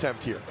field goal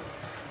attempt here.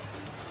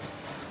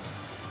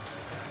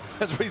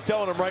 That's what he's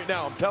telling him right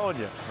now, I'm telling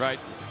you. Right.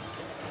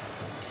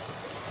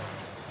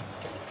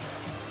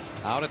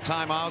 Out of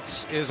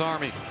timeouts is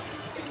Army.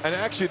 And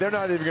actually, they're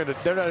not even going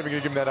to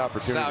give him that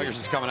opportunity. Salyers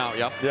is coming out.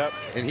 Yep. Yep.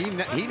 And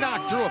he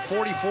knocked through a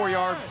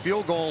 44-yard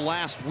field goal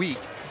last week.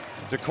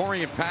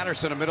 DeCorian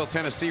Patterson of Middle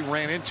Tennessee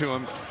ran into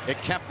him.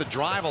 It kept the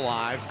drive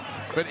alive,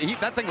 but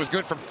that thing was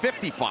good from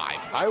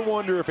 55. I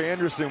wonder if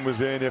Anderson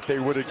was in, if they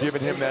would have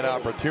given him that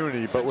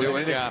opportunity. But with an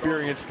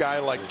inexperienced guy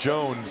like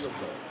Jones,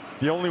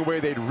 the only way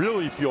they'd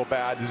really feel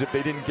bad is if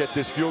they didn't get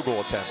this field goal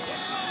attempt.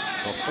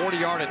 So a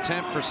 40-yard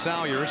attempt for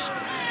Salyers.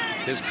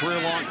 His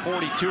career-long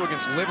 42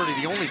 against Liberty,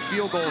 the only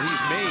field goal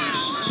he's made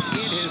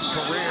in his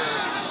career.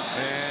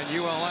 And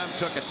ULM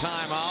took a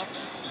timeout.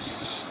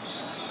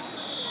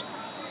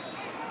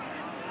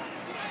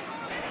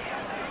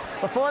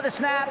 Before the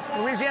snap,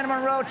 Louisiana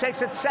Monroe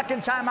takes its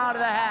second timeout of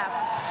the half.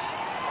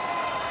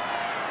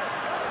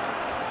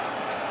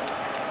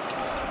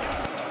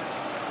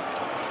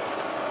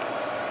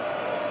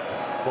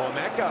 Well, and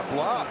that got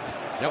blocked.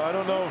 Yep. So I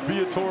don't know if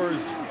Viator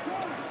is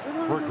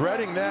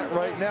regretting that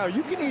right now.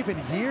 You can even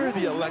hear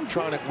the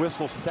electronic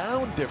whistle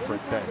sound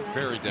different, Ben.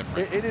 Very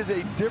different. It is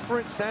a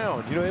different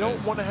sound. You know, they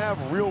don't want to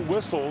have real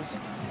whistles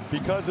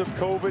because of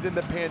COVID and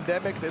the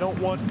pandemic. They don't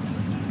want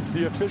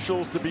the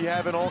officials to be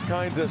having all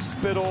kinds of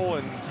spittle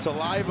and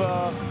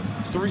saliva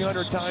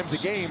 300 times a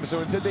game. So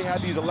instead they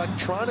have these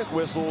electronic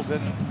whistles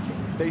and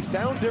they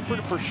sound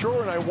different for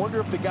sure. And I wonder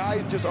if the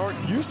guys just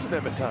aren't used to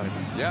them at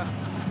times. Yeah.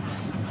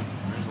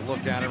 There's a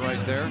look at it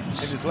right there. In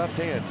his left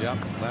hand. Yep,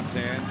 left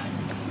hand.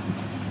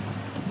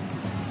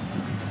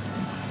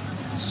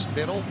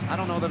 Spittle? I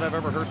don't know that I've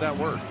ever heard that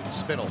word.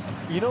 Spittle.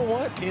 You know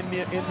what? In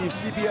the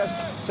CBS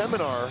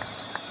seminar,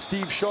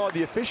 Steve Shaw,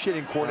 the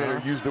officiating coordinator,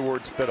 used the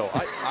word spittle.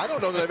 I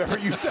don't know that I've ever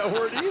used that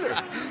word either.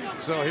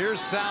 So here's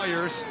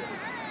Salyers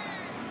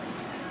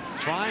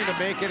trying to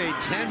make it a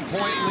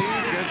 10-point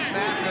lead. Good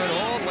snap, good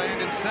hold.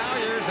 Landon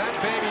Salyers, that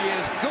baby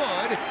is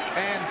good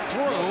and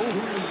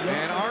through.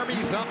 And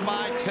Army's up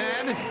by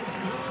 10.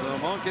 So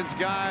Monken's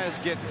guys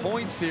get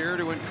points here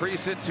to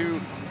increase it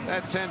to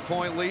that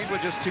 10-point lead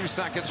with just 2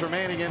 seconds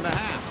remaining in the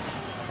half.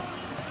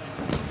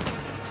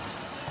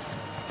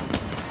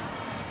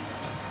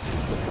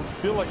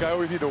 I feel like I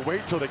always need to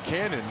wait till the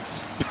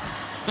cannon's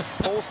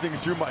pulsing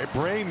through my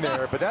brain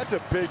there, but that's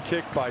a big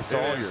kick by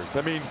Salyers.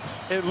 I mean,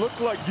 it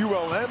looked like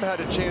ULM had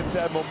a chance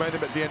to have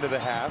momentum at the end of the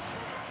half,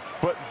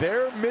 but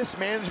their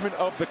mismanagement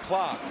of the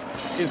clock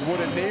is what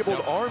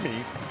enabled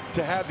Army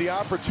to have the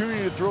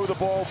opportunity to throw the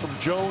ball from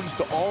Jones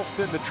to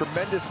Alston. The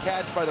tremendous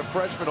catch by the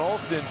freshman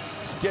Alston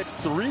gets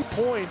 3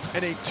 points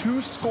and a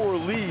 2-score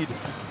lead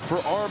for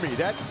Army.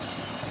 That's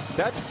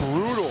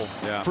brutal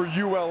for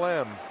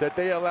ULM that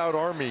they allowed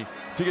Army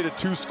to get a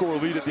 2-score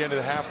lead at the end of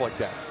the half like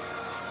that.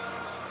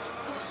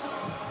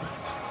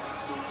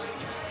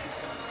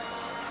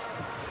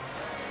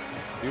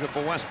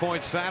 Beautiful West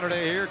Point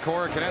Saturday here.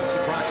 Cora Cadets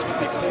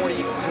approximately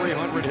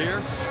 4,300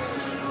 here.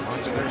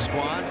 Onto their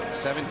squad,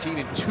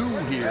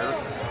 17-2 here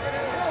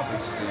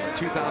since the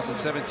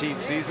 2017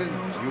 season.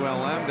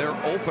 ULM, their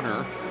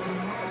opener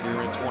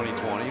here in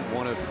 2020.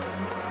 One of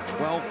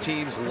 12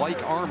 teams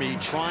like Army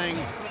trying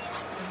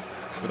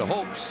with the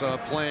hopes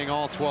of playing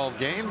all 12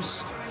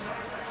 games.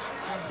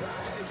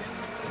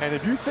 And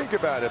if you think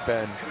about it,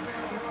 Ben,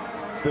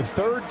 the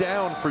third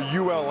down for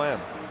ULM,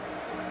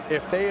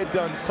 if they had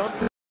done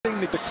something to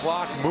get the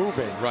clock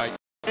moving, right,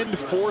 and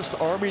forced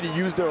Army to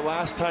use their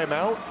last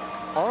timeout,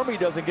 Army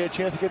doesn't get a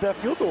chance to get that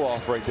field goal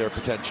off right there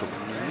potentially.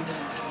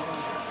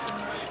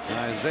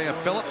 Isaiah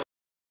Phillip.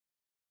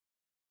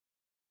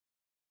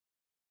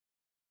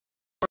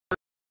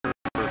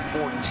 Number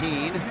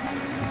 14.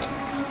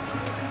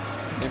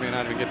 They may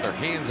not even get their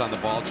hands on the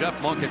ball. Jeff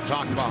Monken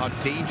talked about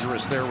how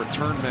dangerous their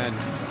return men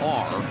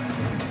are.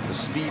 The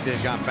speed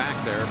they've got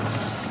back there.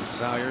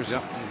 Salyers,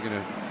 yep, he's going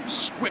to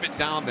squib it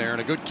down there,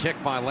 and a good kick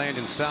by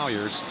Landon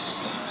Salyers,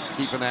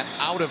 keeping that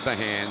out of the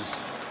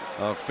hands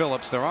of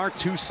Phillips. There are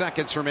 2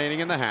 seconds remaining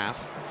in the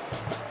half.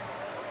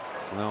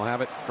 They'll have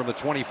it from the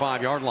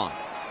 25-yard line.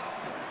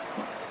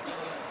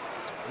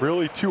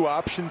 Really 2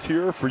 options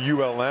here for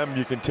ULM.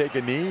 You can take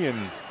a knee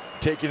and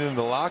take it into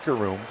the locker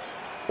room,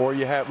 or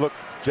you have, look,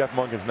 Jeff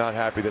Monken's not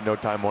happy that no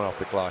time went off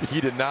the clock.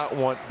 He did not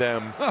want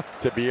them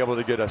to be able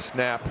to get a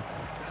snap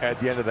at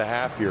the end of the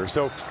half here.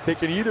 So they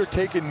can either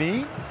take a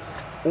knee,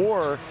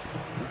 or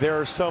there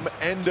are some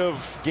end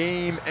of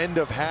game, end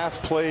of half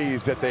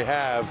plays that they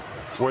have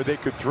where they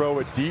could throw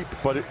it deep.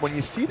 But when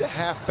you see the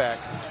halfback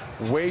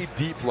way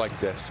deep like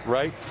this,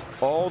 right,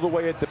 all the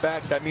way at the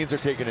back, that means they're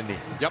taking a knee.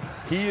 Yep.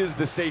 He is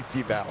the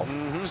safety valve.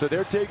 So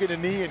they're taking a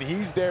knee, and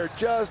he's there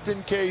just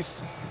in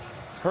case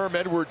Herm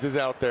Edwards is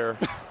out there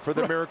for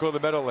the miracle of the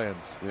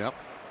Meadowlands. Yep,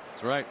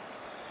 that's right.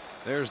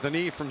 There's the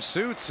knee from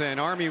Suits, and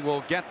Army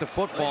will get the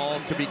football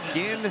to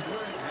begin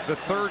the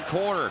third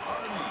quarter.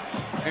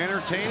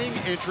 Entertaining,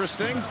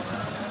 interesting.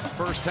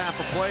 First half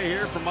of play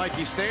here from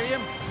Michie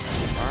Stadium.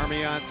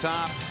 Army on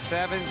top,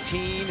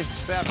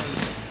 17-7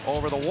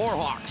 over the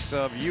Warhawks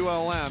of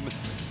ULM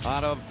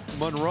out of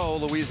Monroe,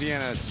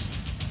 Louisiana. It's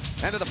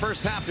end of the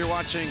first half. You're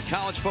watching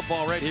college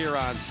football right here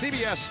on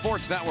CBS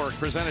Sports Network,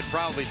 presented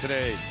proudly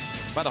today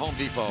by the Home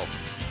Depot.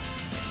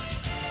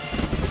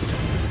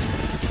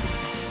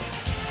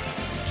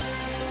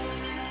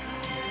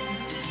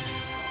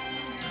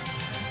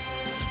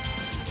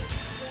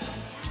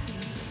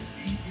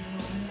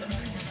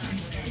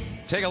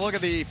 Take a look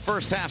at the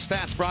first half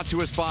stats brought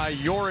to us by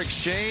Your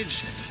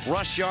Exchange.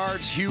 Rush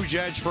yards, huge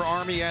edge for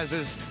Army, as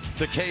is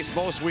the case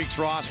most weeks,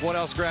 Ross. What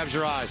else grabs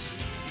your eyes?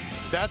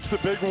 That's the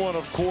big one,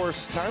 of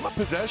course. Time of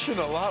possession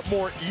a lot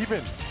more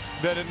even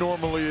than it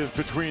normally is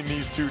between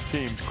these two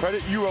teams.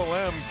 Credit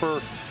ULM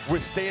for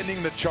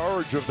withstanding the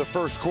charge of the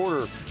first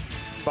quarter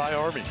by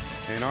Army.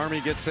 And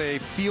Army gets a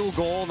field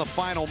goal in the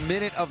final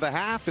minute of the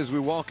half as we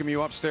welcome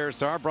you upstairs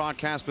to our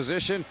broadcast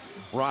position.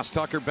 Ross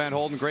Tucker, Ben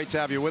Holden, great to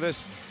have you with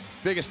us.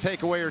 Biggest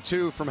takeaway or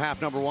two from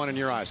half number one in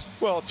your eyes?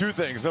 Well, 2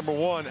 things. Number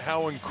one,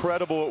 how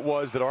incredible it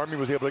was that Army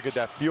was able to get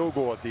that field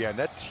goal at the end.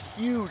 That's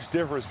huge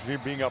difference between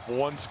being up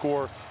 1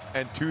 score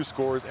and 2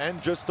 scores, and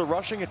just the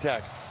rushing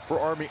attack for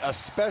Army,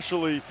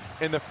 especially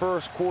in the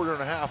first quarter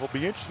and a half. It'll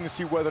be interesting to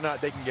see whether or not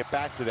they can get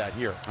back to that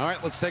here. All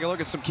right, let's take a look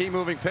at some key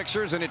moving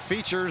pictures, and it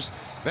features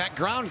that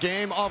ground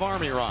game of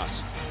Army,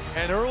 Ross.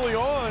 And early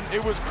on,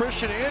 it was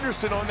Christian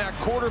Anderson on that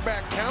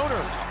quarterback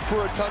counter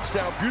for a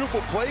touchdown.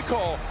 Beautiful play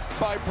call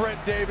by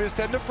Brent Davis.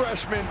 Then the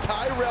freshman,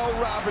 Tyrell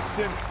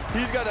Robinson.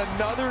 He's got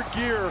another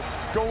gear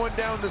going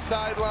down the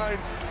sideline.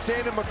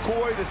 Sandon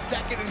McCoy, the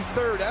second and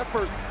third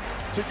effort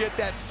to get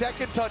that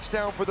second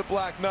touchdown for the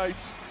Black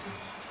Knights.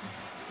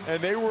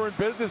 And they were in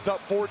business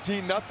up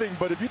 14-0.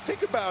 But if you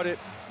think about it,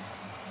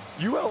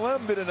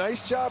 ULM did a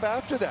nice job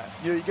after that.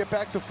 You know, you get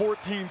back to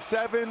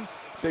 14-7.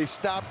 They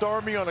stopped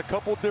Army on a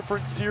couple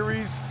different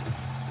series.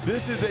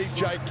 This is a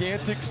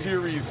gigantic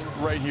series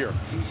right here.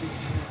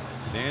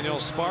 Daniel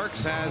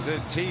Sparks has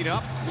it teed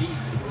up.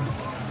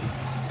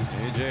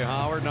 A.J.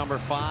 Howard, number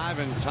 5,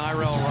 and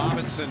Tyrell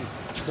Robinson,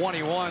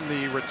 21,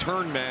 the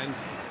return men.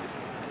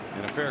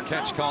 And a fair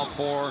catch called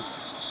for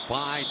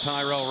by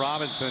Tyrell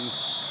Robinson.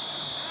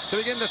 To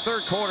begin the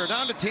third quarter,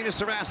 down to Tina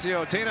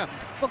Servasio. Tina.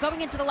 Well,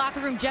 going into the locker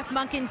room, Jeff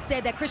Monken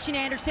said that Christian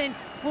Anderson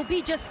will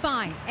be just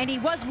fine. And he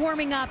was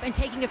warming up and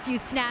taking a few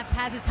snaps,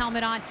 has his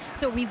helmet on.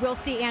 So we will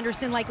see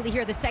Anderson likely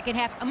here the second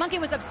half. Monken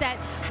was upset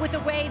with the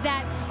way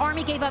that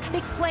Army gave up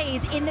big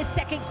plays in the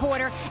second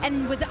quarter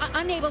and was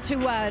unable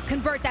to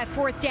convert that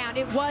fourth down.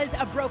 It was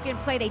a broken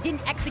play. They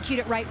didn't execute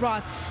it right,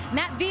 Ross.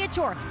 Matt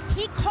Viator,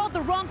 he called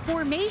the wrong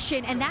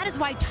formation, and that is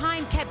why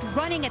time kept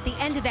running at the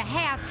end of the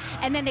half.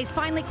 And then they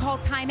finally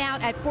called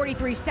timeout at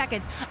 43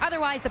 seconds.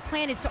 Otherwise, the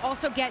plan is to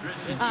also get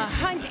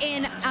Hunt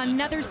in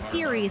another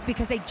series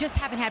because they just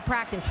haven't had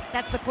practice.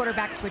 That's the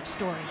quarterback switch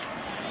story.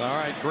 All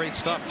right, great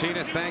stuff,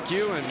 Tina. Thank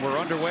you. And we're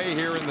underway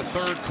here in the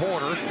third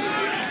quarter.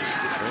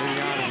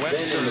 Ravion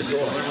Webster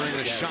delivering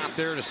the shot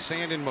there to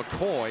Sandon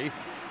McCoy.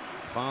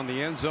 Found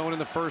the end zone in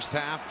the first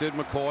half, did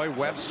McCoy.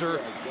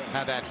 Webster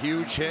had that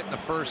huge hit in the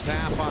first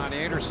half on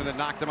Anderson that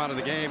knocked him out of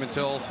the game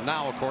until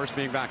now, of course,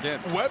 being back in.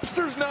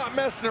 Webster's not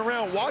messing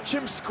around. Watch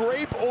him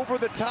scrape over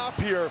the top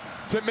here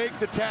to make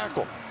the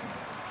tackle.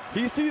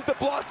 He sees the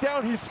block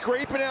down. He's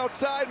scraping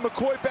outside.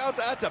 McCoy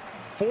bounces. That's a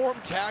form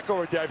tackle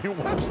right there. I mean,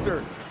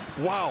 Webster,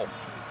 wow.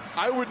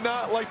 I would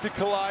not like to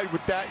collide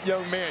with that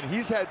young man.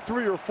 He's had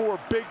 3 or 4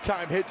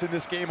 big-time hits in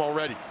this game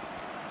already.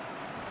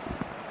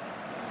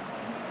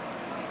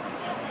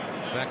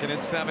 2nd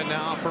and 7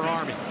 now for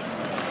Army.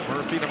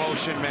 Murphy, the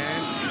motion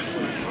man.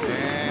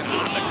 And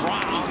on the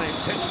ground,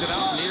 they pitched it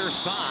out near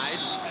side.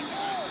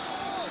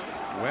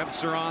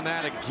 Webster on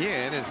that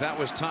again, as that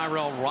was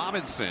Tyrell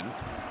Robinson,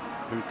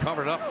 who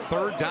covered up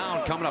 3rd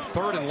down, coming up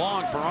 3rd and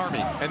long for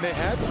Army. And they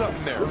had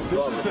something there.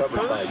 This is the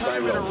 3rd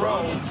time in a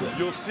row.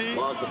 You'll see,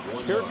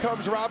 here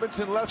comes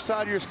Robinson, left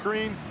side of your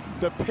screen.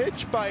 The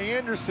pitch by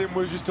Anderson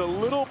was just a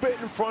little bit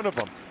in front of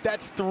him.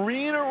 That's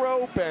 3 in a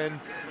row, Ben,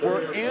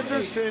 where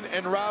Anderson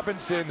and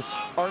Robinson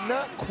are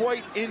not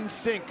quite in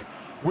sync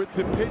with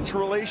the pitch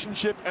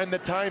relationship and the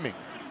timing.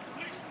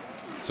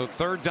 So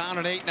 3rd down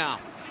and 8 now.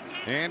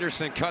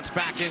 Anderson cuts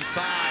back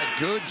inside.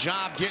 Good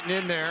job getting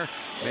in there.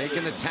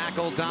 Making the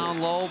tackle down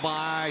low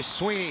by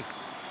Sweeney.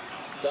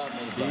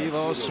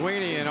 Kilo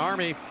Sweeney and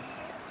Army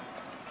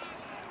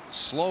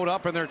slowed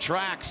up in their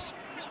tracks.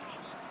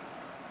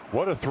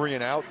 What a 3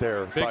 and out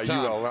there by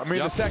time. UL. I mean,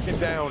 the 2nd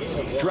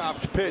down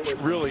dropped pitch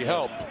really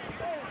helped.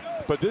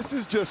 But this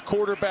is just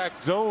quarterback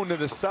zone to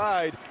the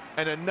side,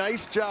 and a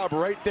nice job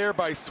right there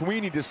by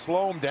Sweeney to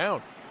slow him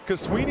down.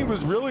 Because Sweeney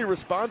was really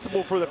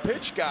responsible for the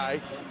pitch guy,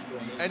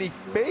 and he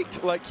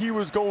faked like he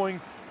was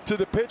going to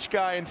the pitch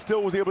guy and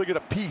still was able to get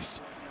a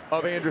piece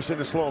of Anderson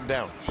to slow him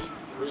down.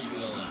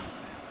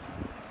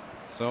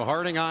 So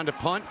Harding on to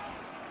punt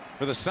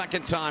for the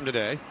 2nd time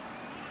today.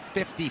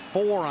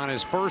 54 on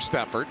his first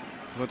effort.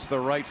 Puts the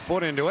right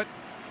foot into it.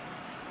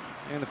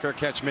 And the fair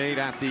catch made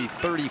at the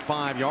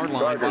 35-yard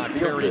line by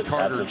Perry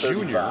Carter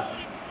Jr.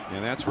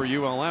 And that's where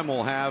ULM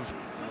will have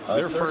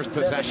their first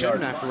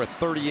possession after a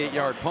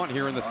 38-yard punt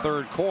here in the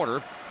 3rd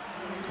quarter.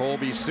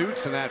 Colby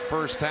Suits in that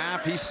first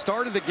half. He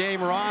started the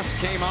game. Ross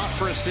came out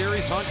for a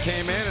series. Hunt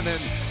came in, and then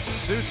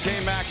Suits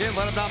came back in,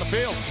 let him down the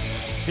field.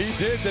 He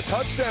did. The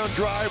touchdown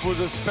drive was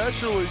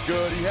especially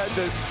good. He had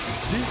the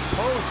deep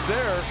post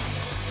there.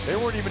 They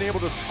weren't even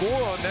able to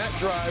score on that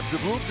drive to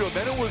Bloomfield.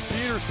 Then it was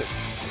Peterson,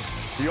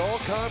 the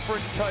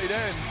all-conference tight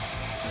end,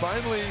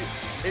 finally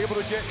able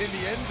to get in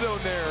the end zone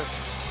there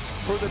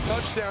for the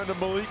touchdown to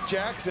Malik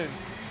Jackson.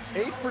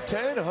 8 for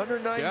 10,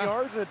 109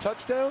 yards and a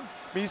touchdown.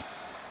 I mean, he's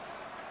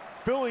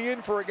filling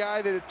in for a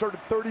guy that had started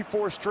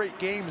 34 straight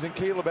games in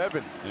Caleb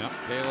Evans. Yep.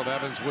 Caleb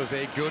Evans was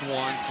a good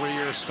one.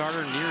 3-year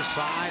starter near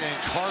side, and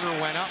Carter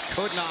went up,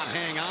 could not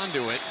hang on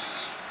to it.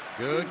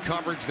 Good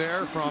coverage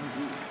there from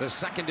the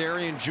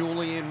secondary, and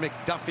Julian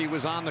McDuffie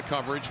was on the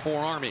coverage for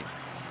Army.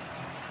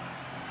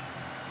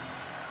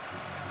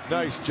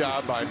 Nice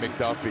job by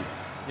McDuffie.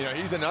 You know,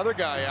 he's another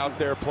guy out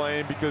there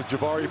playing because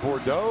Javari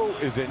Bordeaux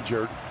is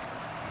injured.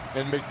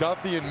 And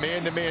McDuffie in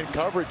man-to-man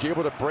coverage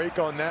able to break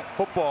on that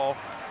football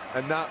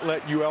and not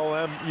let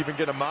ULM even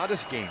get a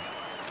modest gain.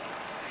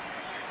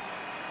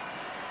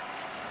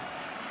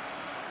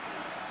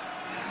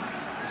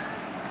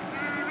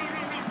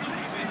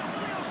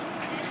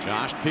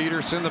 Josh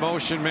Peterson, the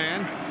motion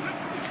man.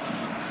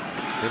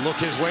 They look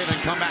his way, then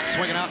come back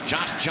swinging out.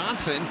 Josh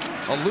Johnson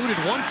eluded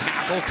one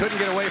tackle, couldn't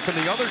get away from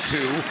the other 2.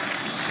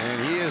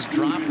 And he has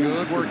dropped.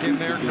 Good work in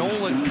there.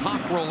 Nolan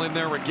Cockrell in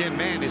there again.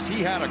 Man, has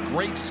he had a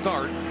great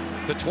start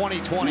to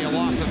 2020, a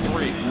loss of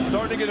 3.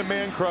 Starting to get a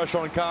man crush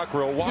on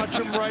Cockrell. Watch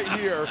him right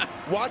here.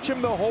 Watch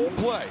him the whole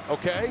play,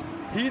 okay?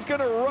 He's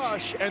going to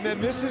rush, and then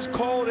this is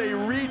called a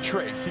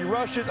retrace. He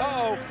rushes,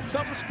 uh-oh,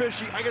 something's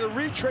fishy. I got to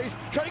retrace,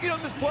 try to get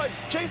on this play,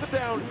 chase him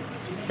down.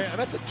 Man,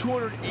 that's a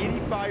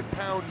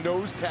 285-pound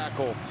nose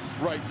tackle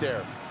right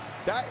there.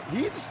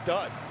 He's a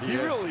stud. He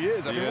really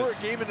is. I mean, we're a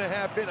game and a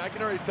half in. I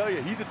can already tell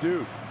you, he's a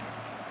dude.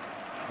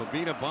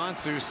 Babina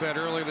Bonsu said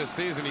earlier this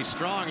season he's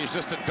strong, he's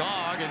just a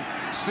dog,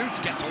 and Suits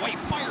gets away,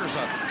 fires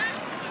a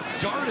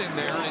dart in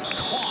there, and it's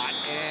caught,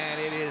 and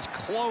it is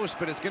close,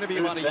 but it's going to be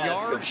about a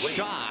yard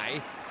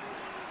shy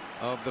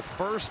of the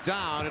first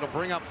down. It'll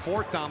bring up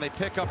 4th down. They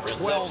pick up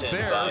 12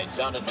 there.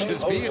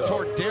 Does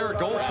Viator dare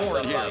go for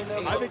it here?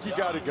 I think you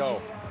got to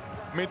go.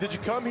 I mean, did you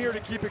come here to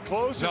keep it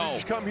close, or did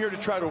you come here to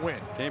try to win?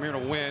 Came here to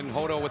win.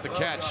 Hodo with the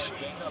catch.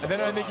 And then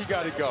I think you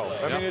got to go.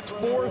 I mean, it's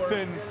 4th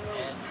and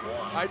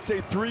I'd say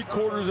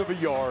 3/4 of a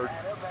yard.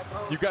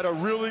 You've got a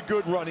really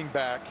good running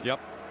back. Yep.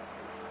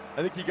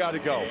 I think you got to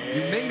go.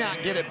 You may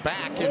not get it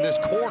back in this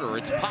quarter.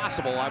 It's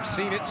possible. I've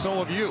seen it.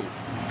 So have you.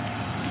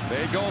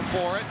 They go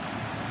for it.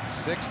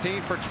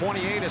 16 for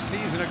 28 a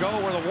season ago,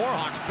 where the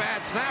Warhawks'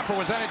 bad snapper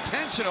was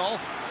unintentional,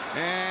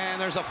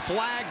 and there's a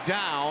flag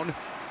down.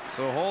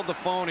 So hold the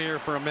phone here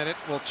for a minute.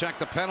 We'll check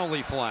the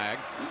penalty flag.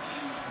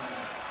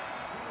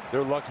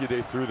 They're lucky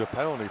they threw the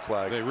penalty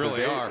flag. They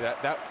really are.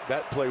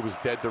 That play was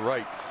dead to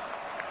rights.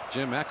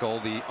 Jim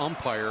Eckel, the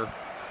umpire,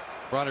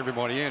 brought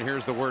everybody in.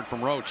 Here's the word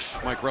from Roach,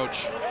 Mike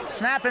Roach.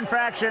 Snap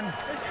infraction,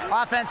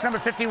 offense number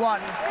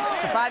 51.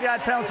 It's a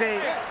 5-yard penalty,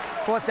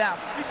 4th down.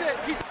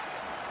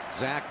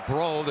 Zach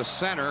Bro, the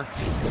center.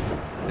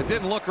 It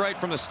didn't look right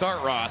from the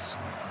start, Ross.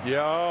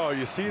 Yo,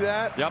 you see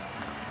that? Yep.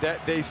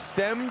 That they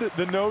stemmed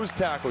the nose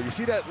tackle. You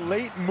see that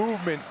late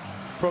movement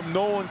from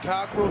Nolan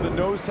Cockrell, the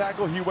nose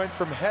tackle. He went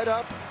from head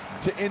up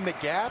to in the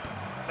gap,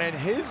 and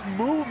his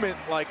movement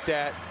like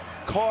that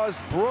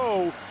caused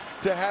Bro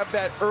to have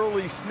that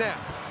early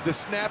snap, the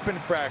snap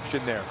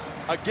infraction there.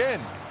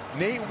 Again,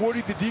 Nate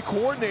Woody, the D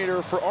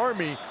coordinator for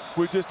Army,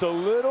 with just a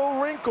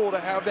little wrinkle to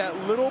have that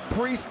little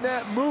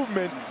pre-snap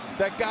movement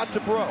that got to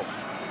Bro.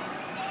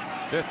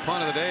 Fifth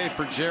punt of the day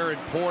for Jared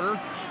Porter.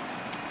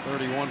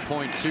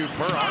 31.2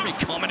 per. Army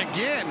coming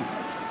again.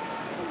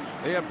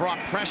 They have brought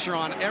pressure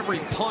on every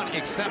punt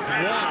except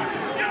one.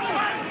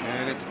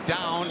 And it's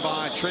down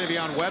by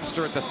Travion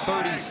Webster at the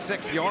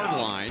 36-yard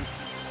line.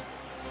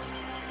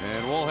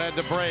 And we'll head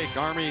to break.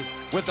 Army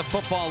with the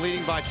football,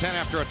 leading by 10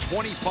 after a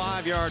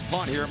 25-yard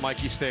punt here at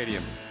Michie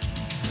Stadium.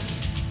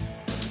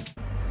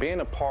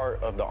 Being a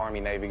part of the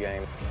Army-Navy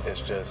game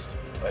is just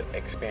an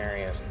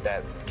experience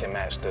that can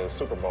match the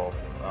Super Bowl.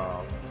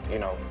 You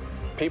know,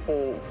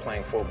 people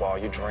playing football,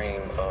 you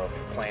dream of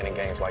playing in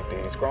games like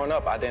these. Growing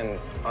up, I didn't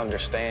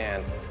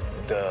understand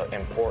the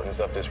importance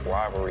of this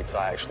rivalry till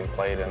I actually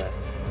played in it.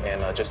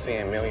 And just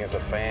seeing millions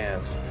of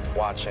fans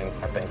watching,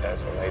 I think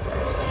that's amazing.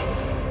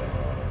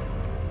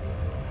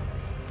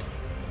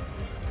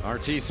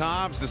 Artis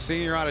Hobbs, the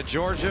senior out of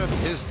Georgia,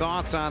 his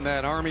thoughts on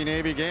that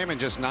Army-Navy game, and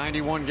just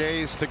 91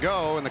 days to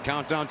go in the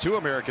countdown to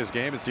America's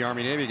game. It's the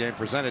Army-Navy game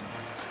presented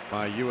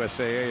by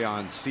USAA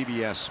on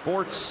CBS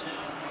Sports.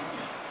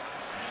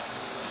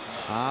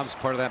 Hobbs,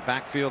 part of that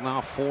backfield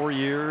now, 4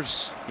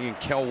 years. He and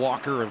Kel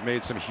Walker have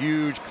made some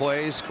huge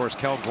plays. Of course,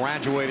 Kel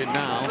graduated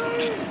now.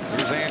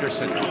 Here's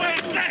Anderson.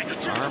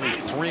 Army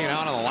freeing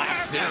out on the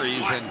last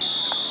series, and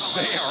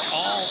they are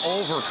all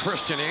over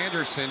Christian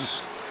Anderson.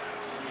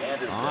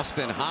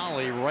 Austin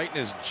Holly right in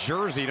his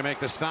jersey to make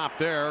the stop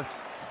there.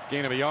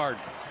 Gain of a yard.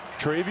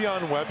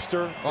 Travion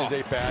Webster is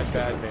a bad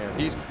man.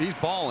 He's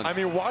balling. I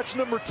mean, watch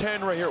number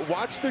 10 right here.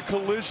 Watch the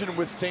collision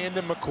with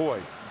Sandon McCoy.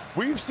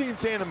 We've seen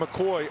Sandon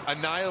McCoy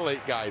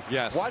annihilate guys.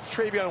 Yes. Watch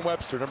Travion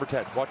Webster, number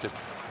 10. Watch this.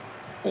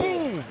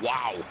 Boom!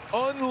 Wow.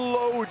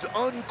 Unloads,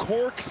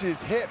 uncorks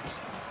his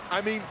hips.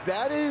 I mean,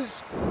 that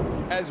is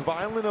as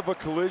violent of a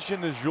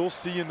collision as you'll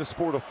see in the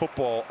sport of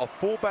football. A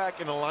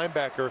fullback and a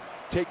linebacker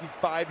taking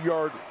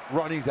 5-yard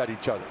runnies at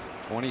each other.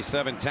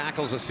 27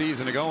 tackles a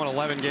season ago and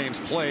 11 games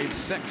played.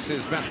 6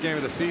 his best game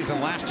of the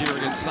season last year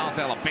against South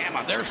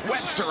Alabama. There's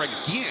Webster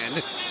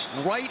again,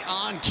 right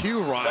on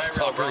cue, Ross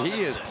Tucker.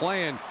 He is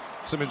playing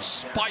some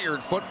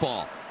inspired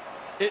football.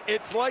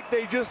 It's like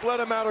they just let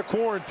him out of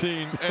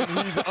quarantine and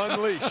he's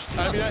unleashed.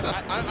 I mean,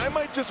 I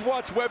might just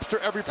watch Webster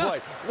every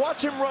play.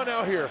 Watch him run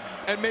out here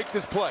and make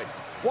this play.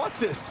 Watch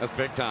this. That's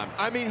big time.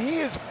 I mean, he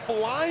is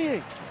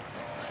flying.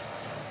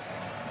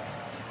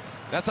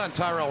 That's on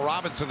Tyrell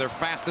Robinson, their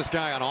fastest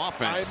guy on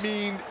offense. I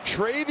mean,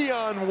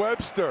 Travion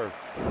Webster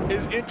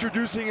is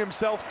introducing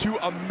himself to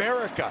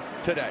America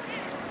today.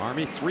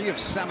 Army 3 of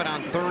 7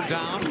 on 3rd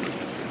down.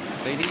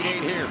 They need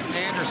 8 here.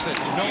 Anderson,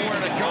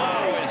 nowhere to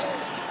go. Is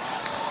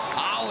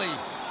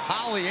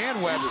Holly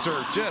and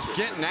Webster just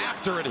getting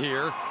after it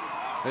here.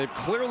 They've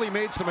clearly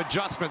made some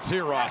adjustments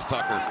here, Ross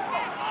Tucker.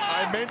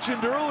 I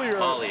mentioned earlier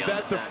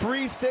that the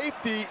free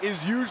safety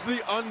is usually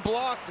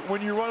unblocked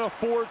when you run a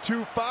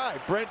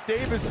 4-2-5. Brent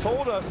Davis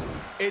told us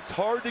it's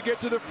hard to get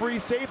to the free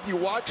safety.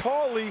 Watch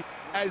Hawley.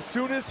 As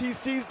soon as he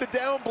sees the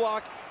down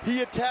block,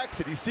 he attacks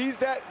it. He sees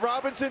that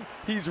Robinson,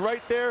 he's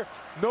right there.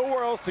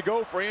 Nowhere else to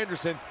go for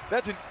Anderson.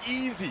 That's an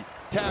easy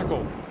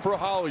tackle for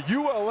Hawley.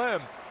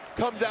 ULM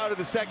comes out of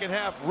the second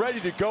half ready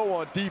to go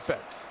on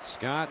defense.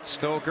 Scott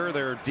Stoker,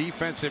 their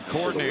defensive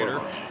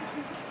coordinator.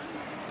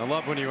 I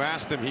love when you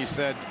asked him, he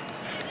said,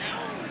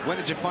 when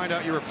did you find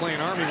out you were playing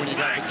Army? When you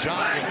got the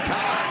job in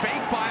college?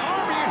 Fake by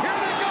Army, and here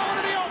they go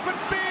into the open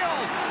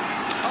field.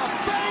 A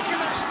fake, and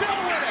they're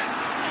still with it.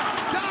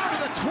 Down to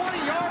the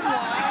 20-yard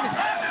line,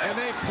 and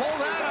they pull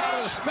that out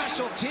of the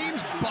special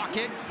teams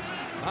bucket.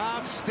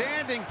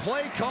 Outstanding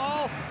play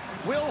call.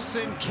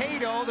 Wilson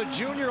Cato, the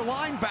junior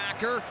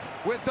linebacker,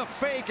 with the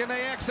fake, and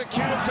they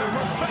execute it to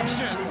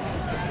perfection.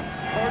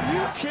 Are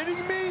you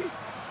kidding me?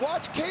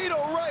 Watch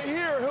Cato right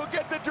here. He'll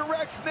get the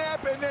direct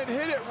snap and then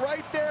hit it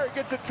right there. He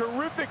gets a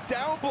terrific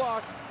down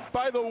block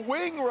by the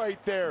wing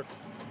right there.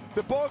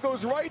 The ball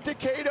goes right to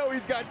Cato.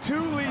 He's got 2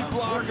 lead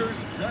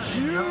blockers.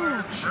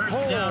 Huge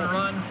hole.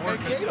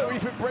 And Cato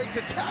even breaks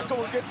a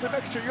tackle and gets some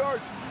extra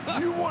yards.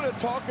 You want to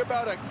talk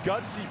about a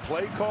gutsy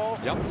play call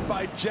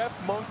by Jeff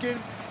Monken?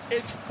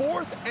 It's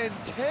 4th and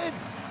 10.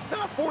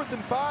 Not 4th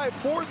and 5,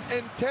 4th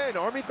and 10.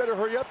 Army better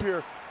hurry up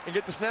here and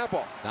get the snap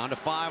off. Down to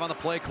 5 on the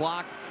play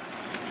clock.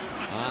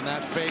 On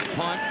that fake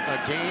punt,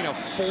 a gain of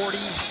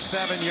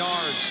 47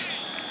 yards.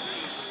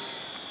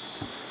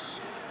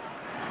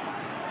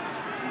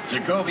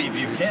 Jacoby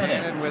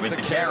Buchanan with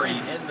the carry.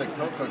 in the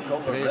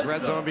Coca-Cola Today's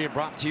Red Zone being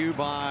brought to you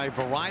by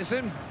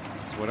Verizon.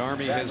 That's what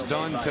Army has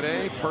done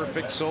today.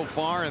 Perfect so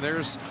far, and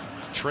there's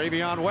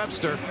Travion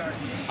Webster.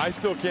 I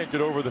still can't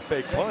get over the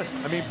fake punt.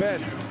 I mean,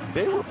 Ben,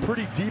 they were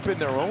pretty deep in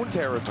their own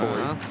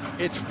territory.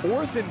 It's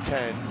 4th and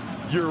 10.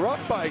 You're up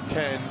by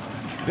 10.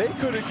 They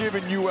could have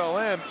given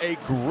ULM a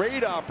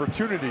great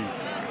opportunity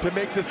to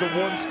make this a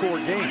 1-score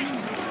game.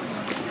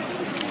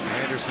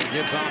 Anderson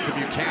gives off to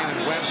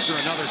Buchanan. Webster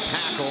another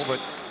tackle, but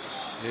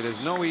It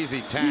is no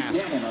easy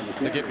task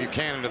to get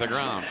Buchanan to the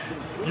ground.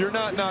 You're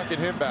not knocking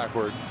him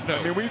backwards. No.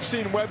 I mean, we've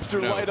seen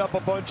Webster light up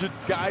a bunch of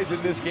guys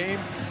in this game.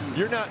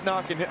 You're not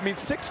knocking him. I mean,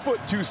 6 foot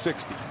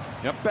 260.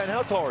 Yep. Ben,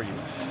 how tall are you?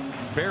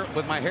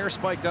 With my hair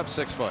spiked up,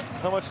 6 foot.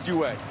 How much do you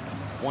weigh?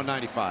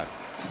 195.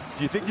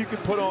 Do you think you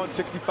could put on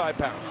 65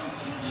 pounds?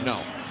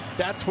 No.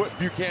 That's what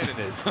Buchanan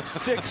is.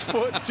 6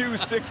 foot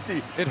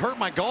 260. It hurt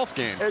my golf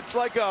game. It's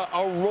like a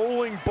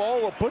rolling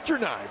ball of butcher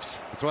knives.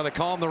 That's why they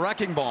call him the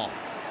wrecking ball.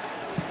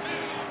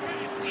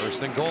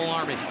 First and goal,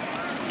 Army.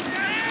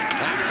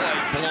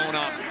 That play blown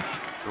up.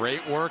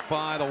 Great work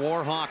by the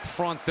Warhawk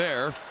front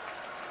there.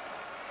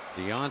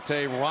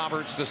 Deontay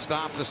Roberts to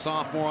stop the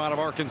sophomore out of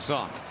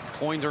Arkansas.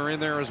 Pointer in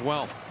there as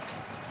well.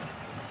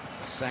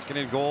 Second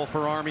and goal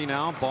for Army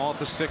now. Ball at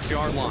the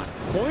 6-yard line.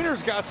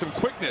 Pointer's got some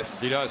quickness.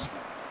 He does.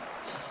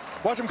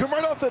 Watch him come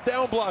right off the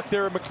down block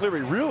there at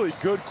McCleary. Really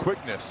good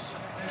quickness.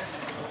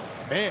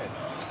 Man.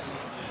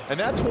 And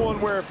that's one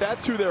where if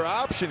that's who they're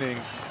optioning,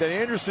 then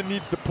Anderson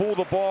needs to pull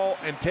the ball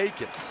and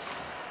take it.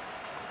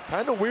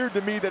 Kind of weird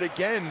to me that,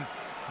 again,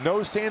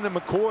 no Sandon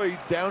McCoy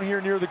down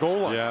here near the goal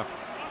line. Yeah.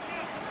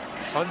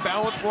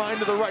 Unbalanced line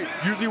to the right.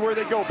 Usually where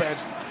they go, Ben.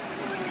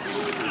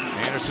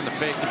 Anderson to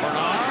fake to Bernard.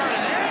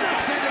 And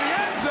Anderson to the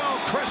end zone.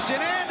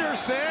 Christian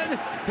Anderson,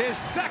 his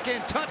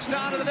second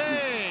touchdown of the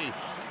day.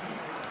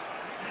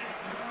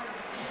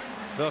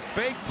 The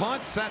fake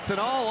punt sets it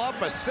all up.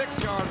 A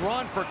 6-yard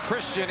run for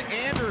Christian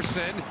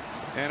Anderson.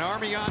 And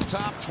Army on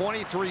top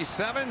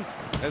 23-7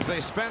 as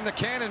they spend the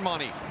cannon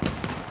money.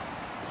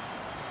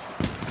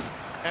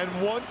 And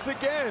once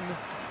again,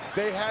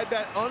 they had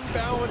that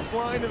unbalanced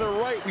line to the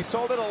right. We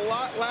saw that a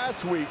lot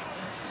last week.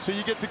 So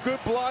you get the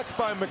good blocks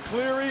by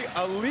McCleary,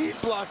 a lead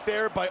block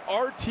there by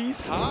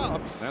Artis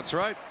Hobbs. That's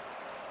right.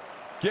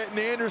 Getting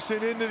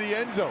Anderson into the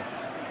end zone.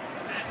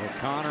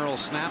 O'Connor will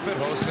snap it.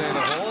 Jose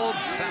the hold.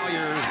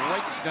 Salyers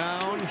right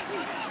down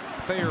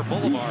Thayer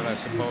Boulevard, I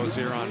suppose,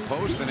 here on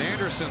post. And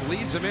Anderson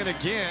leads him in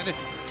again.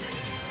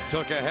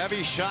 Took a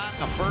heavy shot in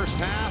the first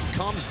half.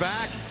 Comes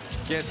back.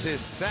 Gets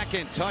his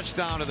second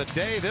touchdown of the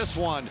day. This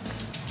one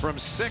from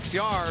 6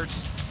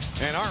 yards.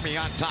 And Army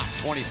on top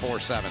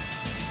 24-7.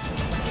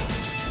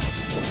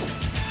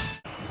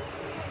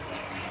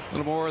 A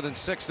little more than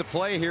 6 to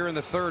play here in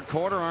the third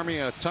quarter. Army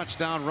a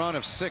touchdown run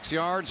of 6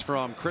 yards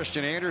from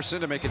Christian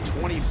Anderson to make it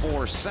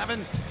 24-7.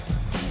 And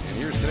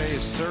here's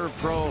today's Serve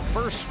Pro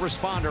first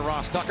responder,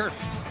 Ross Tucker.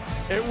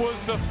 It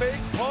was the fake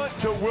punt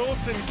to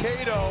Wilson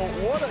Cato.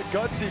 What a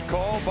gutsy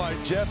call by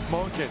Jeff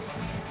Monken.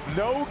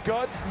 No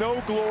guts, no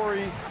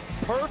glory.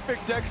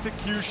 Perfect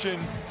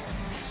execution.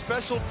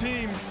 Special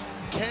teams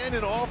can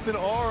and often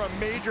are a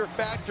major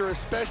factor,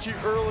 especially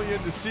early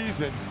in the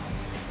season.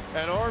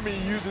 And Army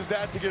uses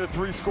that to get a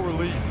 3-score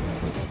lead.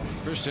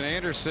 Christian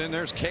Anderson,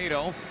 there's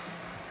Cato.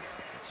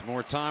 Some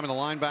more time in the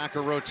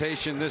linebacker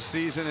rotation this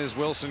season is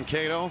Wilson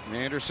Cato.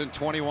 Anderson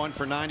 21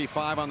 for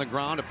 95 on the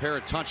ground, a pair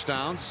of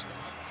touchdowns.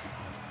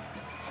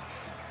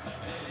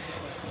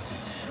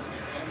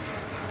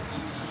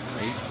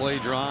 Eight-play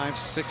drive,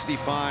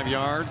 65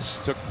 yards,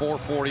 took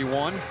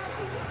 441.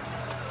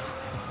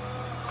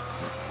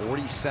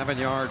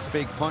 47-yard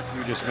fake punt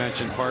you just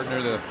mentioned,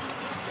 partner. The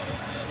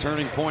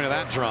turning point of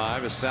that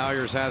drive as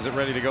Salyers has it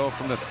ready to go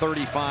from the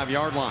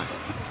 35-yard line.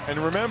 And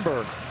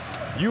remember,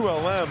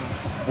 ULM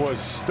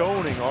was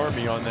stoning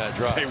Army on that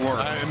drive. They were.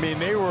 I mean,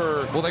 they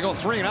were. Well, they go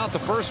 3 and out the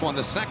first one.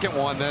 The second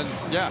one, then,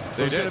 yeah,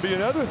 they did. There's going to be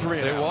another 3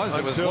 and out.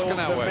 It was looking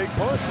that way. Fake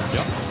punt.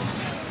 Yep.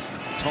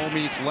 Toe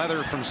meets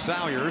leather from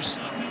Salyers.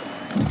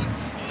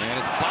 And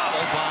it's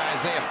bobbled by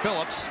Isaiah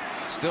Phillips.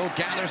 Still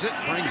gathers it,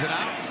 brings it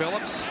out.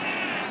 Phillips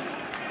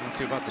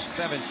to about the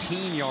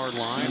 17-yard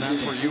line.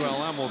 That's where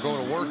ULM will go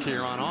to work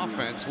here on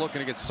offense, looking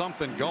to get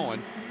something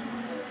going.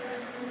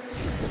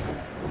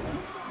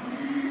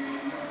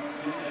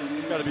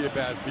 It's got to be a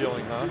bad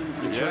feeling, huh?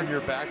 You turn your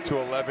back to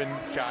 11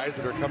 guys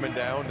that are coming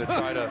down to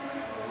try to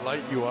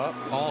light you up.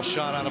 All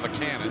shot out of a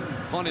cannon.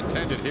 Pun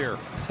intended here.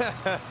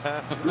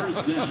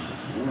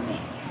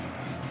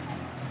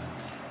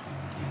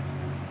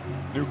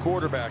 New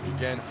quarterback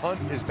again.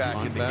 Hunt is back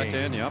in the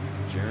game. Yep.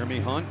 Jeremy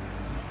Hunt,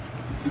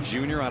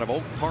 junior out of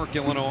Oak Park,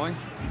 Illinois.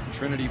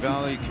 Trinity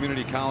Valley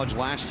Community College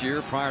last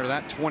year. Prior to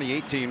that,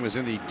 2018 was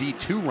in the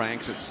D2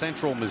 ranks at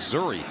Central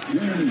Missouri. Threw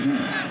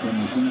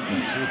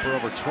for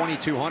over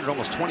 2,200,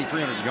 almost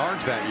 2,300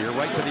 yards that year,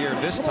 right to the air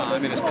this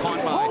time, and is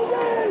caught by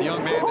the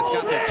young man that's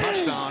got their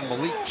touchdown,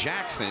 Malik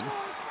Jackson.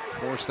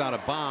 Forced out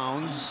of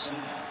bounds.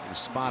 They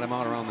spot him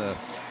out around the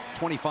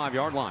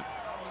 25-yard line.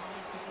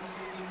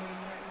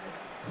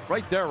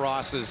 Right there,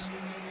 Ross, is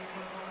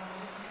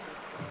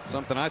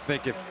something I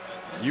think if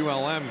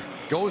ULM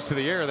goes to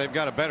the air, they've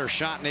got a better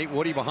shot. Nate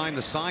Woody behind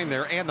the sign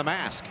there and the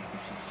mask.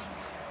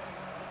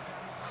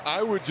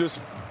 I would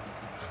just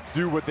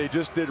do what they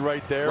just did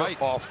right there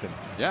often.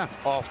 Yeah.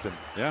 Often.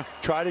 Yeah.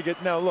 Try to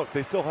get, now look,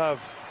 they still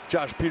have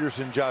Josh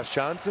Peterson, Josh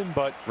Johnson,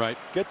 but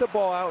get the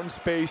ball out in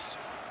space.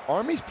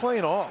 Army's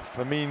playing off.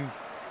 I mean,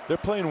 they're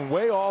playing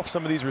way off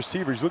some of these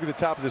receivers. Look at the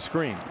top of the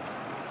screen.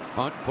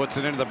 Hunt puts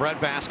it into the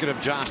breadbasket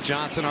of Josh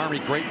Johnson. Army,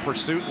 great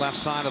pursuit, left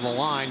side of the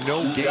line,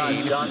 no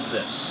gain.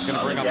 It's going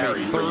to bring up a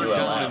 3rd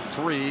down and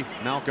 3.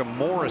 Malcolm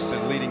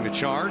Morrison leading the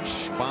charge.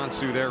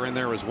 Bonsu there in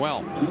there as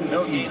well.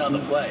 No gain on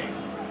the play.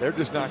 They're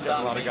just not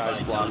getting a lot of guys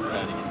blocked,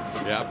 Ben.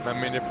 Yep.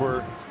 I mean, if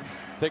we're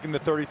taking the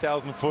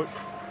 30,000-foot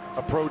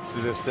approach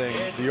to this thing,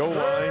 the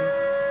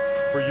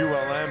O-line for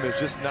ULM is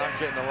just not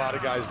getting a lot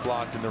of guys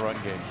blocked in the run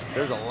game.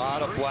 There's a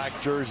lot of black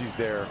jerseys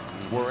there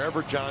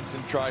wherever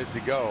Johnson tries to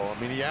go. I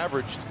mean, he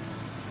averaged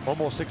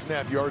almost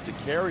 6.5 yards a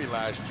carry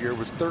last year,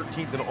 was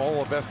 13th in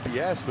all of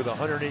FBS with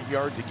 108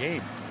 yards a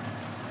game.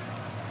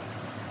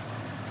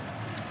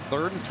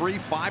 3rd and 3,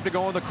 5 to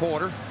go in the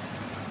quarter.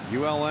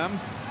 ULM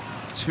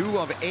 2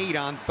 of 8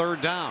 on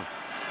 3rd down.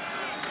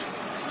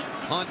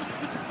 Hunt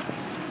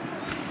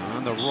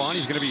on the run.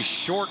 He's going to be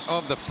short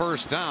of the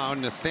 1st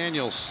down.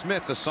 Nathaniel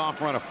Smith, the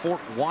sophomore out of Fort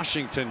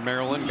Washington,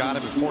 Maryland, got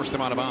him and forced him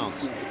out of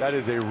bounds. That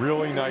is a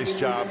really nice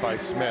job by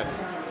Smith.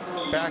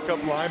 Backup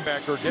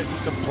linebacker getting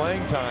some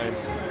playing time.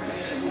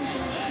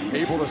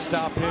 Able to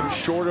stop him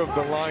short of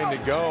the line to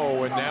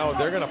go, and now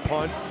they're going to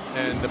punt,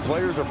 and the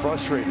players are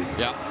frustrated.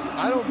 Yeah.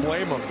 I don't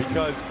blame them,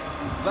 because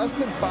less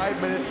than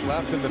 5 minutes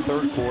left in the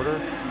 3rd quarter,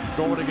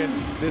 going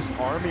against this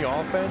Army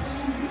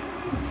offense,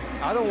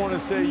 I don't want to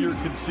say you're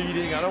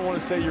conceding, I don't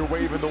want to say you're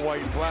waving the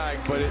white flag,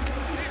 but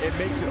it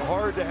makes it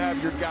hard to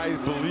have your guys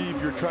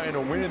believe you're trying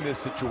to win in this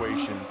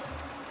situation.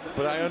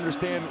 But I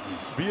understand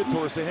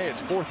Viator saying, hey,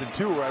 it's 4th and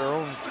 2, we're at our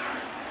own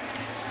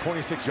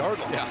 26-yard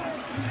line. Yeah.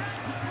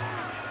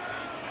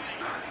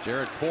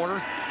 Jared Porter,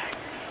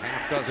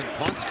 half dozen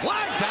punts,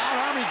 flag down.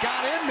 Army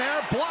got in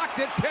there, blocked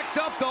it, picked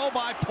up though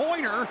by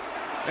Pointer,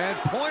 and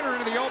Pointer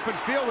into the open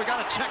field. We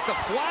got to check the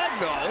flag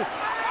though,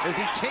 as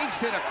he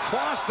takes it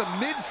across the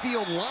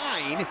midfield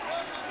line.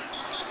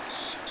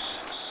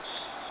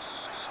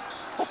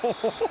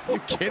 You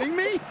kidding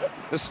me?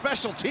 The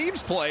special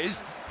teams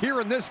plays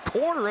here in this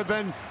quarter have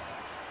been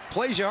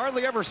plays you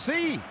hardly ever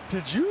see.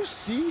 Did you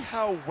see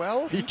how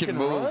well he can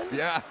move? run?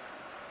 Yeah.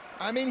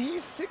 I mean,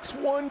 he's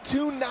 6'1",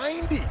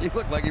 290. He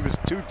looked like he was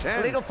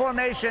 210. Legal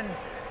formation,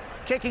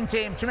 kicking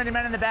team, too many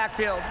men in the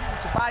backfield.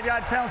 It's a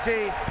 5-yard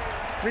penalty.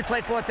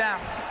 Replay 4th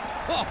down.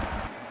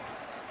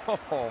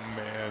 Oh,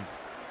 man.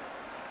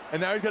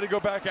 And now he's got to go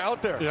back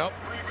out there. Yep.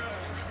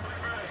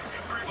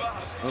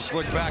 Let's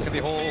look back at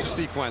the whole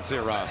sequence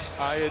here, Ross.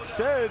 I had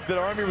said that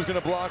Army was going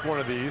to block one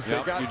of these.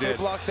 Yep, They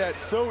blocked that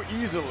so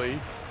easily,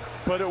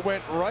 but it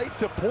went right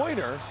to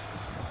Pointer.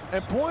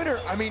 And Pointer,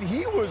 I mean,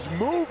 he was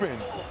moving.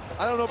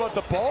 I don't know about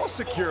the ball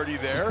security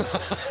there.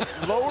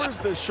 Lowers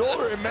the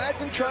shoulder.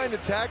 Imagine trying to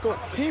tackle.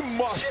 He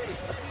must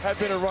have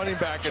been a running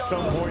back at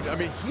some point. I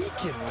mean, he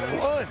can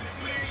run.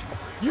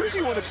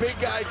 Usually when a big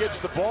guy gets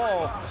the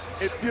ball,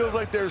 it feels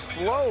like they're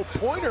slow.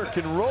 Pointer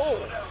can roll.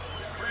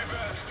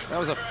 That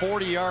was a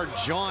 40-yard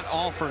jaunt,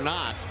 all for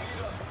naught.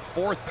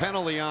 4th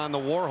penalty on the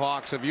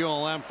Warhawks of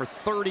ULM for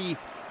 30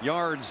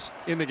 yards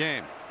in the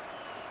game.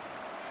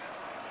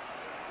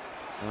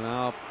 So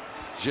now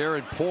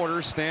Jared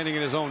Porter standing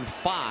in his own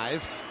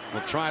 5.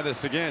 We'll try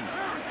this again.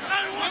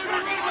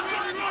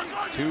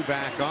 2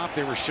 back off.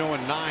 They were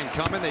showing 9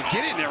 coming. They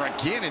get in there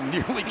again and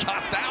nearly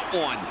got that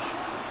one.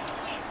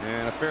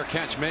 And a fair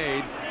catch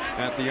made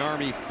at the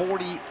Army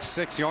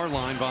 46-yard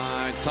line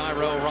by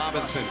Tyrell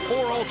Robinson.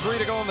 4:03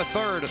 to go in the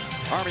 3rd.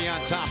 Army on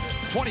top,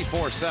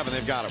 24-7.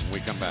 They've got it when we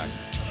come back.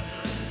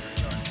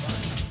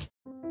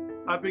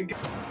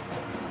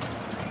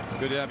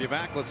 Good to have you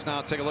back. Let's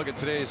now take a look at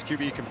today's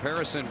QB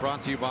comparison,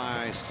 brought to you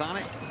by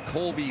Sonic.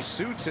 Colby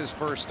Suits, his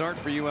first start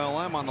for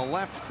ULM. On the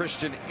left,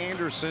 Christian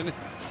Anderson.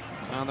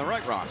 On the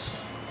right,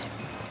 Ross.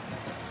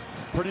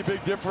 Pretty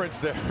big difference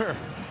there.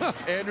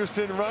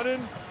 Anderson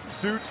running,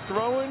 Suits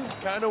throwing,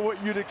 kind of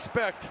what you'd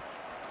expect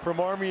from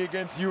Army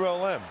against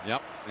ULM.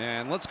 Yep.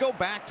 And let's go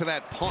back to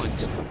that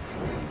punt.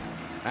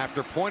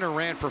 After Pointer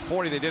ran for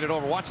 40, they did it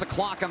over. Watch the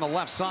clock on the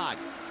left side.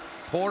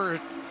 Porter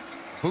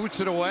boots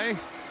it away.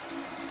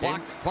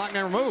 Clock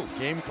never moved.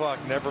 Game clock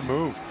never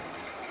moved.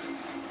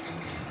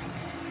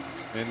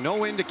 And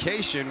no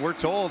indication, we're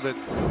told, that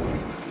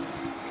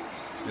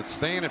it's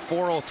staying at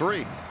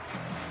 4:03.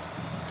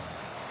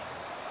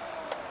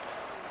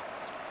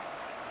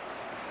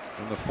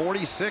 From the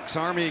 46,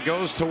 Army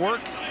goes to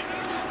work.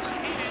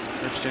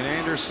 Christian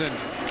Anderson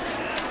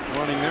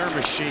running their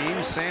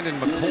machine. Sandon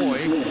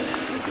McCoy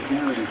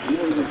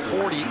to the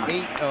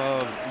 48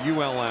 of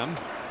ULM.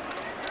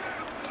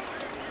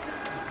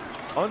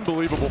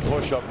 Unbelievable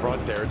push up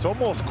front there. It's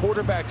almost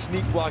quarterback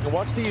sneak block. And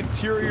watch the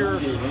interior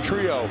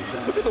trio.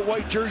 Look at the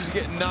white jerseys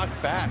getting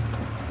knocked back.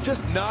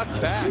 Just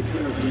knocked back.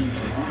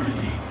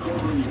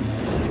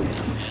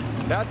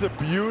 That's a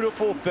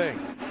beautiful thing.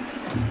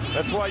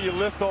 That's why you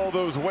lift all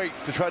those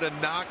weights, to try to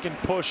knock and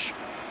push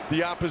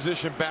the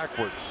opposition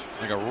backwards.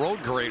 Like a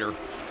road grader.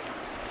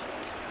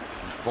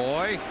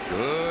 Boy,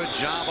 good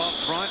job up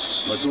front.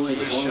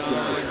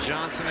 Sean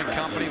Johnson and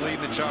company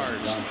lead the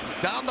charge.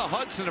 Down the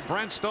Hudson to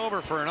Brent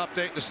Stover for an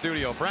update in the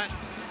studio. Brent.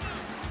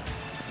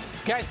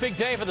 Guys, big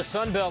day for the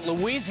Sun Belt.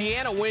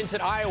 Louisiana wins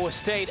at Iowa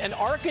State, and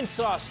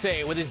Arkansas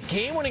State, with his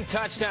game-winning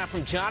touchdown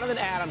from Jonathan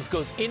Adams,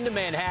 goes into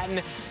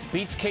Manhattan,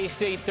 beats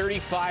K-State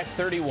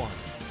 35-31.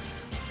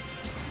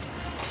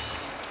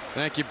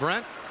 Thank you,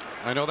 Brent.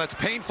 I know that's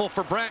painful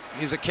for Brent.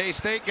 He's a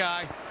K-State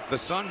guy. The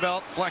Sun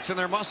Belt flexing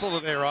their muscle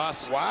today,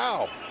 Ross.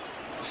 Wow.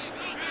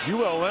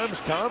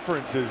 ULM's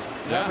conference is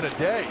having a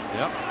day.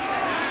 Yep.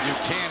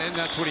 Buchanan,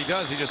 that's what he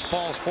does. He just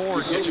falls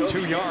forward, gets you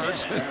 2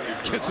 yards,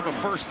 gets him a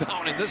first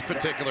down in this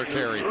particular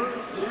carry.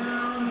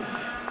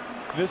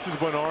 This is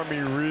when Army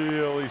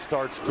really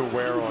starts to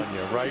wear on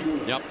you, right?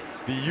 Yep.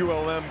 The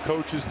ULM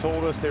coaches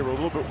told us they were a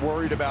little bit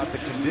worried about the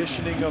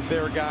conditioning of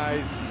their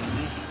guys.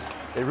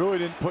 They really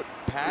didn't put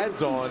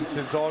pads on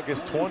since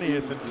August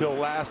 20th until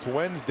last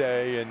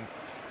Wednesday, and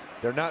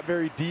they're not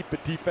very deep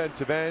at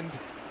defensive end.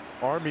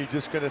 Army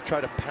just going to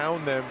try to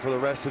pound them for the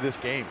rest of this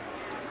game.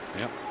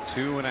 Yep,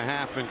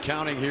 2.5 and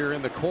counting here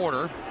in the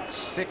quarter.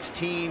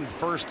 16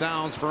 first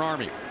downs for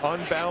Army.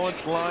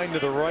 Unbalanced line to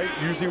the right,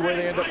 usually where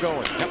they end up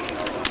going. Yep.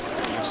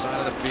 Left side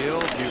of the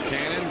field,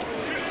 Buchanan.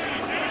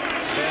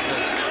 Instead, the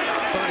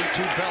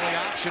 32 belly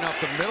option up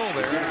the middle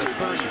there to the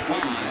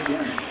 35.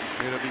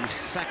 It'll be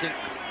 2nd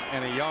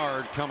and a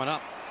yard coming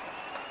up.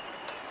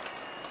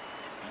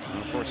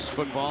 Of course,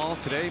 football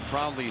today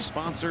proudly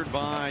sponsored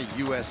by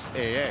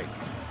USAA.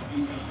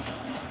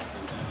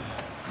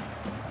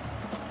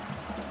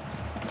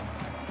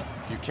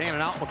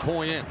 Buchanan out,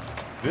 McCoy in.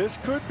 This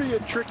could be a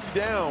tricky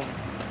down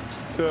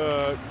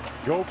to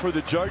go for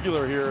the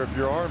jugular here if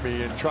you're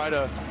Army and try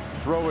to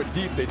throw it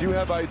deep. They do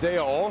have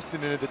Isaiah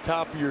Alston in at the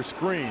top of your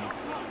screen.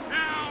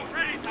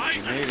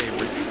 He made a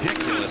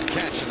ridiculous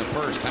catch in the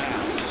first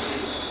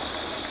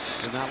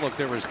half. Did not look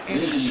there was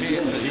any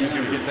chance that he was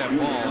going to get that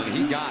ball, and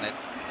he got it.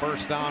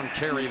 First down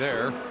carry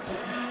there.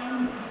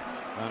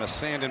 On a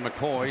Sandon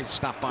McCoy,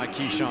 stopped by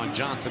Keyshawn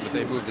Johnson, but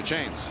they moved the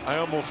chains. I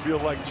almost feel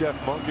like Jeff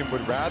Monken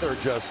would rather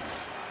just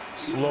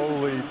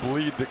slowly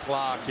bleed the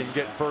clock and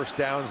get first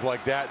downs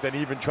like that than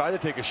even try to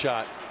take a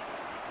shot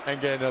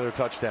and get another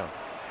touchdown.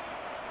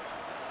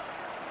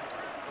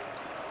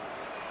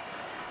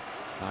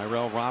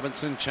 Tyrell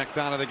Robinson checked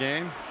out of the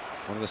game.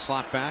 One of the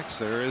slot backs.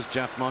 There is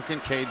Jeff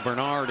Monken. Cade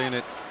Bernard in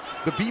at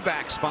the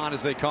B-back spot,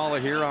 as they call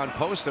it here on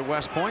post at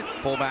West Point.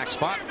 Fullback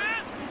spot.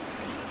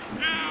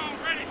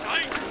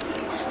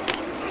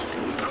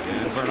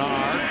 And Bernard,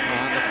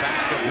 on the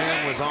back of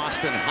him was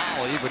Austin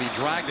Holly, but he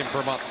dragged him for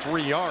about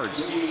 3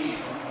 yards.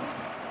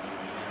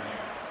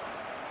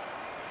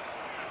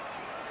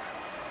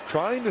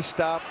 Trying to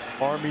stop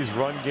Army's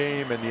run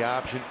game and the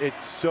option,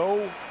 it's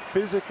so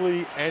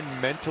physically and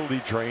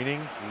mentally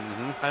draining.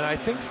 And I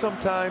think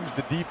sometimes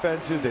the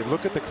defenses, they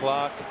look at the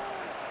clock.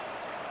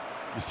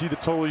 You see the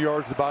total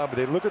yards at the bottom, but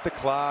they look at the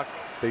clock.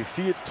 They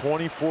see it's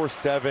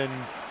 24-7.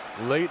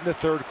 Late in the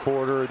third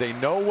quarter, they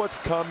know what's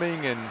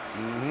coming, and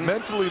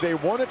mentally they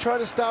want to try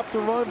to stop the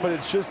run, but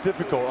it's just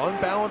difficult.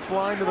 Unbalanced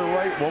line to the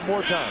right one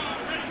more time.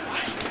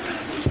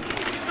 And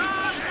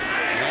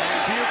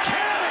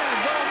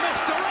Buchanan, little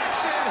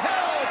misdirection.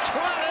 Hill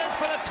trotted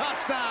for the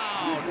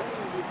touchdown.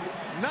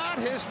 Not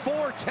his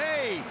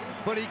forte,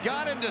 but he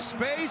got into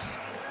space,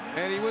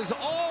 and he was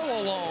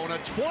all alone. A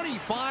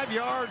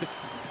 25-yard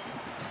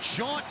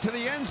jaunt to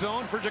the end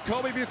zone for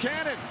Jacoby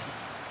Buchanan.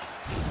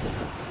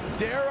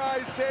 Dare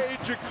I say,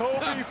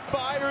 Jacoby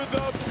Fire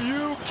the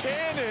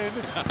Buchanan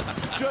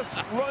just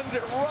runs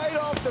it right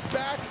off the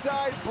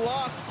backside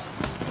block.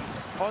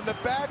 On the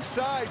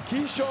backside,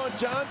 Keyshawn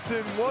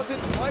Johnson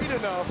wasn't tight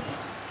enough.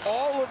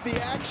 All of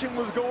the action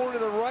was going to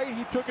the right.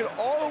 He took it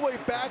all the way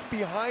back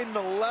behind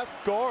the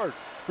left guard.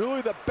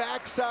 Really the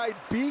backside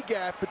B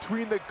gap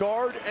between the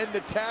guard and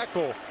the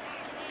tackle.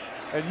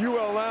 And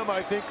ULM,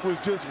 I think, was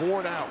just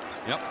worn out.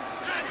 Yep,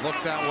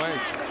 looked that way.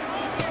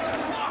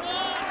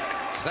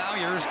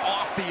 Salyers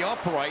off the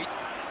upright.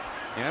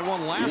 He had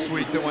one last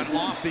week that went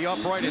off the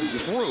upright and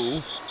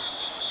through,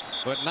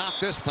 but not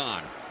this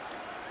time.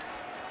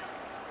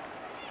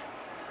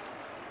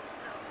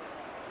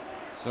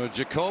 So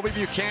Jacoby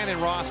Buchanan,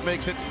 Ross,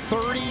 makes it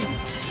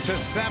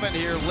 30-7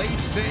 here, late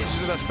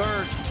stages of the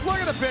third.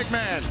 Look at the big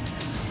man.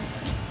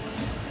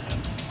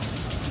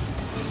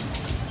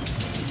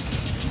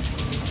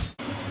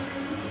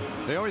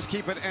 They always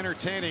keep it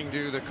entertaining,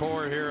 do the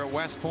core here at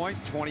West Point.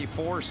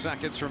 24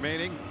 seconds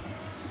remaining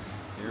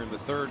here in the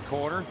third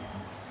quarter.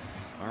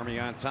 Army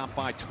on top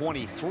by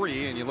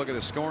 23, and you look at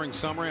the scoring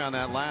summary on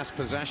that last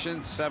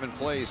possession. 7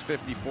 plays,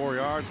 54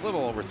 yards, a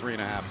little over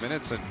 3.5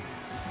 minutes. And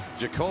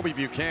Jacoby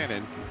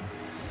Buchanan,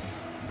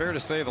 fair to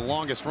say the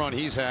longest run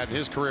he's had in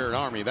his career at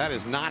Army. That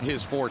is not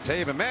his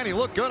forte, but man, he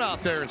looked good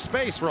out there in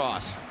space,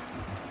 Ross.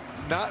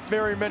 Not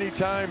very many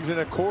times in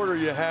a quarter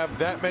you have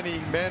that many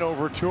men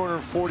over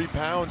 240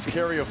 pounds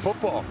carry a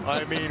football.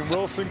 I mean,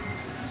 Wilson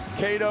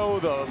Cato,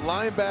 the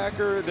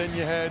linebacker, then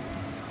you had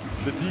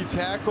the D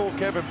tackle,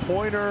 Kevin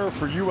Pointer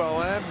for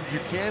ULM,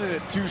 Buchanan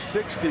at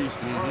 260,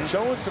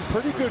 showing some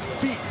pretty good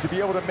feet to be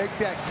able to make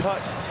that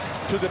cut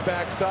to the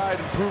backside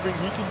and proving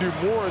he can do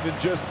more than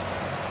just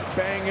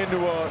bang into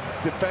a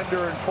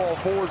defender and fall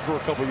forward for a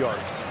couple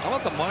yards. How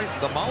about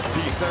the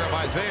mouthpiece there of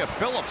Isaiah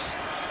Phillips?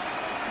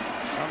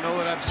 I don't know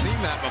that I've seen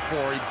that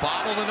before. He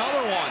bobbled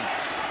another one.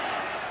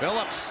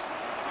 Phillips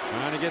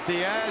trying to get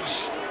the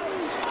edge.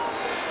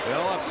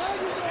 Phillips,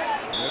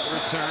 good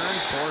return,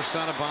 forced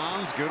out of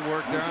bounds. Good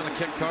work there on the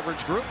kick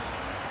coverage group.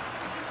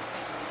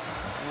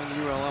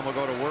 And ULM will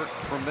go to work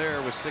from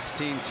there with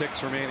 16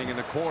 ticks remaining in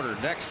the quarter.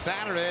 Next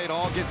Saturday, it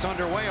all gets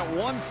underway at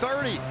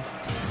 1:30.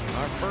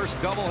 Our first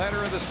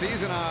doubleheader of the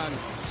season on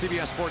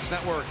CBS Sports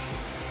Network.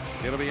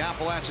 It'll be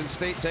Appalachian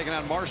State taking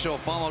on Marshall,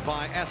 followed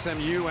by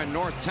SMU and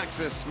North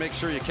Texas. Make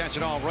sure you catch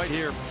it all right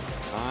here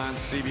on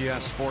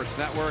CBS Sports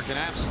Network. And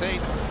App State,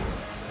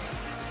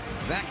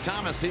 Zach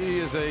Thomas, he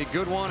is a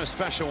good one, a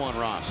special one,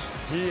 Ross.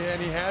 He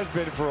has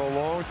been for a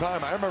long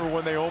time. I remember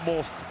when they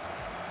almost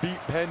beat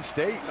Penn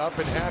State up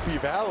in Happy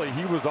Valley.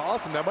 He was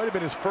awesome. That might have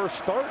been his first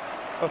start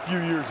a few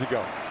years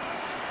ago.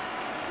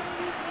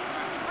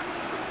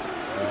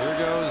 So here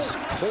goes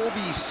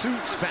Colby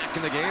Suits back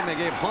in the game. They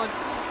gave Hunt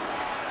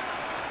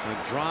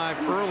a drive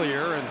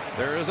earlier, and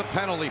there is a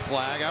penalty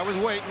flag. I was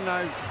waiting.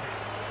 I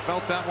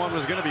felt that one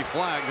was going to be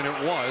flagged, and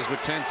it was,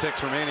 with 10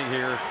 ticks remaining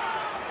here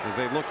as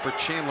they look for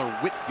Chandler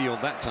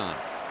Whitfield that time.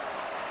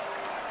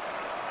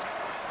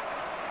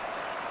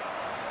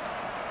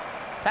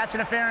 Pass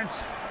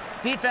interference.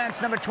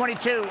 Defense, number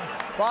 22.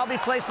 Ball be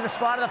placed in the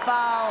spot of the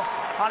foul.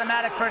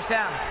 Automatic first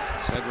down.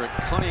 Cedric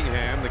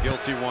Cunningham, the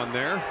guilty one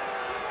there.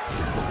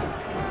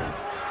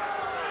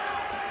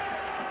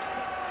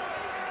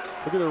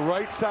 Look at the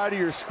right side of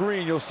your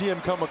screen. You'll see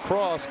him come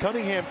across.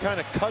 Cunningham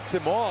kind of cuts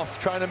him off,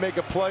 trying to make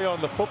a play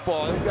on the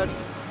football. I think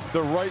that's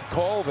the right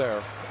call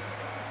there.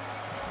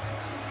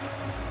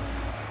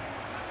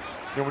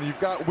 And when you've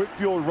got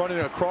Whitfield running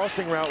a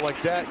crossing route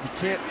like that, you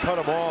can't cut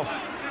him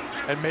off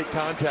and make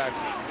contact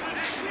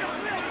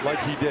like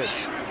he did.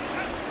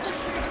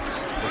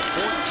 The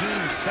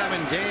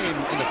 14-7 game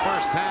in the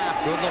first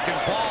half. Good looking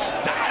ball.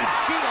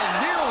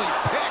 Downfield, nearly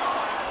picked.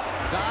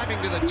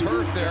 Diving to the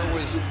turf there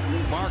was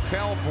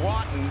Markel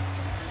Broughton.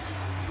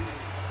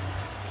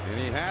 And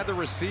he had the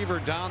receiver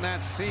down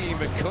that seam,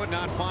 but could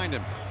not find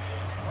him.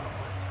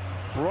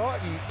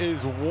 Broughton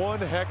is one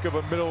heck of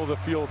a middle of the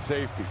field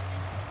safety.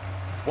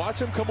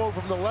 Watch him come over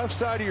from the left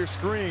side of your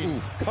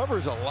screen.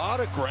 Covers a lot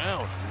of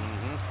ground.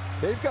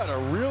 They've got a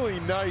really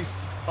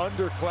nice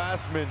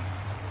underclassmen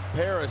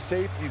pair of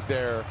safeties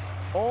there.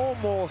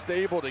 Almost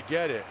able to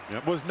get it.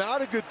 Was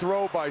not a good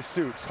throw by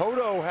Suits.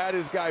 Hodo had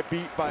his guy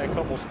beat by a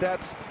couple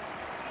steps.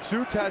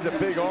 Suits has a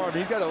big arm.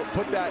 He's got to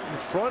put that in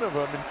front of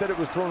him. Instead, it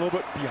was thrown a little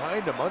bit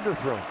behind him,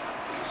 underthrown.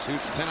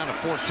 Suits 10 out of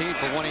 14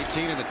 for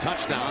 118 in the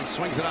touchdown.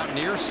 Swings it out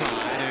near side,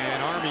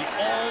 and Army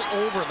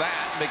all over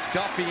that.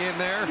 McDuffie in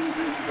there.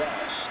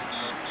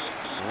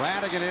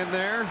 Radigan in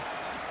there.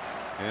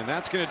 And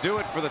that's going to do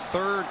it for the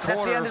third quarter.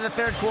 That's the end of the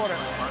third quarter.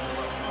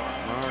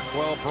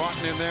 Markel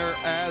Broughton in there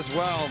as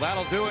well.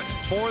 That'll do it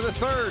for the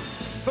third.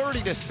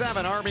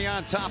 30-7, Army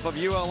on top of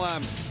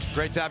ULM.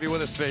 Great to have you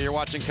with us today. You're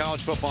watching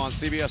college football on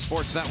CBS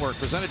Sports Network,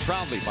 presented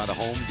proudly by the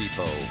Home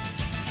Depot.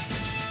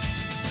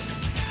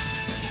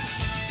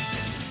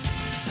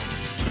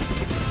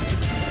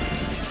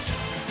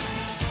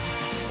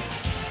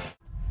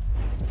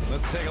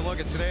 Let's take a look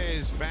at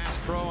today's Bass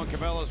Pro and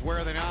Cabela's Where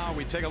Are They Now?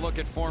 We take a look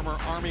at former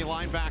Army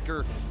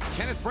linebacker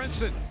Kenneth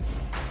Brinson.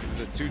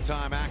 He's a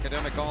two-time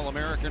academic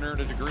All-American,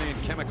 earned a degree in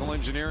chemical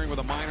engineering with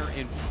a minor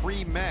in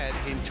pre-med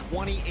in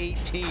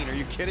 2018. Are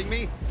you kidding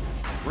me?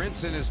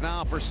 Brinson is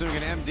now pursuing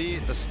an MD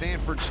at the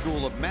Stanford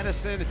School of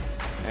Medicine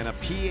and a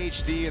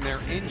PhD in their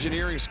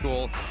engineering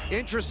school.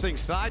 Interesting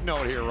side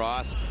note here,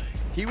 Ross.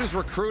 He was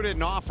recruited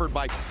and offered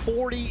by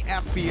 40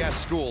 FBS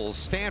schools.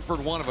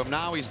 Stanford, one of them.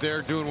 Now he's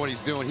there doing what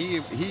he's doing.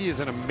 He is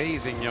an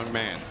amazing young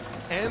man.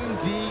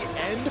 MD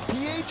and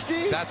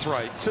PhD? That's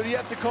right. So do you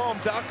have to call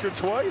him doctor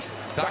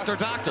twice? Doctor.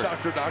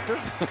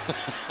 Doctor.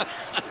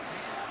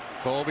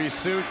 Colby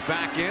Suits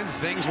back in,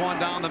 zings one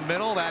down the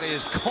middle. That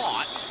is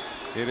caught.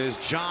 It is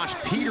Josh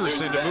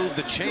Peterson to move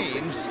the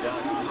chains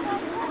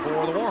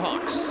for the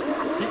Warhawks.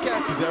 He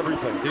catches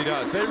everything. He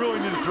does. They really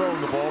need to throw him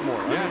the ball more.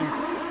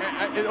 Yeah.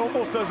 I mean, it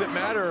almost doesn't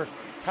matter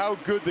how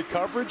good the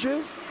coverage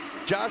is.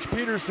 Josh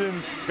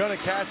Peterson's gonna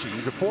catch it.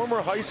 He's a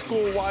former high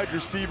school wide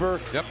receiver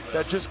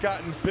that just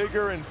gotten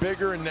bigger and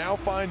bigger and now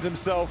finds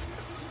himself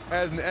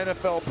as an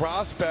NFL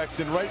prospect,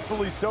 and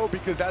rightfully so,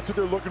 because that's what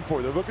they're looking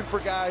for. They're looking for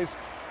guys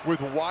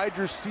with wide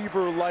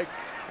receiver-like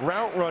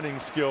route running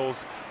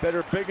skills that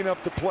are big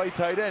enough to play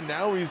tight end.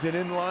 Now he's an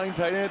inline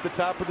tight end at the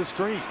top of the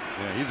screen.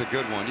 Yeah, he's a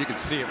good one. You can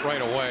see it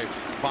right away.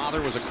 His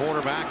father was a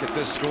quarterback at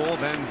this school,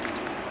 then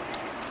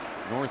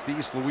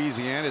Northeast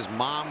Louisiana. His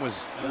mom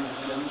was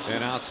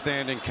an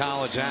outstanding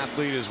college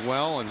athlete as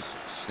well, and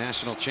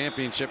national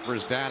championship for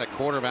his dad at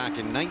quarterback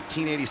in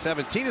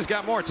 1987. Tina's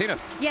got more. Tina.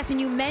 Yes,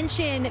 and you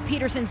mentioned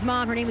Peterson's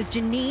mom. Her name was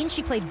Janine.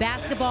 She played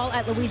basketball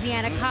at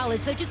Louisiana College.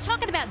 So just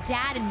talking about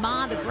dad and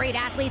mom, the great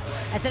athletes,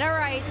 I said, all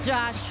right,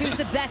 Josh, who's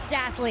the best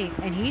athlete?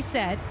 And he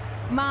said,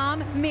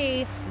 Mom,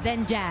 me,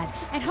 then Dad.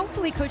 And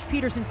hopefully Coach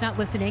Peterson's not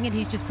listening and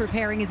he's just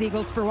preparing his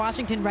Eagles for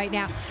Washington right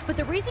now. But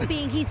the reason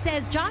being, he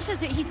says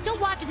he still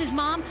watches his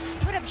mom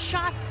put up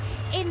shots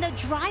in the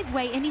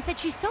driveway, and he said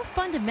she's so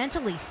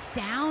fundamentally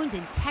sound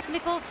and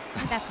technical.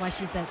 That's why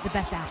she's the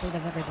best athlete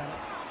of everybody.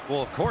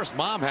 Well, of course,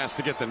 Mom has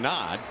to get the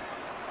nod.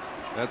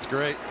 That's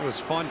great. It was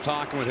fun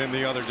talking with him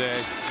the other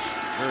day.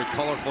 Very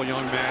colorful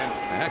young man,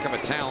 a heck of a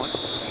talent.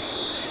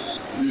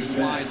 He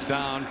slides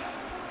down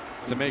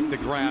to make the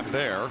grab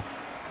there.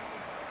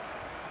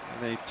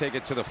 And they take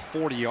it to the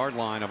 40-yard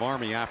line of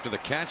Army after the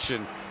catch.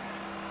 And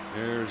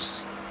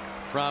there's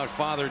proud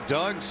father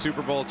Doug,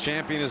 Super Bowl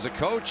champion as a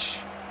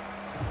coach.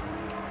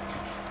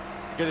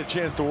 Get a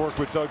chance to work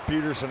with Doug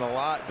Peterson a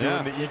lot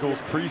during the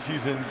Eagles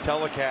preseason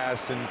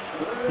telecasts, and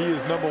he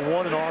is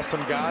 #1, an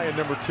awesome guy, and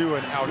 #2,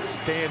 an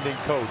outstanding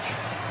coach.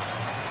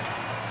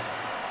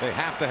 They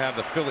have to have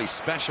the Philly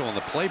special in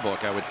the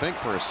playbook, I would think,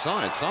 for his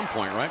son at some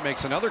point, right?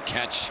 Makes another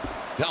catch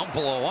down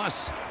below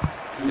us.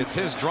 It's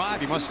his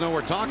drive. He must know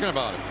we're talking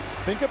about it.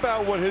 Think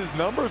about what his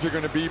numbers are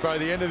going to be by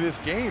the end of this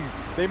game.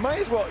 They might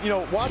as well, you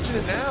know, watching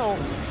it now,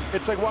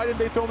 it's like, why didn't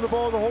they throw him the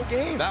ball the whole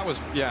game? That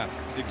was, yeah,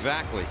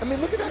 exactly. I mean,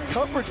 look at that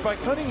coverage by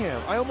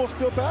Cunningham. I almost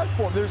feel bad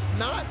for him. There's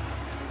not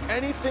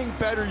anything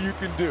better you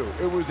can do.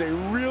 It was a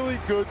really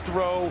good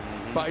throw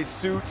by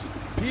Suits.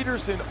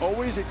 Peterson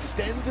always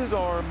extends his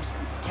arms,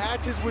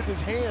 catches with his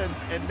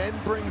hands, and then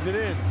brings it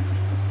in.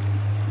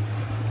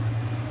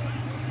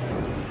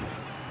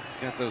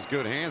 He's got those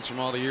good hands from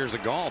all the years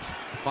of golf.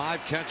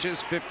 5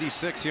 catches,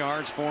 56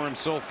 yards for him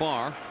so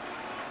far.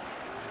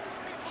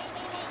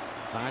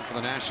 Tied for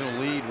the national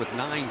lead with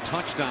 9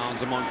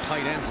 touchdowns among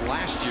tight ends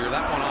last year.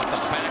 That one off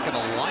the back of the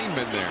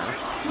lineman there.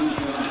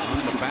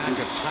 On the back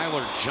of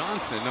Tyler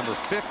Johnson, number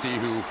 50,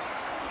 who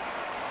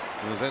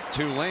was at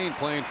Tulane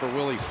playing for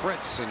Willie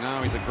Fritz, and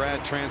now he's a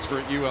grad transfer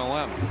at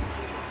ULM.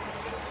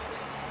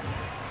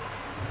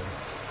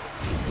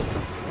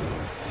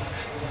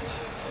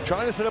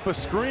 Trying to set up a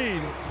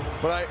screen,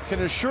 but I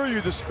can assure you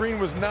the screen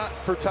was not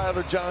for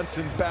Tyler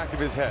Johnson's back of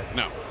his head.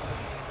 No.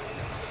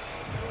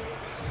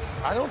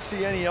 I don't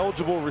see any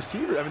eligible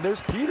receiver. I mean,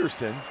 there's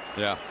Peterson.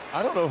 Yeah.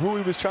 I don't know who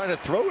he was trying to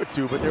throw it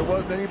to, but there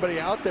wasn't anybody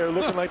out there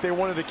looking like they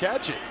wanted to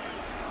catch it.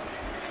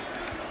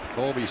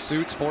 Colby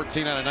Suits,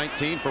 14 out of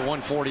 19 for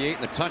 148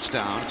 and a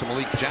touchdown to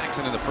Malik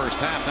Jackson in the first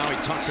half. Now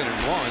he tucks it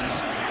and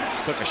runs.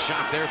 Took a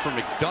shot there from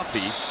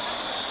McDuffie.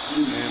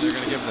 And they're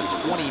going to give him the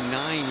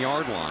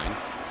 29-yard line.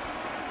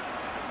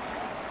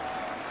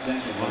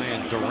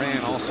 Ryan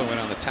Duran also in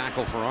on the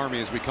tackle for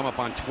Army as we come up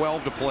on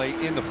 12 to play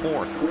in the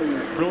 4th.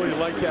 Really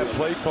like that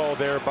play call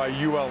there by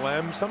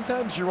ULM.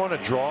 Sometimes you run a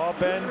draw,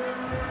 Ben,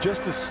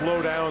 just to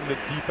slow down the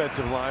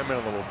defensive linemen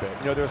a little bit.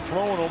 You know, they're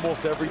throwing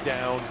almost every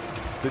down.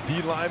 The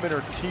D linemen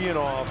are teeing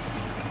off.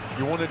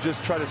 You want to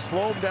just try to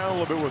slow them down a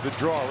little bit with the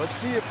draw. Let's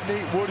see if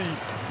Nate Woody,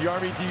 the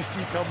Army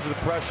DC, comes with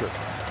pressure.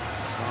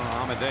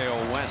 Saw Amadeo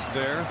West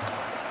there.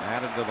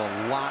 Added to the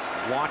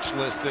watch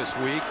list this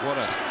week. What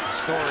a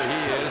story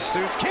he is.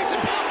 Suits keeps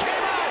it. Ball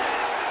came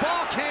out.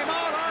 Ball came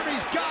out.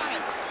 Army's got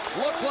it.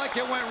 Looked like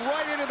it went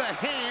right into the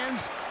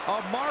hands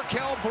of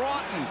Markel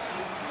Broughton.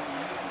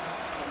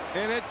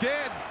 And it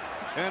did.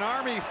 And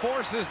Army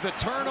forces the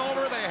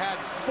turnover. They had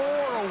 4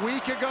 a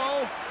week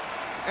ago.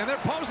 And they're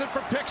posing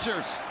for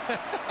pictures.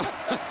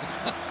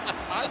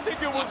 I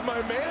think it was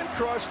my man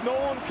crush,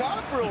 Nolan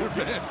Cockrell. Your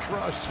man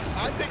crush.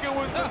 I think it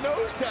was the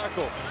nose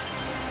tackle.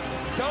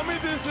 Tell me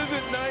this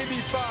isn't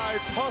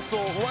 95's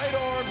hustle, right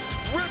arm,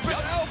 rip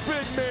it out,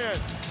 big man.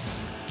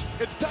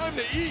 It's time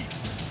to eat.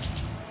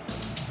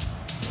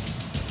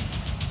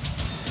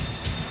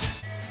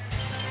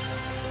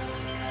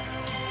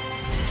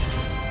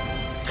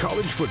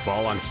 College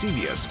football on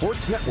CBS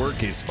Sports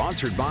Network is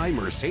sponsored by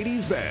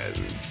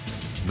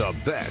Mercedes-Benz. The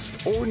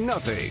best or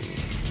nothing.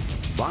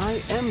 By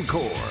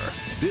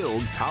MCOR.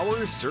 Build,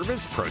 power,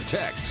 service,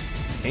 protect.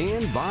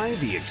 And by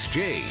The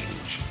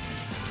Exchange.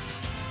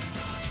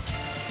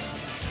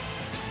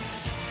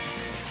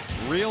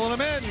 Reeling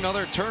him in.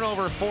 Another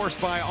turnover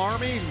forced by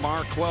Army.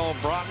 Markel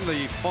Broughton,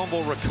 the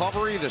fumble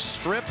recovery, the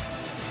strip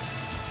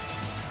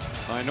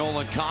by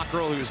Nolan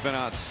Cockrell, who's been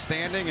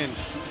outstanding. And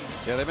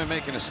yeah, they've been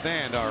making a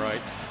stand, all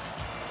right.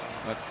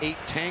 But 8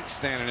 tanks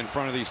standing in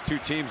front of these 2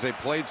 teams they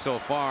played so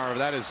far.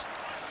 That is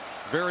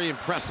very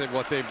impressive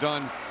what they've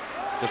done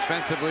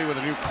defensively with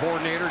a new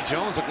coordinator.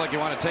 Jones looked like he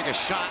wanted to take a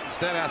shot.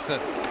 Instead has to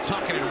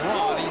tuck it and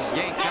run. He's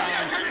yanked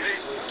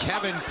down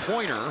Kevin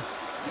Pointer,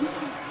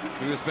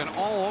 who has been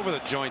all over the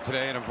joint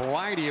today in a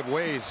variety of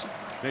ways.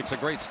 Makes a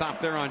great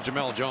stop there on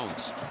Jamel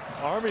Jones.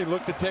 Army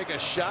looked to take a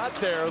shot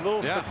there. A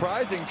little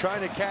surprising,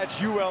 trying to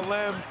catch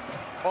ULM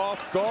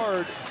off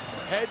guard.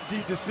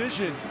 Headsy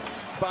decision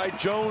by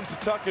Jones to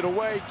tuck it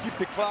away, keep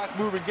the clock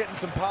moving, getting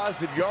some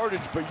positive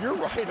yardage. But you're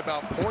right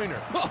about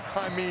Pointer.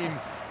 I mean,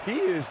 he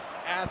is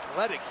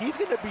athletic. He's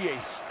going to be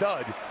a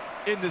stud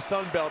in the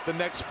Sun Belt the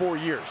next 4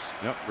 years.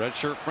 Yep,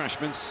 redshirt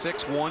freshman,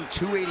 6'1",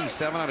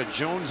 287 out of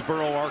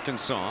Jonesboro,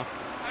 Arkansas.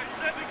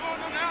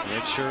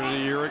 Redshirted a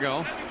year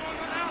ago.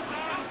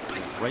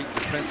 right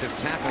defensive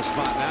tackle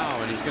spot now,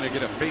 and he's going to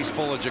get a face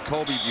full of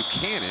Jacoby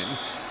Buchanan.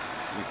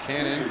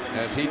 Buchanan,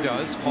 as he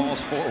does,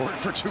 falls forward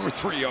for 2 or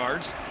 3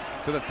 yards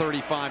to the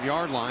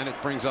 35-yard line. It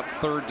brings up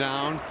 3rd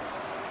down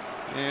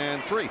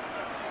and 3.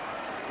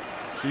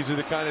 These are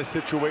the kind of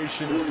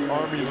situations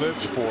Army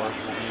lives for.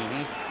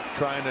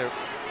 Trying to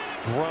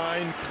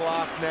grind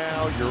clock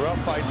now. You're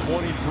up by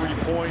 23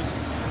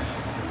 points.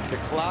 The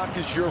clock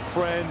is your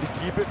friend.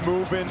 Keep it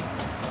moving.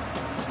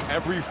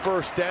 Every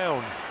first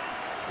down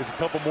is a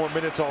couple more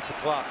minutes off the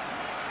clock.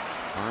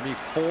 Army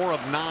 4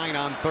 of 9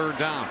 on 3rd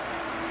down.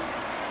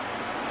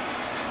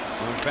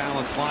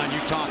 Unbalanced line you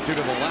talked to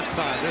the left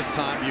side this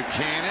time.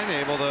 Buchanan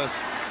able to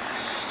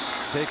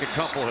take a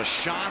couple of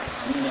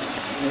shots.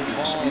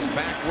 Falls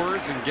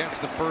backwards and gets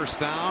the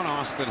 1st down.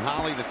 Austin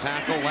Holly, the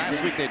tackle.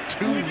 Last week they had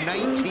 2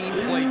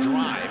 19-play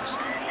drives.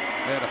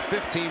 They had a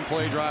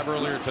 15-play drive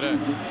earlier today.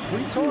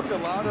 We talk a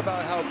lot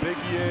about how big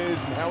he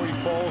is and how he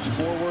falls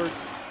forward.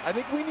 I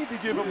think we need to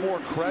give him more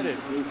credit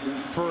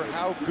for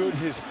how good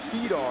his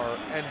feet are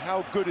and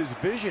how good his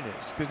vision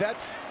is, because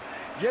that's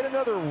yet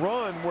another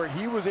run where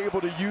he was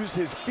able to use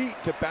his feet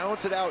to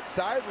bounce it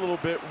outside a little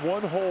bit,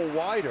 1 hole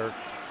wider,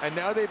 and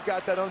now they've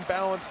got that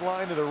unbalanced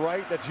line to the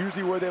right. That's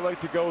usually where they like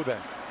to go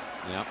then.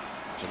 Yep.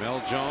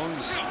 Jamel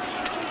Jones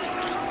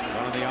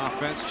running the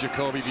offense.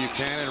 Jacoby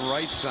Buchanan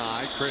right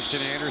side.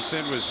 Christian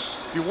Anderson was,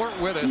 if you weren't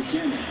with us,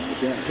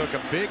 took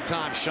a big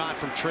time shot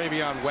from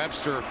Travion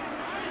Webster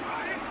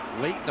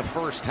late in the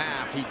 1st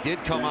half. He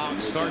did come out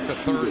and start the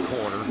 3rd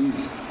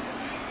quarter,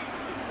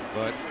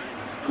 but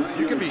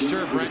you can be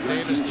sure Brent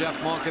Davis, Jeff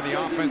Monken,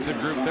 the offensive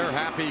group, they're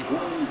happy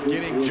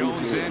getting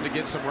Jones in to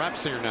get some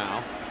reps here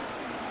now.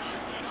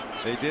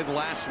 They did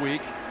last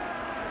week.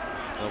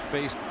 They'll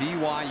face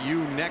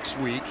BYU next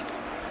week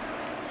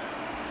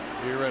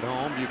here at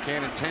home.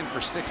 Buchanan 10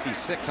 for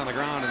 66 on the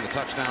ground, and the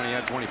touchdown he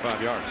had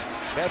 25 yards.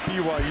 That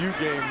BYU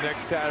game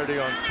next Saturday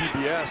on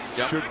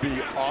CBS should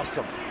be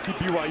awesome. See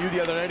BYU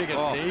the other night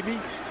against Navy?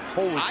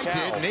 Holy cow. I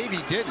did.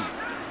 Navy didn't.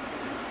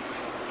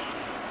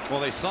 Well,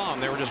 they saw him.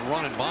 They were just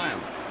running by him.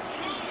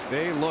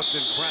 They looked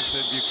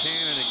impressive.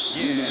 Buchanan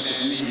again,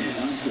 and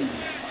he's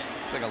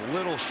like a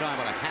little shy,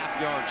 about a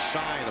half-yard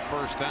shy of the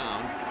 1st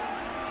down.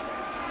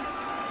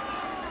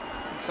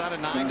 Inside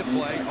of 9 to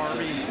play.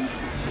 Army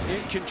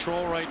in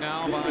control right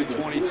now by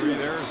 23.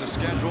 There's the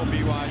schedule.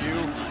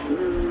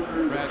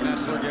 BYU, Brad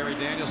Nessler, Gary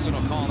Danielson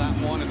will call that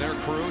one and their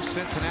crew.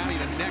 Cincinnati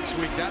the next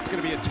week. That's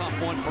going to be a tough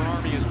one for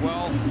Army as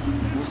well.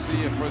 We'll see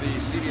if for the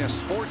CBS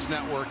Sports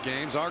Network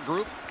games, our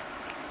group,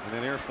 and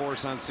then Air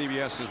Force on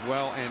CBS as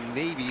well, and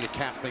Navy to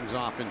cap things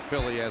off in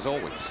Philly as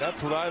always.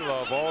 That's what I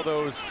love. All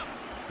those,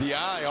 the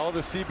eye, all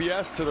the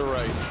CBS to the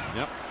right.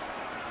 Yep.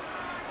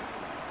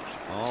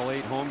 All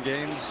 8 home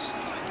games,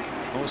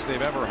 most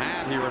they've ever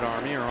had here at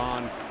Army, are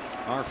on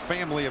our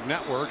family of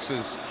networks,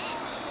 as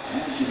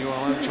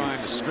ULM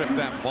trying to strip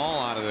that ball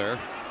out of there.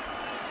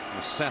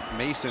 Seth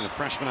Mason, a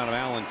freshman out of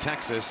Allen,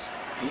 Texas.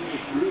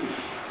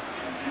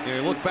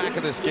 You look back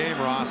at this game,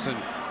 Ross, and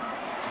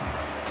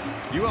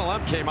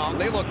ULM came out.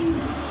 They looked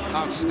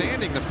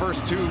outstanding the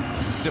first 2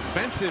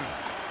 defensive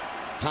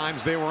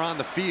times they were on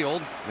the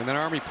field, and then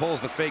Army pulls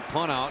the fake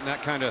punt out, and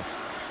that kind of,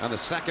 on the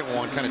second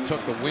one, kind of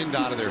took the wind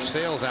out of their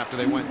sails after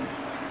they went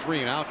 3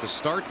 and out to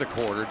start the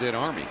quarter, did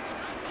Army.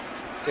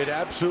 It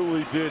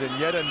absolutely did, and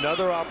yet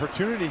another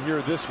opportunity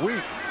here this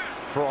week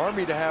for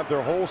Army to have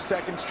their whole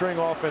 2nd string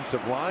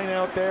offensive line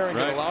out there and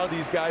get a lot of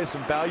these guys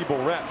some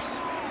valuable reps.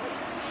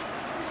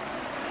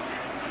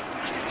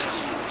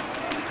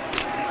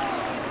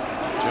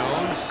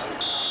 Jones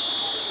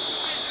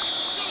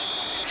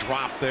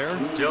drop there.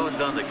 Jones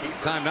on the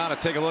keeper. Time now to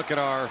take a look at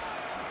our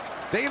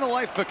Day in the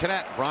Life of a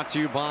Cadet, brought to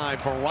you by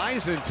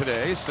Verizon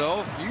today.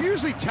 So you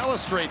usually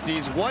telestrate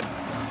these. What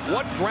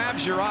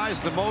grabs your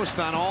eyes the most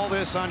on all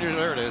this on your,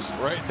 there it is.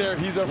 Right there,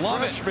 he's a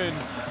freshman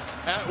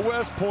at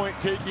West Point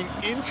taking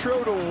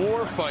Intro to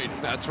War Fighting.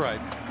 That's right.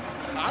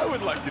 I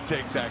would like to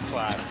take that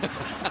class.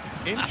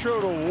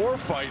 Intro to War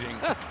Fighting.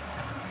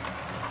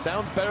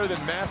 Sounds better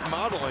than math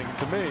modeling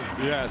to me.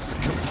 Yes,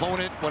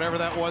 component, whatever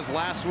that was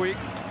last week.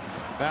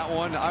 That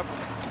one,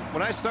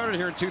 when I started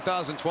here in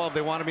 2012,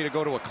 they wanted me to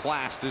go to a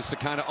class just to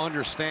kind of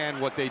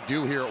understand what they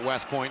do here at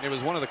West Point. It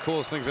was one of the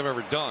coolest things I've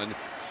ever done.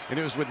 And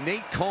it was with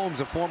Nate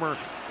Combs, a former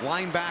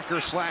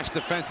linebacker slash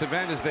defensive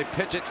end, as they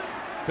pitch it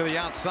to the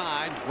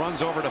outside,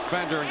 runs over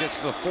defender and gets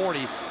to the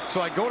 40.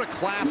 So I go to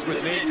class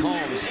with Nate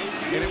Combs,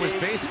 and it was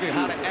basically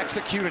how to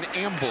execute an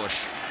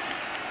ambush.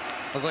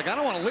 I was like, I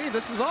don't want to leave.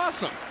 This is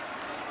awesome.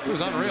 It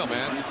was unreal,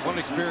 man. What an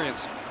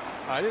experience.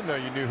 I didn't know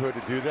you knew how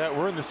to do that.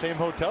 We're in the same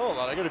hotel a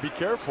lot. I got to be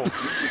careful.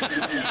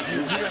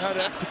 you know how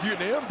to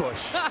execute an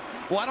ambush.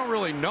 Well, I don't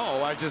really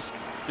know. I just,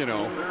 you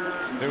know,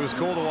 it was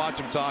cool to watch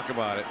them talk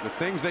about it. The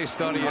things they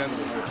study on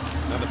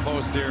the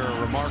post here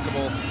are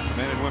remarkable.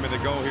 Men and women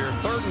that go here.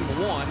 3rd and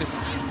 1.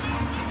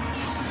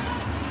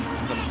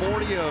 The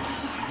 40 of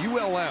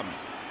ULM.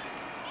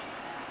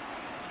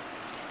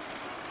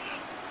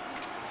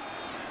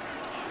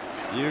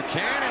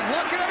 Buchanan,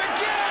 look at him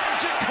again!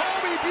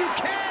 Jacoby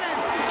Buchanan!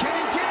 Can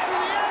he get into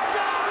the end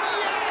zone?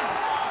 Yes!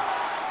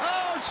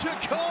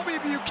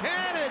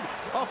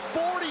 A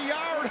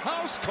 40-yard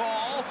house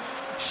call,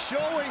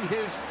 showing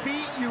his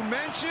feet, you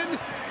mentioned,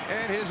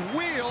 and his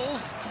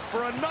wheels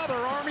for another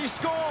Army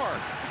score.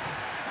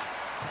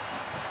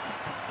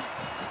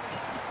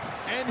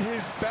 And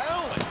his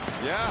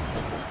balance. Yeah.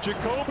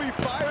 Jacoby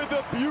fired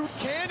the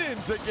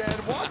Buchanans again.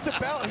 Watch the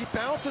balance. He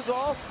bounces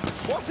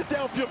off. Watch the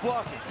downfield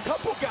blocking.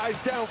 Couple guys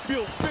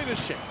downfield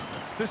finishing.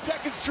 The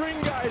second string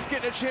guys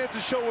getting a chance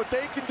to show what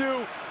they can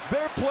do.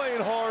 They're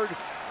playing hard.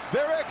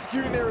 They're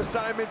executing their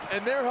assignments,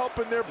 and they're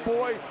helping their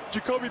boy,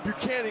 Jacoby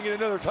Buchanan, get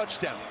another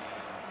touchdown.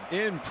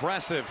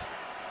 Impressive.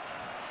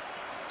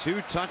 2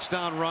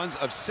 touchdown runs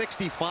of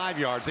 65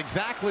 yards.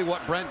 Exactly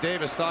what Brent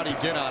Davis thought he'd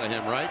get out of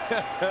him, right?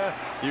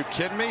 You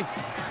kidding me?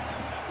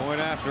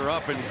 Point after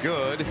up and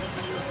good. And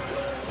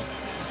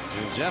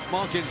Jeff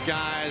Monken's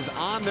guys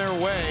on their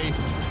way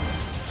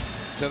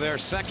to their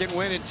second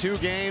win in 2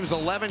 games.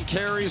 11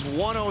 carries,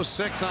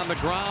 106 on the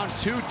ground,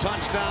 2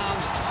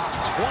 touchdowns,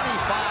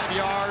 25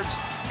 yards,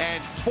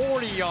 and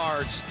 40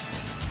 yards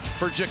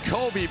for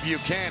Jacoby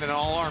Buchanan,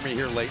 all Army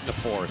here late in the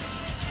 4th.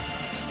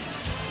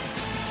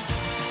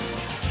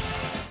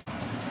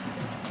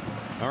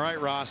 All right,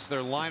 Ross,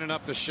 they're lining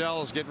up the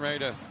shells, getting ready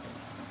to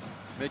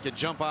make you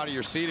jump out of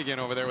your seat again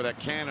over there with that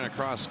cannon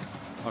across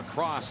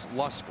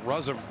Lusk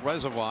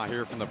Reservoir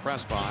here from the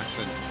press box.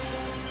 And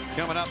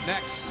coming up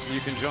next, you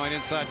can join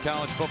Inside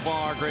College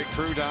Football, our great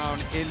crew down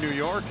in New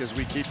York, as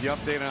we keep you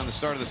updated on the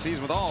start of the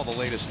season with all the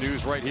latest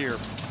news right here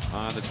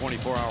on the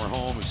 24-hour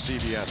home of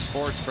CBS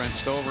Sports. Brent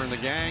Stover and the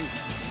gang.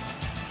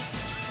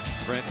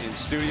 Brent in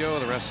studio,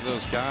 the rest of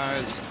those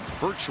guys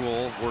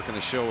virtual, working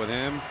the show with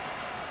him.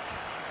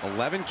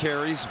 11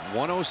 carries,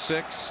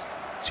 106,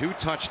 2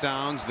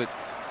 touchdowns that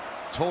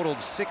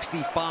totaled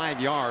 65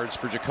 yards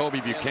for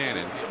Jacoby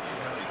Buchanan.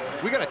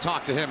 We got to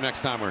talk to him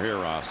next time we're here,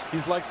 Ross.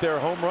 He's like their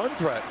home run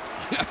threat.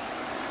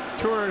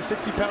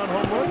 260-pound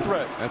home run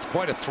threat. That's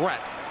quite a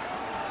threat.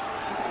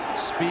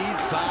 Speed,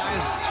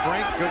 size,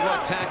 strength. Good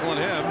luck tackling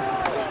him.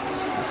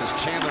 This is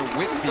Chandler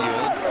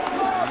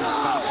Whitfield. He's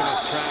stopped in his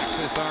tracks.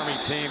 This Army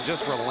team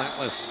just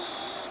relentless.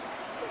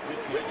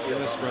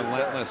 Just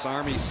relentless.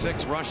 Army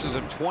 6 rushes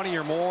of 20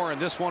 or more,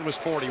 and this one was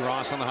 40,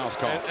 Ross, on the house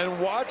call.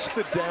 And watch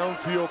the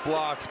downfield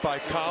blocks by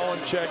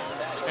Kolinchek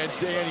and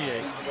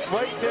Danier.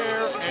 Right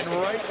there and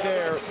right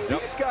there. Yep.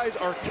 These guys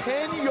are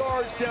 10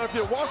 yards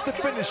downfield. Watch the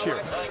finish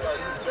here.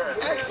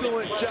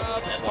 Excellent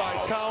job by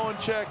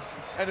Kolinchek,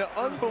 and an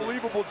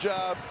unbelievable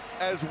job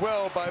as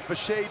well by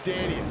Viator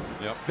Danier.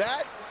 Yep.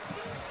 That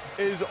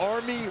is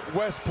Army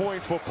West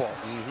Point football.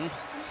 Mm-hmm.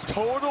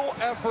 Total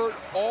effort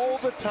all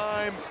the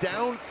time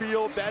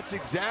downfield. That's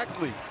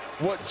exactly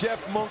what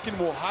Jeff Monken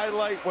will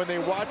highlight when they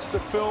watch the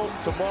film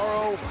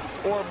tomorrow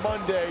or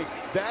Monday.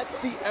 That's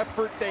the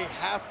effort they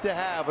have to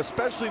have,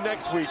 especially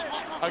next week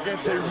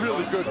against a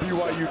really good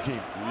BYU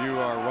team. You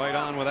are right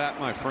on with that,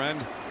 my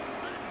friend.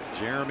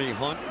 Jeremy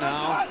Hunt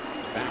now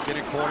back in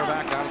at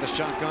quarterback out of the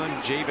shotgun.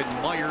 Javid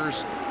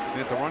Myers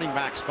at the running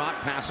back spot.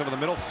 Pass over the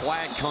middle.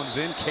 Flag comes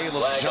in.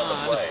 Caleb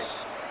John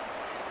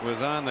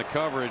was on the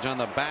coverage on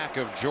the back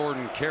of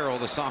Jordan Carroll,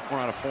 the sophomore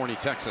out of Forney,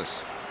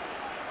 Texas.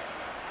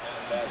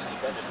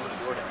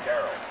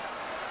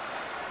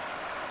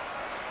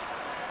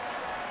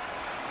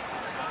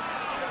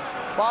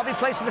 Ball be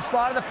placed at the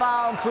spot of the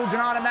foul, includes an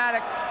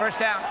automatic first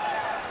down.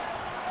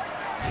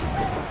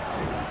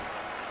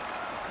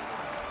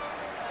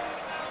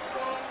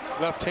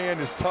 Left hand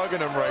is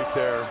tugging him right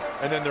there,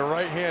 and then the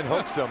right hand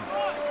hooks him.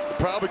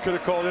 Probably could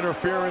have called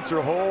interference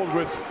or hold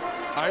with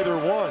either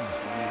one.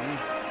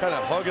 Kind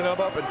of hugging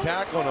him up and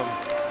tackling him.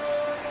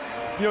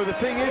 You know, the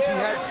thing is, he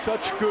had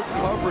such good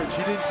coverage,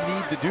 he didn't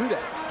need to do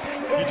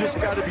that. You just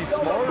got to be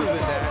smarter than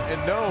that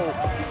and know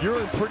you're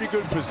in pretty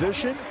good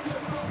position.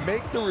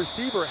 Make the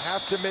receiver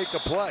have to make a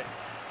play.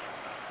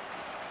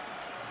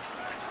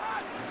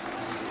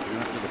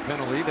 After the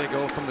penalty, they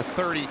go from the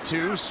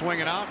 32, swing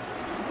it out.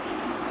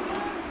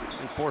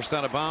 And forced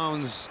out of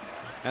bounds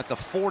at the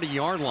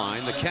 40-yard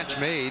line. The catch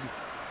made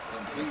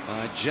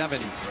by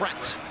Jevin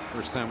Frett.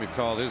 First time we've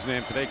called his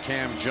name today.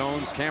 Cameron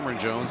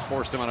Jones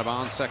forced him out of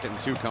bounds. 2nd and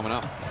 2 coming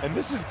up. And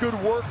this is good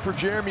work for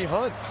Jeremy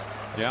Hunt.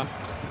 Yeah.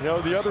 You know,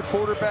 the other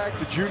quarterback,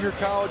 the junior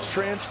college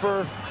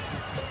transfer,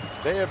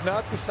 they have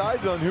not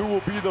decided on who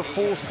will be the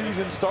full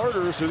season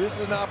starter. So this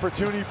is an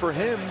opportunity for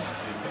him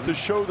to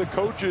show the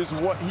coaches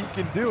what he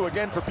can do.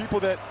 Again, for people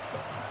that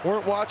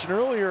weren't watching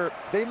earlier,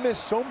 they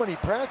missed so many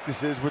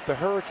practices with the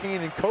hurricane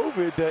and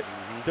COVID that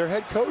their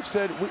head coach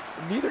said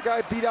neither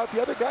guy beat out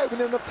the other guy. We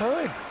didn't have enough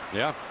time.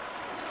 Yeah.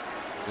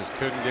 Just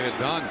couldn't get it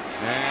done.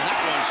 And that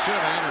one should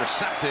have been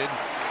intercepted.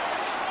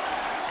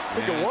 I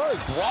think it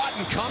was.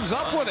 Broughton comes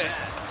up with it.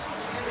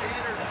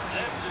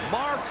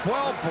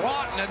 Marquell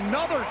Broughton,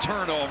 another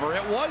turnover.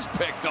 It was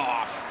picked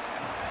off.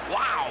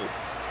 Wow.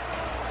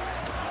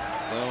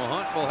 So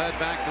Hunt will head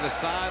back to the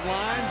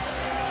sidelines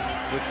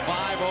with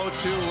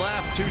 5:02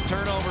 left. 2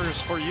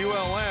 turnovers for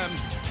ULM.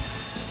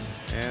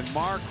 And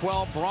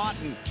Marquell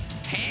Broughton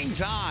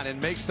hangs on and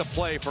makes the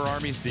play for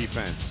Army's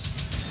defense.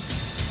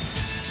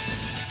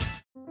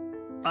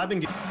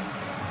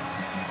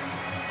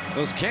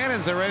 Those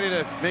cannons are ready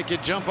to make you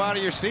jump out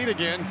of your seat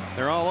again.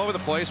 They're all over the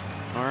place.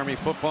 Army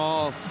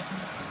football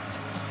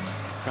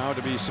proud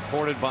to be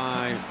supported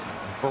by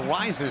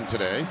Verizon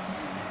today.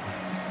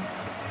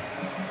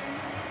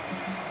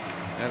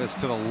 That is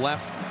to the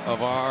left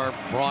of our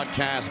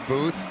broadcast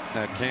booth.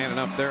 That cannon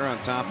up there on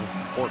top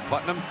of Fort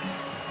Putnam.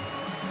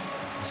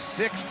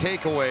 6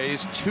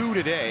 takeaways, 2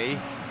 today.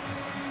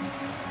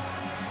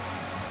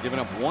 Giving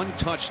up 1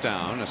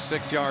 touchdown, a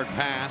 6-yard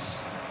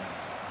pass.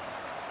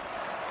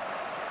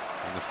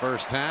 In the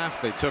first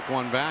half, they took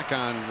one back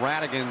on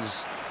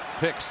Radigan's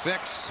pick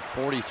 6,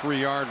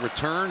 43-yard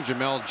return.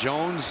 Jamel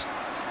Jones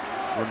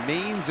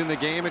remains in the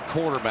game at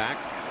quarterback.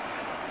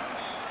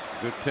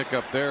 Good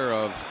pickup there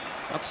of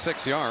about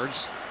 6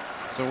 yards.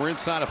 So we're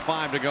inside of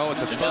 5 to go.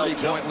 It's a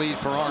 30-point lead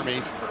for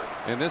Army.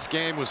 And this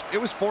game was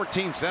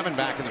 14-7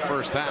 back in the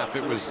first half.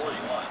 It was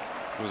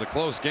a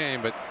close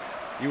game, but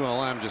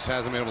ULM just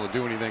hasn't been able to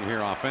do anything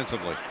here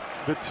offensively.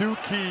 The 2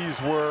 keys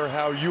were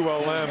how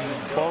ULM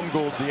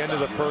bungled the end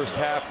of the first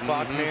half,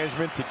 clock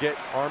management to get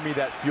Army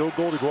that field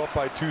goal to go up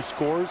by 2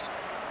 scores,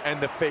 and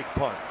the fake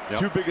punt.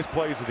 2 biggest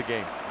plays of the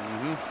game.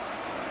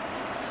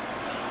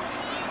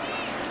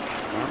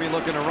 Army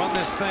looking to run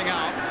this thing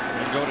out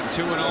and go to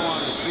 2-0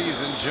 on the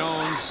season.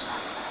 Jones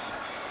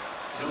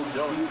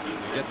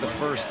get the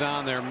first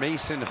down there.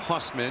 Mason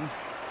Hussman,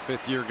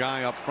 5th-year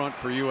guy up front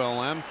for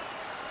ULM.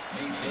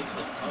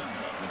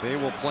 They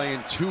will play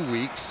in 2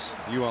 weeks.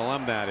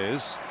 ULM, that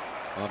is.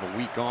 They'll have a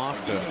week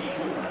off to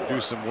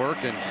do some work,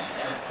 and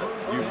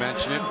you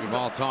mentioned it. We've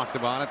all talked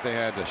about it. They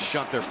had to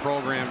shut their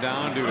program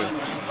down due to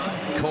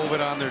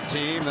COVID on their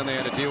team. Then they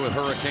had to deal with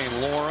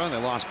Hurricane Laura. They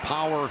lost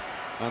power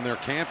on their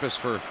campus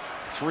for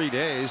 3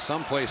 days.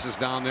 Some places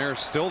down there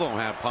still don't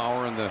have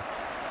power in the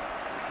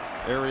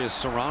areas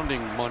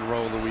surrounding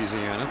Monroe,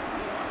 Louisiana.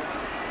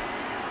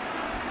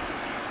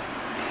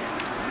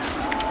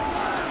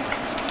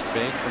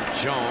 Fake from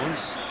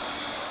Jones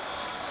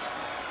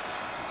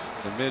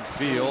to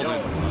midfield,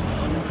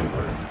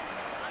 and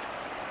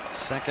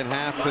second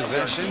half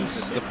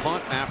possessions. The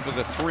punt after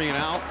the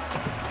 3-and-out,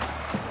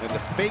 and the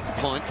fake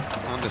punt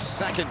on the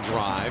second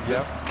drive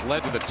that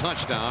led to the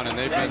touchdown, and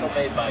they've been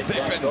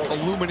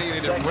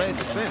illuminated in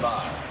red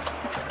since.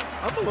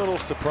 I'm a little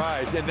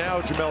surprised, and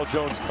now Jamel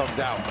Jones comes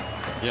out.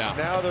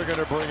 Now they're going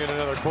to bring in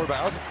another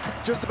quarterback. I was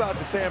just about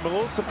to say I'm a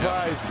little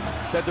surprised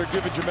that they're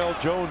giving Jamel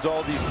Jones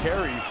all these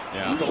carries.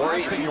 It's the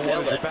last thing you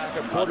want is a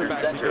backup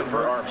quarterback to get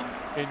hurt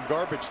in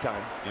garbage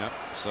time.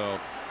 So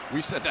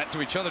we said that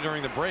to each other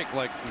during the break.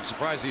 Like, I'm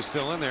surprised he's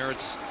still in there.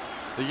 It's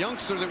the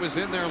youngster that was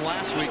in there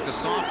last week, the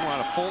sophomore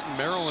out of Fulton,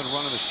 Maryland,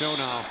 running the show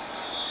now.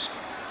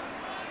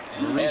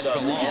 Maurice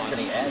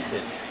Ballon.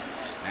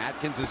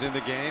 Atkins is in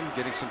the game,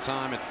 getting some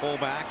time at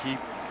fullback. He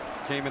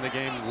came in the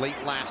game late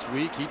last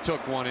week. He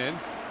took one in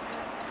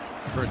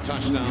for a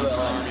touchdown for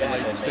Army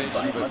late in stages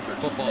of the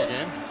football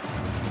game.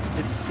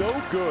 It's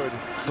so good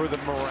for the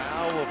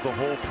morale of the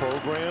whole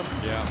program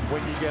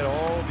when you get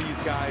all these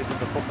guys in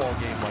the football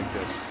game like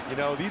this. You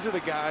know, these are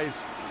the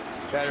guys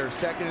that are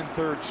 2nd and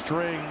 3rd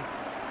string.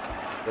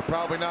 They're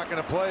probably not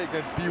going to play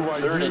against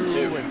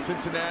BYU and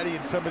Cincinnati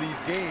in some of these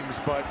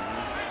games, but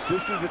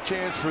this is a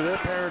chance for their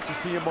parents to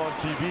see them on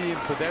TV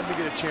and for them to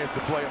get a chance to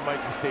play at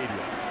Michie Stadium.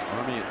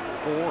 Army at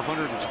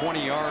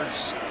 420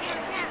 yards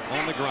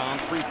on the ground,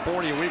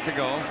 340 a week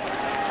ago.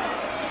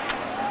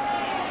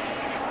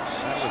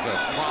 That was a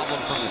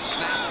problem from the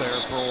snap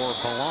there for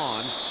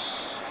Ballon.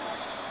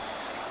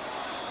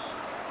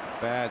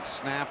 Bad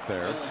snap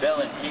there.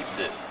 Bellin keeps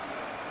it.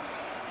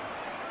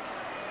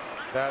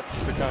 That's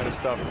the kind of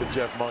stuff that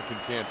Jeff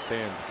Monken can't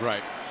stand.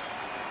 Right.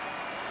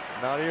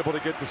 Not able to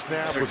get the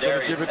snap, was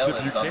going to give it to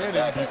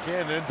Buchanan.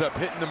 Buchanan ends up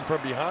hitting him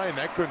from behind.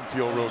 That couldn't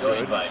feel real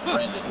good.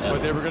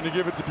 But they were going to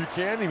give it to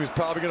Buchanan. He was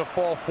probably going to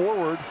fall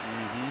forward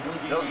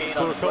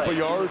for a couple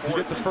yards to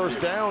get the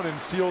first down and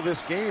seal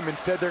this game.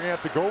 Instead, they're going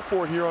to have to go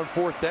for it here on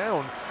 4th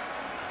down.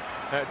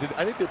 I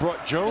think they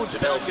brought Jones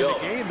back in the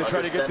game to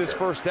try to get this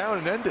first down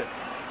and end it.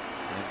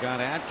 They've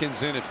got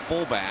Atkins in at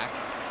fullback.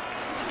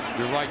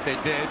 You're right, they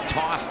did.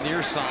 Tossed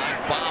near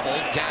side, bobbled,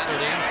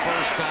 gathered in,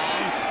 first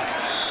down.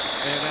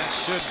 And that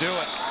should do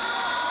it.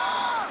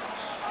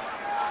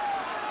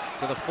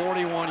 To the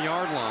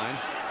 41-yard line.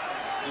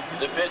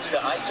 The pitch to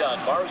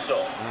Ijon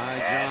Marshall.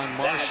 Ijon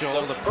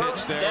Marshall, the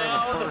pitch there in the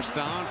first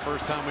down.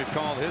 First time we've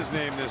called his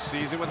name this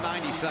season with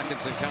 90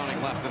 seconds and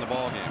counting left in the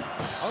ballgame.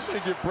 I'm going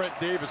to give Brent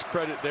Davis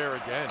credit there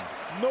again.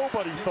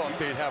 Nobody thought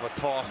they'd have a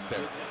toss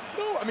there.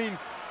 No, I mean,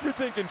 you're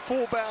thinking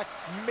fullback,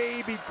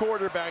 maybe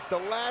quarterback. The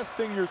last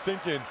thing you're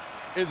thinking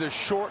is a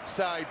short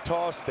side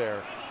toss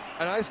there.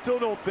 And I still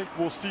don't think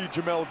we'll see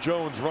Jamel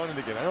Jones running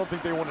again. I don't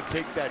think they want to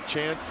take that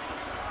chance.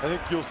 I think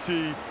you'll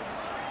see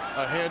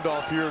a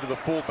handoff here to the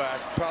fullback,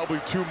 probably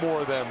 2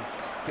 more of them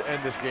to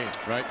end this game.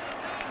 Right.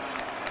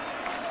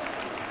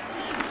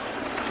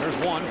 There's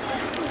one.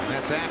 And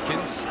that's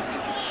Atkins.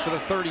 To the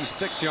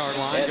 36-yard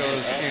line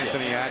goes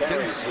Anthony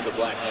Atkins.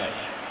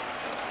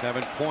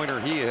 Kevin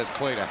Pointer, he has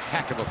played a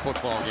heck of a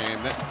football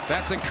game.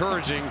 That's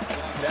encouraging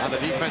on the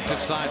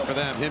defensive side for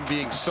them, him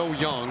being so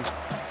young.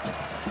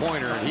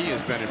 three-pointer, and he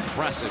has been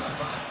impressive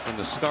from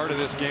the start of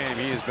this game.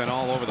 He has been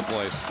all over the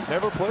place.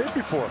 Never played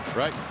before.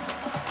 Right.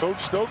 Coach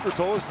Stoker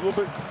told us a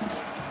little bit,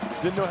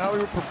 didn't know how he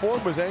would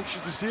perform, was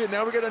anxious to see it.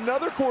 Now we got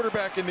another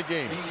quarterback in the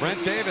game.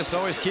 Brent Davis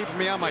always keeping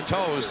me on my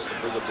toes.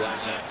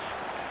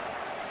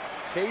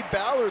 Cade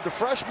Ballard, the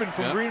freshman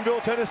from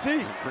Greenville,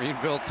 Tennessee.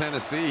 Greenville,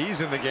 Tennessee.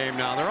 He's in the game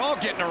now. They're all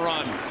getting a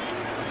run.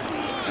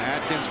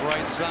 Atkins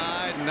right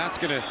side, and that's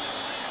going to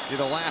be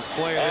the last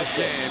play of this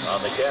game.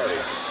 On the carry.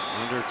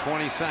 Under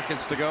 20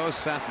 seconds to go.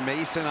 Seth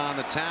Mason on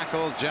the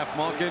tackle. Jeff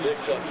Monken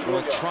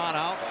will trot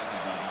out.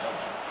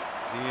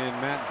 He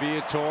and Matt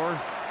Viator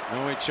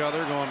know each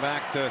other going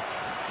back to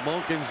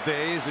Monken's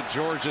days at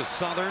Georgia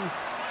Southern.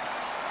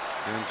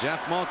 And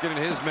Jeff Monken and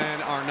his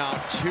men are now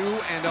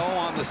 2-0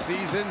 on the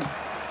season,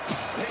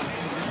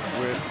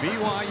 with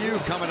BYU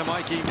coming to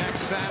Mikey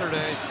next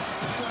Saturday.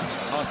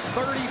 A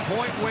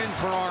 30-point win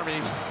for Army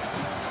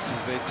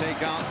as they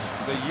take out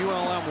the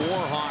ULM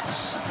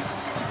Warhawks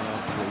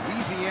of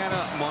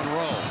Louisiana,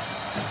 Monroe.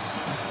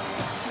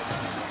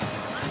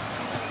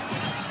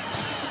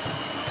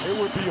 It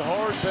would be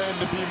hard, Ben,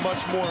 to be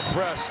much more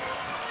impressed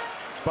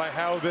by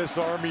how this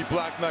Army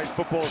Black Knight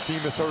football team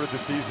has started the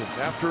season.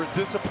 After a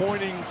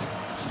disappointing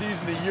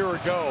season a year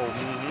ago,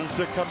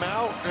 to come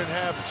out and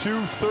have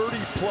two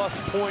 30-plus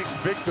point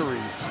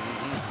victories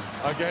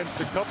against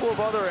a couple of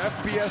other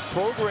FBS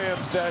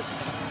programs that,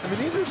 I mean,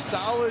 these are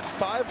solid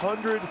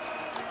 500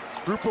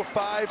 group of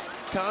 5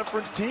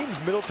 conference teams.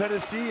 Middle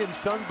Tennessee and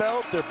Sun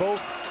Belt, they're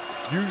both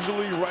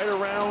usually right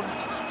around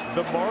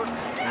the mark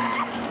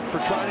for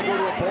trying to go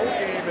to a bowl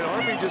game, and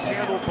Army just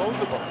handled both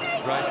of them.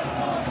 Right.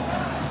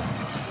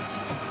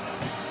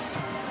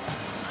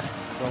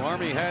 So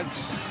Army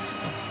heads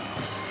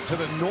to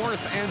the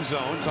north end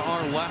zone, to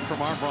our left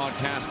from our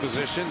broadcast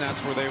position.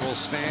 That's where they will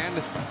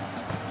stand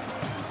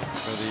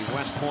for the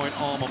West Point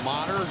alma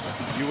mater.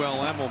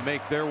 ULM will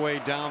make their way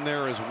down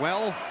there as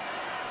well.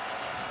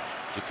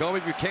 Jacoby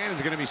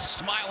Buchanan's going to be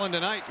smiling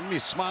tonight. He'll be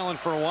smiling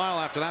for a while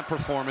after that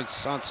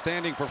performance.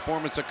 Outstanding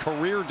performance, a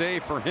career day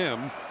for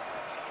him,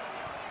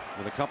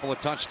 with a couple of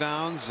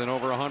touchdowns and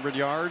over 100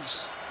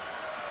 yards.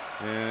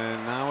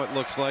 And now it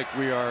looks like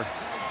we are.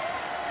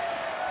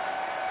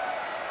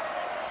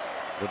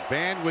 The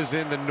band was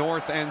in the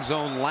north end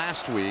zone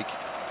last week.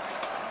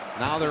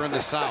 Now they're in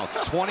the south.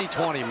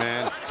 2020,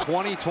 man.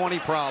 2020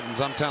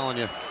 problems, I'm telling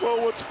you.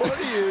 Well, what's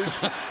funny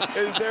is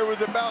there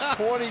was about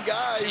 20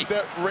 guys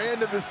that ran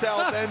to the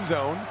south end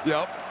zone.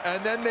 Yep.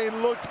 And then they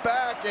looked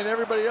back, and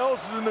everybody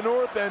else was in the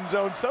north end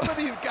zone. Some of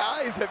these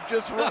guys have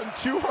just run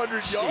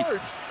 200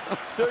 yards.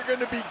 They're going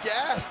to be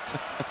gassed.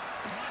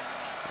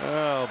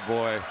 Oh,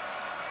 boy.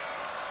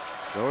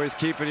 Always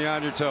keeping you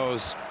on your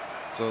toes.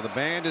 So the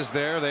band is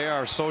there. They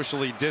are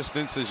socially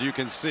distanced, as you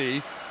can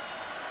see.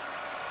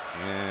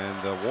 And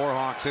the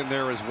Warhawks in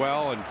there as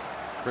well, and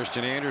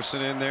Christian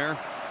Anderson in there.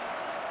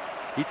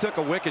 He took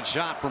a wicked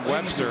shot from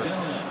Webster.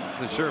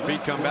 Wasn't sure if he'd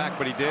come back,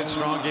 but he did.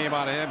 Strong game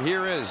out of him.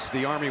 Here is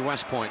the Army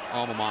West Point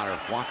alma mater.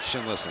 Watch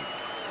and listen.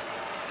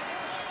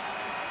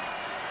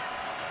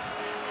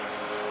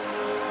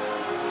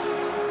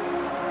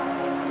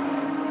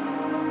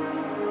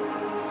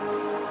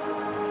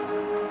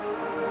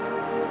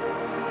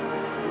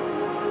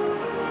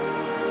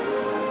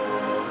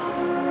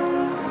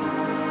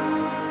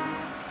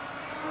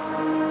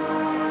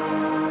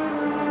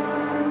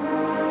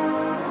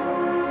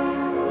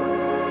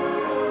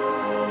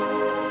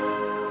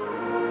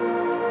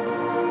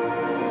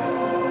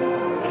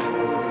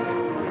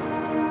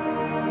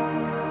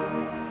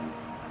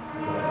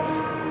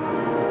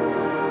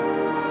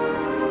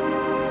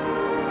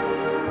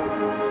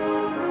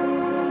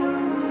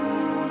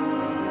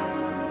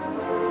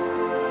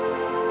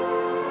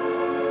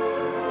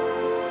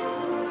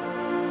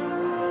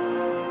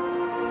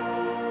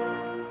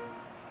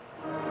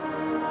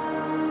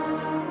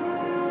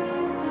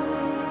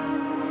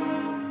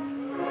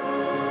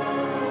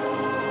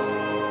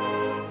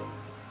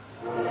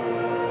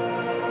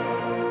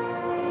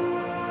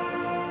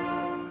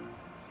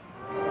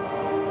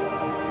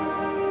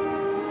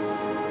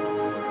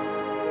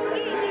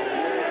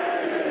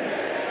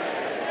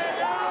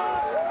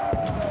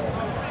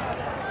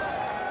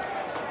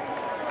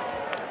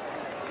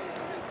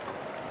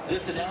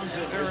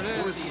 There it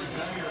is.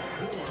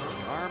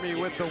 Army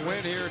with the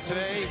win here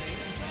today,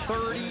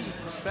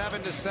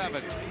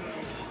 37-7.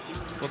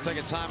 We'll take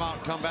a timeout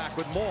and come back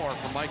with more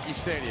from Mikey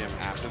Stadium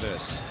after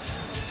this.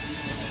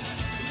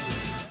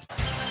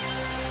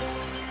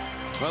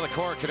 Well, the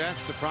Corps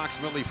Cadets,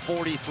 approximately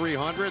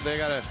 4,300. They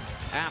got an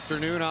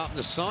afternoon out in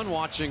the sun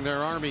watching their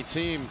Army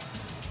team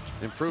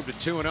improve to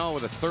 2-0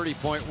 with a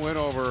 30-point win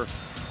over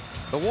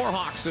the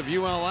Warhawks of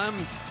ULM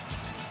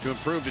to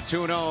improve to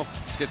 2-0.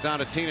 Let's get down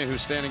to Tina,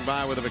 who's standing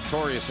by with a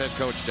victorious head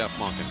coach, Jeff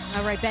Monken.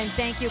 All right, Ben,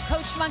 thank you.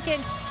 Coach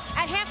Monken,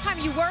 at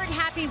halftime, you weren't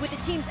happy with the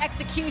team's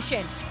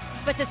execution.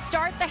 But to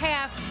start the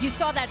half, you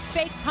saw that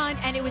fake punt,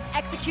 and it was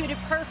executed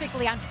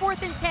perfectly on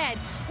 4th and 10.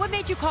 What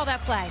made you call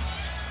that play?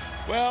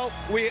 Well,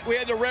 we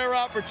had the rare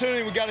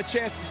opportunity. We got a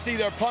chance to see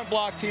their punt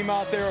block team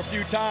out there a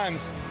few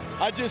times.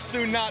 I'd just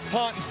soon not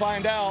punt and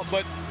find out,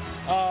 but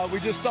we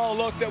just saw a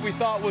look that we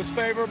thought was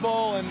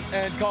favorable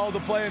and called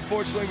the play.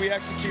 Unfortunately, we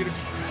executed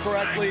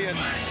correctly, and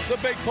it's a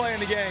big play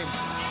in the game.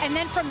 And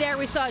then from there,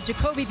 we saw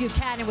Jacoby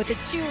Buchanan with the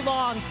 2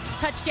 long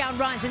touchdown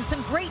runs and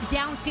some great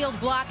downfield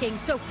blocking.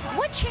 So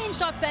what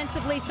changed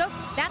offensively so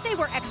that they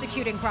were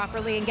executing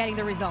properly and getting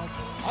the results?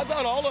 I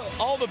thought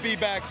all the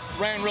B-backs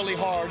ran really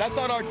hard. I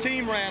thought our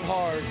team ran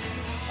hard.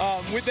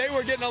 They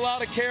were getting a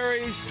lot of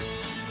carries.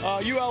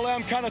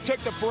 ULM kind of took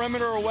the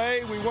perimeter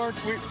away. We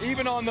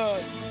even on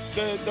the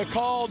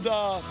called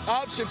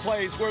option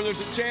plays where there's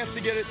a chance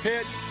to get it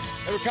pitched,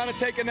 they were kind of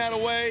taking that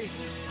away,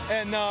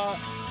 and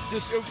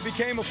it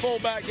became a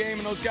fullback game,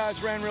 and those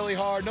guys ran really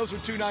hard. And those were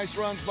 2 nice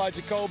runs by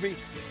Jacoby.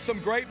 Some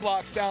great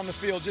blocks down the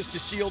field just to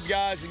shield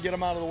guys and get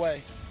them out of the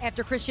way.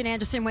 After Christian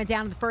Anderson went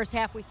down in the first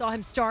half, we saw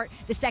him start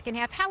the second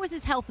half. How is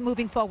his health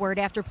moving forward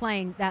after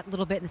playing that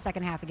little bit in the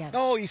second half again?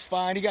 Oh, he's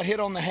fine. He got hit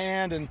on the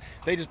hand, and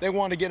they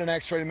wanted to get an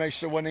x-ray to make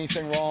sure there wasn't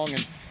anything wrong,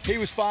 and he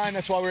was fine.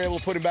 That's why we were able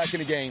to put him back in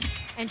the game.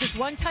 And just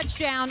 1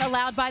 touchdown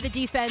allowed by the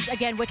defense.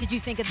 Again, what did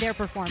you think of their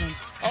performance?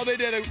 Oh, they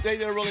did a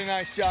really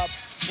nice job.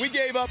 We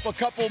gave up a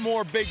couple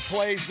more big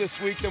plays this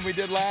week than we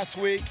did last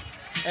week,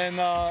 and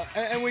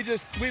we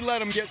let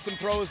them get some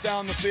throws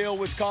down the field,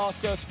 which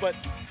cost us, but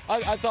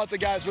I thought the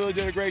guys really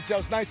did a great job.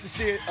 It's nice to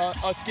see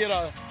us get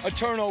a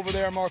turnover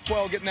there,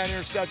 Marquell getting that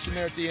interception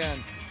there at the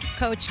end.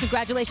 Coach,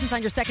 congratulations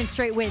on your 2nd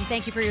straight win.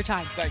 Thank you for your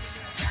time. Thanks.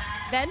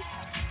 Ben?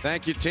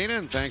 Thank you, Tina,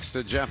 and thanks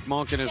to Jeff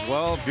Monken as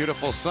well.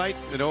 Beautiful sight.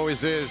 It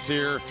always is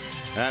here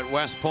at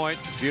West Point.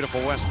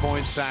 Beautiful West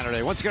Point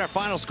Saturday. Once again, our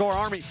final score,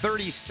 Army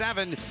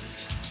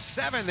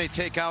 37-7. They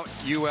take out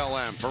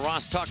ULM. For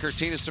Ross Tucker,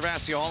 Tina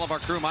Cervasio, all of our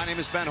crew, my name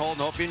is Ben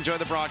Holden. Hope you enjoy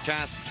the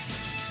broadcast.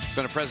 It's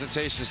been a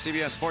presentation of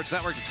CBS Sports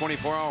Network, the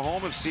 24-hour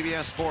home of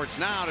CBS Sports.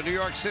 Now to New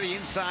York City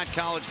inside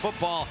college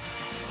football.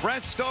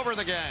 Brent Stover and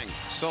the gang,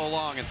 so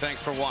long, and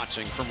thanks for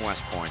watching from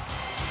West Point.